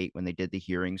a debate when they did the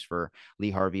hearings for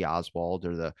Lee Harvey Oswald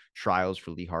or the trials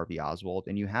for Lee Harvey Oswald,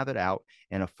 and you have it out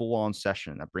in a full-on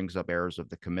session that brings up errors of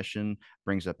the commission,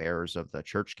 brings up errors of the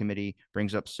church committee,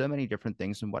 brings up so many different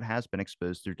things and what has been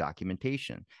exposed through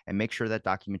documentation, and make sure that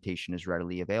documentation is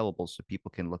readily available so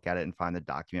people can look at it and find the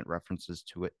document references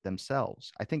to it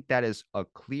themselves. I think that is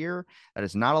that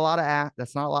is not a lot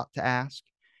that's not a lot to ask.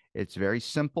 It's very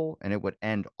simple, and it would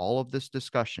end all of this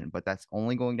discussion, but that's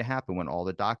only going to happen when all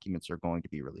the documents are going to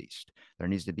be released. There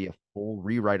needs to be a full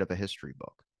rewrite of a history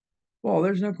book. Well,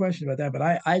 there's no question about that.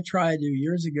 But I tried to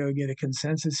years ago get a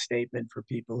consensus statement for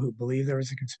people who believe there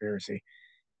was a conspiracy.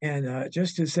 And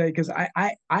just to say, because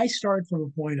I start from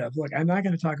a point of, look, I'm not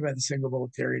going to talk about the single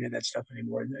bullet theory and that stuff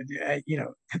anymore.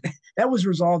 That was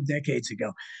resolved decades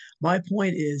ago. My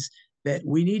point is that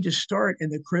we need to start in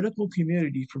the critical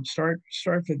community from start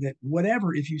from that,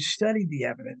 whatever, if you study the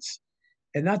evidence,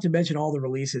 and not to mention all the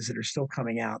releases that are still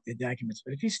coming out, the documents,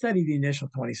 but if you study the initial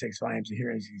 26 volumes of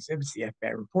hearings and exhibits, the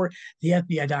FBI report, the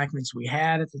FBI documents we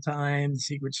had at the time, the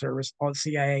Secret Service, all the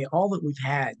CIA, all that we've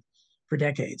had for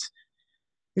decades,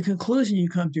 the conclusion you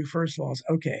come to, first of all, is,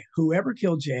 okay, whoever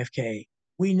killed JFK,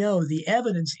 we know the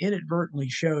evidence inadvertently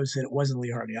shows that it wasn't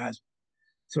Lee Harvey Oswald.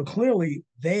 So clearly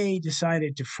they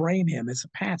decided to frame him as a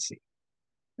patsy.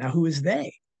 Now, who is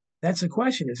they? That's the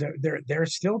question. Is they're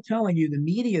still telling you, the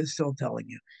media is still telling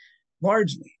you,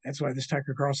 largely, that's why this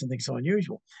Tucker Carlson thing's so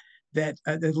unusual, that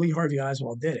Lee Harvey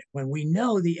Oswald did it. When we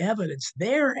know the evidence,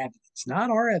 their evidence, not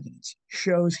our evidence,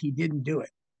 shows he didn't do it.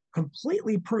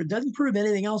 Completely doesn't prove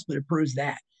anything else, but it proves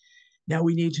that. Now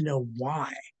we need to know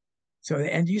why. So,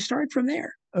 and you start from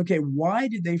there. Okay, why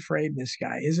did they frame this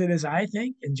guy? Is it as I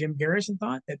think and Jim Garrison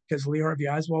thought, that because Lee Harvey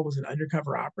Oswald was an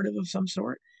undercover operative of some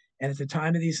sort, and at the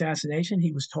time of the assassination,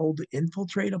 he was told to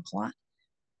infiltrate a plot,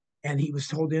 and he was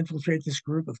told to infiltrate this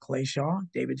group of Clay Shaw,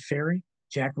 David Ferry,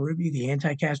 Jack Ruby, the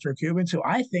anti-Castro Cubans, who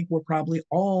I think were probably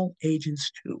all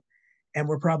agents too, and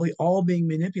we're probably all being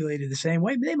manipulated the same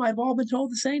way. They might have all been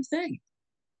told the same thing.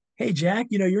 Hey, Jack,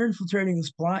 you're infiltrating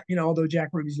this plot, although Jack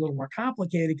Ruby's a little more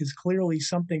complicated because clearly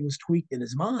something was tweaked in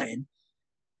his mind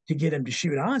to get him to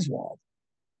shoot Oswald,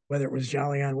 whether it was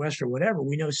Jolyon West or whatever.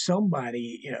 We know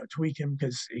somebody, tweaked him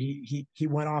because he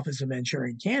went off as a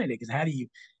Manchurian candidate. Because how do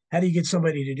you get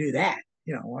somebody to do that?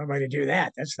 Why am I going to do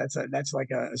that? That's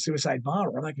like a suicide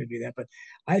bomber. I'm not going to do that. But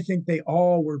I think they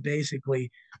all were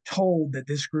basically told that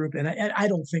this group, and I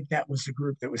don't think that was the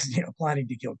group that was plotting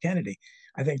to kill Kennedy.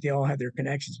 I think they all had their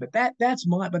connections. But that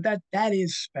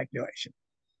is speculation.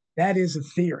 That is a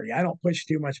theory. I don't push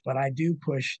too much, but I do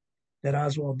push that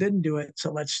Oswald didn't do it.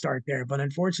 So let's start there. But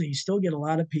unfortunately, you still get a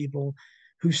lot of people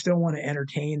who still want to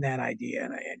entertain that idea.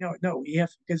 And no, we have,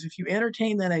 because if you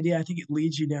entertain that idea, I think it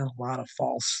leads you down a lot of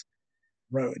false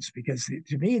roads. Because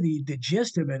to me, the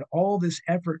gist of it, all this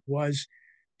effort was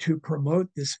to promote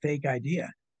this fake idea,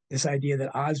 this idea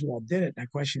that Oswald did it. And the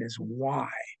question is, why?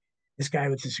 This guy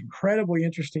with this incredibly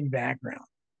interesting background,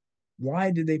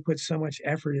 why did they put so much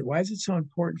effort in? Why is it so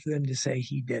important for them to say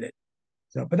he did it?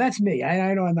 So, but that's me.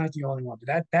 I know I'm not the only one,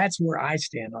 but that's where I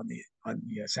stand on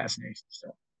the assassination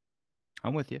stuff.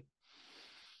 I'm with you.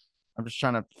 I'm just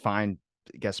trying to find,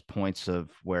 I guess, points of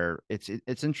where it's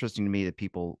interesting to me that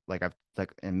people like, I've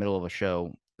like in the middle of a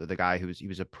show, the guy he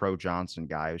was a pro Johnson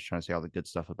guy, who was trying to say all the good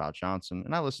stuff about Johnson,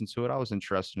 and I listened to it. I was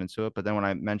interested into it, but then when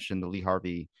I mentioned the Lee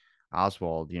Harvey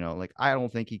Oswald, like, I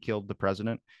don't think he killed the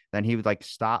president, then he would like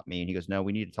stop me and he goes, no,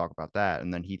 we need to talk about that.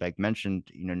 And then he like mentioned,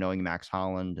 knowing Max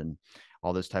Holland and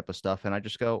all this type of stuff. And I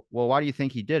just go, well, why do you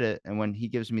think he did it? And when he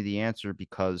gives me the answer,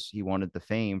 because he wanted the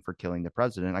fame for killing the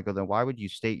president, I go, then why would you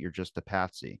state you're just a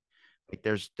patsy? Like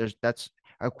that's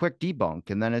a quick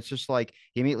debunk. And then it's just like,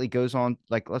 he immediately goes on,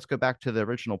 like, let's go back to the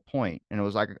original point. And it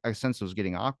was like, I sense it was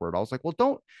getting awkward. I was like, well,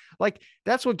 don't, like,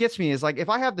 that's what gets me is like, if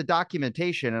I have the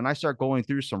documentation and I start going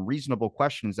through some reasonable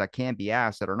questions that can be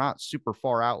asked that are not super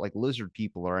far out, like lizard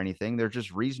people or anything, they're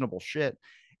just reasonable shit,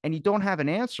 and you don't have an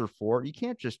answer for it, you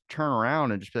can't just turn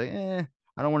around and just be like,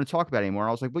 I don't want to talk about it anymore.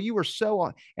 I was like, well, you were so,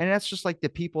 and that's just like the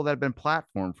people that have been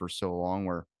platformed for so long,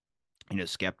 where,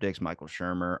 skeptics, Michael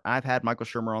Shermer. I've had Michael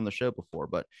Shermer on the show before,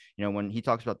 but when he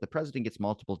talks about the president gets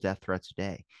multiple death threats a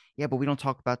day. Yeah, but we don't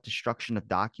talk about destruction of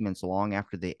documents long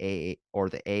after the AA or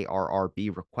the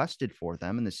ARRB requested for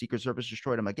them, and the Secret Service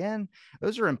destroyed them again.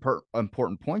 Those are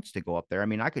important points to go up there. I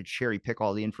mean, I could cherry pick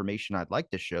all the information I'd like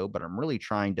to show, but I'm really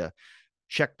trying to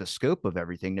check the scope of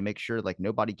everything to make sure like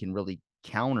nobody can really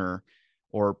counter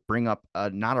or bring up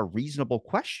not a reasonable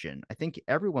question. I think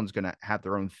everyone's going to have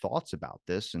their own thoughts about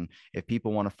this. And if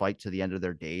people want to fight to the end of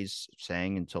their days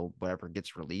saying until whatever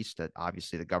gets released that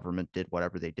obviously the government did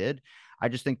whatever they did, I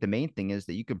just think the main thing is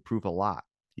that you can prove a lot.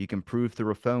 You can prove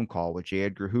through a phone call with J.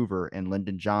 Edgar Hoover and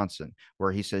Lyndon Johnson,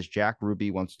 where he says Jack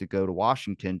Ruby wants to go to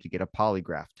Washington to get a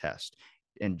polygraph test.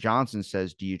 And Johnson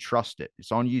says, do you trust it?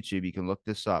 It's on YouTube. You can look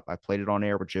this up. I played it on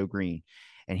air with Joe Green.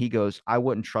 And he goes, I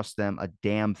wouldn't trust them a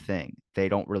damn thing. They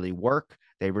don't really work.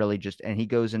 They really just, and he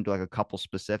goes into like a couple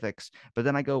specifics. But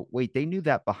then I go, wait, they knew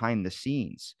that behind the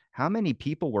scenes. How many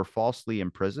people were falsely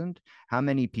imprisoned? How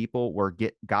many people were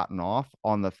gotten off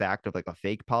on the fact of like a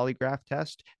fake polygraph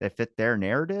test that fit their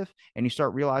narrative? And you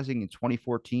start realizing in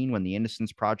 2014, when the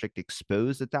Innocence Project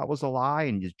exposed that was a lie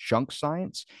and just junk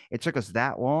science, it took us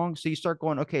that long. So you start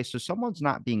going, okay, so someone's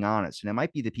not being honest, and it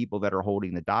might be the people that are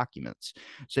holding the documents.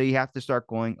 So you have to start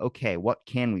going, okay, what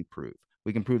can we prove?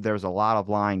 We can prove there was a lot of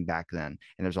lying back then,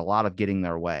 and there's a lot of getting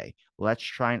their way. Let's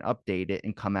try and update it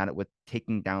and come at it with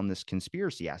taking down this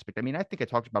conspiracy aspect. I mean, I think I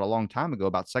talked about a long time ago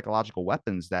about psychological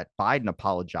weapons that Biden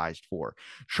apologized for.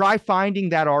 Try finding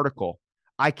that article.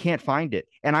 I can't find it.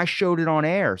 And I showed it on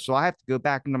air. So I have to go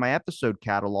back into my episode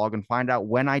catalog and find out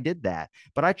when I did that.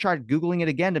 But I tried Googling it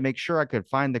again to make sure I could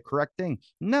find the correct thing.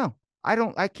 No,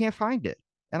 I can't find it.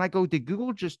 And I go, did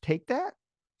Google just take that?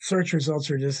 Search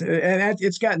results are just, and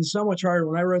it's gotten so much harder.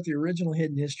 When I wrote the original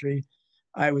Hidden History,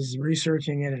 I was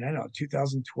researching it in, I don't know,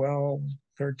 2012,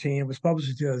 13. It was published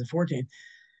in 2014,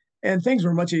 and things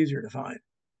were much easier to find.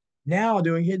 Now,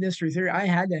 doing Hidden History Theory, I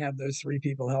had to have those three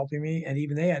people helping me, and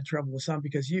even they had trouble with some,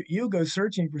 because you go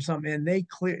searching for something and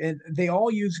they all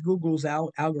use Google's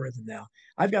algorithm now.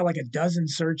 I've got like a dozen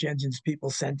search engines people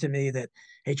sent to me that,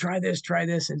 hey, try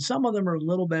this, and some of them are a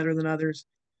little better than others,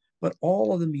 but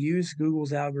all of them use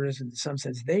Google's algorithm in some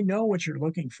sense. They know what you're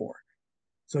looking for.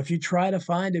 So if you try to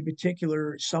find a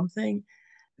particular something,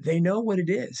 they know what it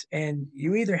is. And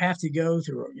you either have to go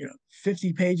through,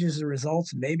 50 pages of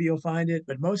results, maybe you'll find it,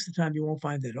 but most of the time you won't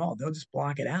find it at all. They'll just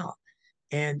block it out.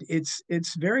 And it's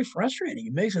very frustrating.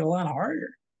 It makes it a lot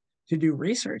harder to do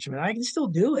research. I mean, I can still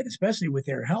do it, especially with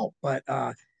their help, but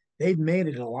they've made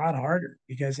it a lot harder,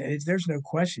 because there's no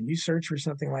question. You search for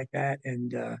something like that,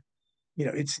 and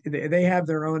they have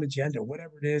their own agenda,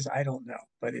 whatever it is. I don't know,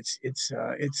 but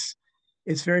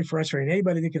it's very frustrating.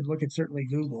 Anybody that can look at, certainly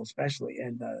Google, especially,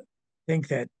 and think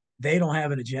that they don't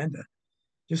have an agenda,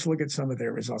 just look at some of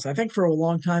their results. I think for a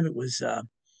long time it was, I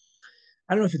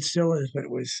don't know if it still is, but it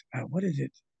was, what is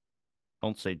it?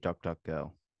 Don't say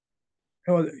DuckDuckGo.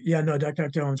 Oh, yeah, no,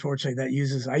 DuckDuckGo, unfortunately,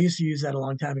 I used to use that a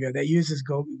long time ago. That uses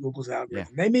Google's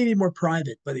algorithm. Yeah. They may be more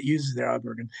private, but it uses their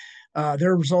algorithm.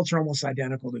 Their results are almost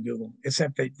identical to Google,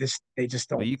 except they just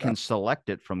don't. Well, you can select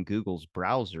it from Google's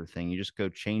browser thing. You just go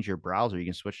change your browser. You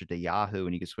can switch it to Yahoo,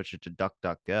 and you can switch it to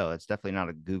DuckDuckGo. It's definitely not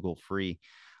a Google free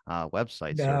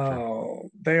website searcher. No,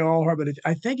 they all are. But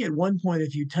I think at one point,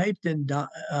 if you typed in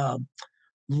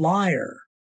liar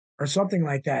or something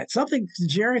like that, something,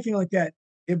 Jerry, anything like that,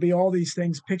 it'd be all these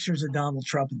things, pictures of Donald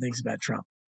Trump and things about Trump.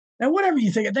 Now, whatever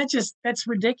you think, that's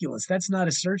ridiculous. That's not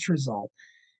a search result.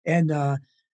 And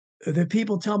the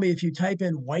people tell me if you type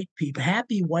in white people,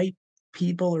 happy white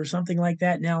people or something like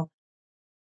that, now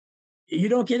you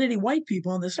don't get any white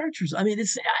people in the search result. I mean,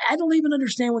 I don't even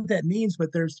understand what that means,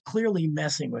 but there's clearly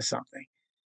messing with something.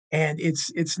 And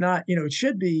it's not, it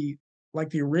should be like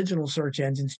the original search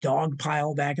engines,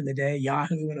 Dogpile back in the day,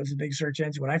 Yahoo, when it was a big search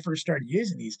engine. When I first started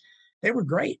using these, they were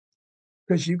great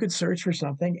because you could search for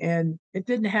something and it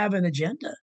didn't have an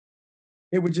agenda.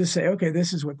 It would just say, okay,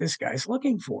 this is what this guy's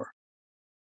looking for,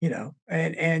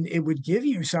 and it would give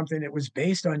you something that was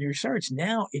based on your search.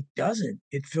 Now it doesn't.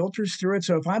 It filters through it.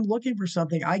 So if I'm looking for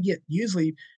something, I get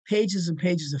usually pages and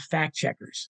pages of fact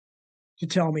checkers to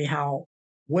tell me how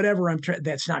whatever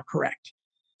that's not correct.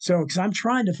 So, because I'm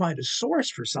trying to find a source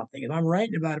for something, and I'm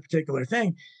writing about a particular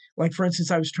thing. Like, for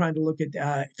instance, I was trying to look at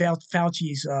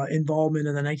Fauci's involvement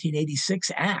in the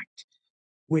 1986 Act,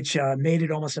 which made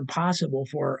it almost impossible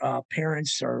for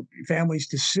parents or families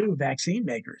to sue vaccine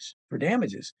makers for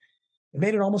damages. It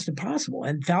made it almost impossible.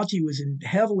 And Fauci was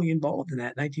heavily involved in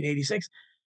that in 1986.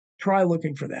 Try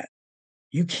looking for that.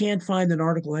 You can't find an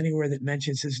article anywhere that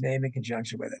mentions his name in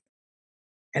conjunction with it.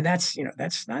 And that's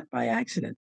not by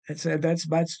accident. That's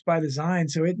by design.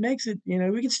 So it makes it,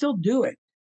 we can still do it,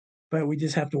 but we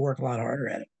just have to work a lot harder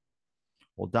at it.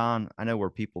 Well, Don, I know where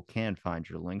people can find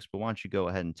your links, but why don't you go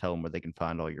ahead and tell them where they can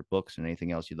find all your books and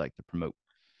anything else you'd like to promote?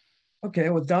 Okay,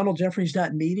 well,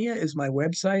 DonaldJeffries.media is my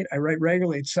website. I write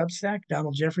regularly at Substack,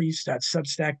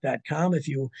 DonaldJeffries.substack.com. If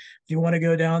you want to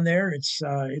go down there, it's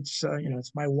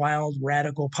my wild,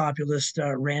 radical, populist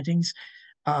rantings.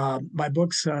 My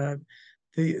books,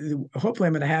 hopefully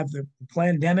I'm going to have the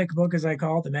Plandemic book, as I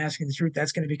call it, The Masking the Truth.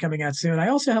 That's going to be coming out soon. I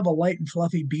also have a light and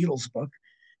fluffy Beatles book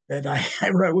that I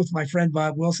wrote with my friend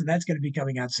Bob Wilson. That's going to be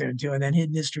coming out soon too. And then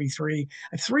Hidden History 3. I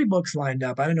have 3 books lined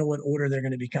up. I don't know what order they're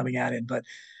going to be coming out in, but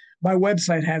my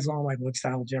website has all my books,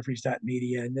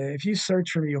 DonaldJeffries.media. And if you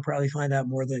search for me, you'll probably find out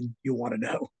more than you want to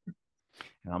know.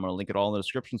 And I'm going to link it all in the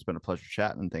description. It's been a pleasure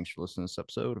chatting. And thanks for listening to this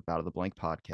episode of Out of the Blank Podcast.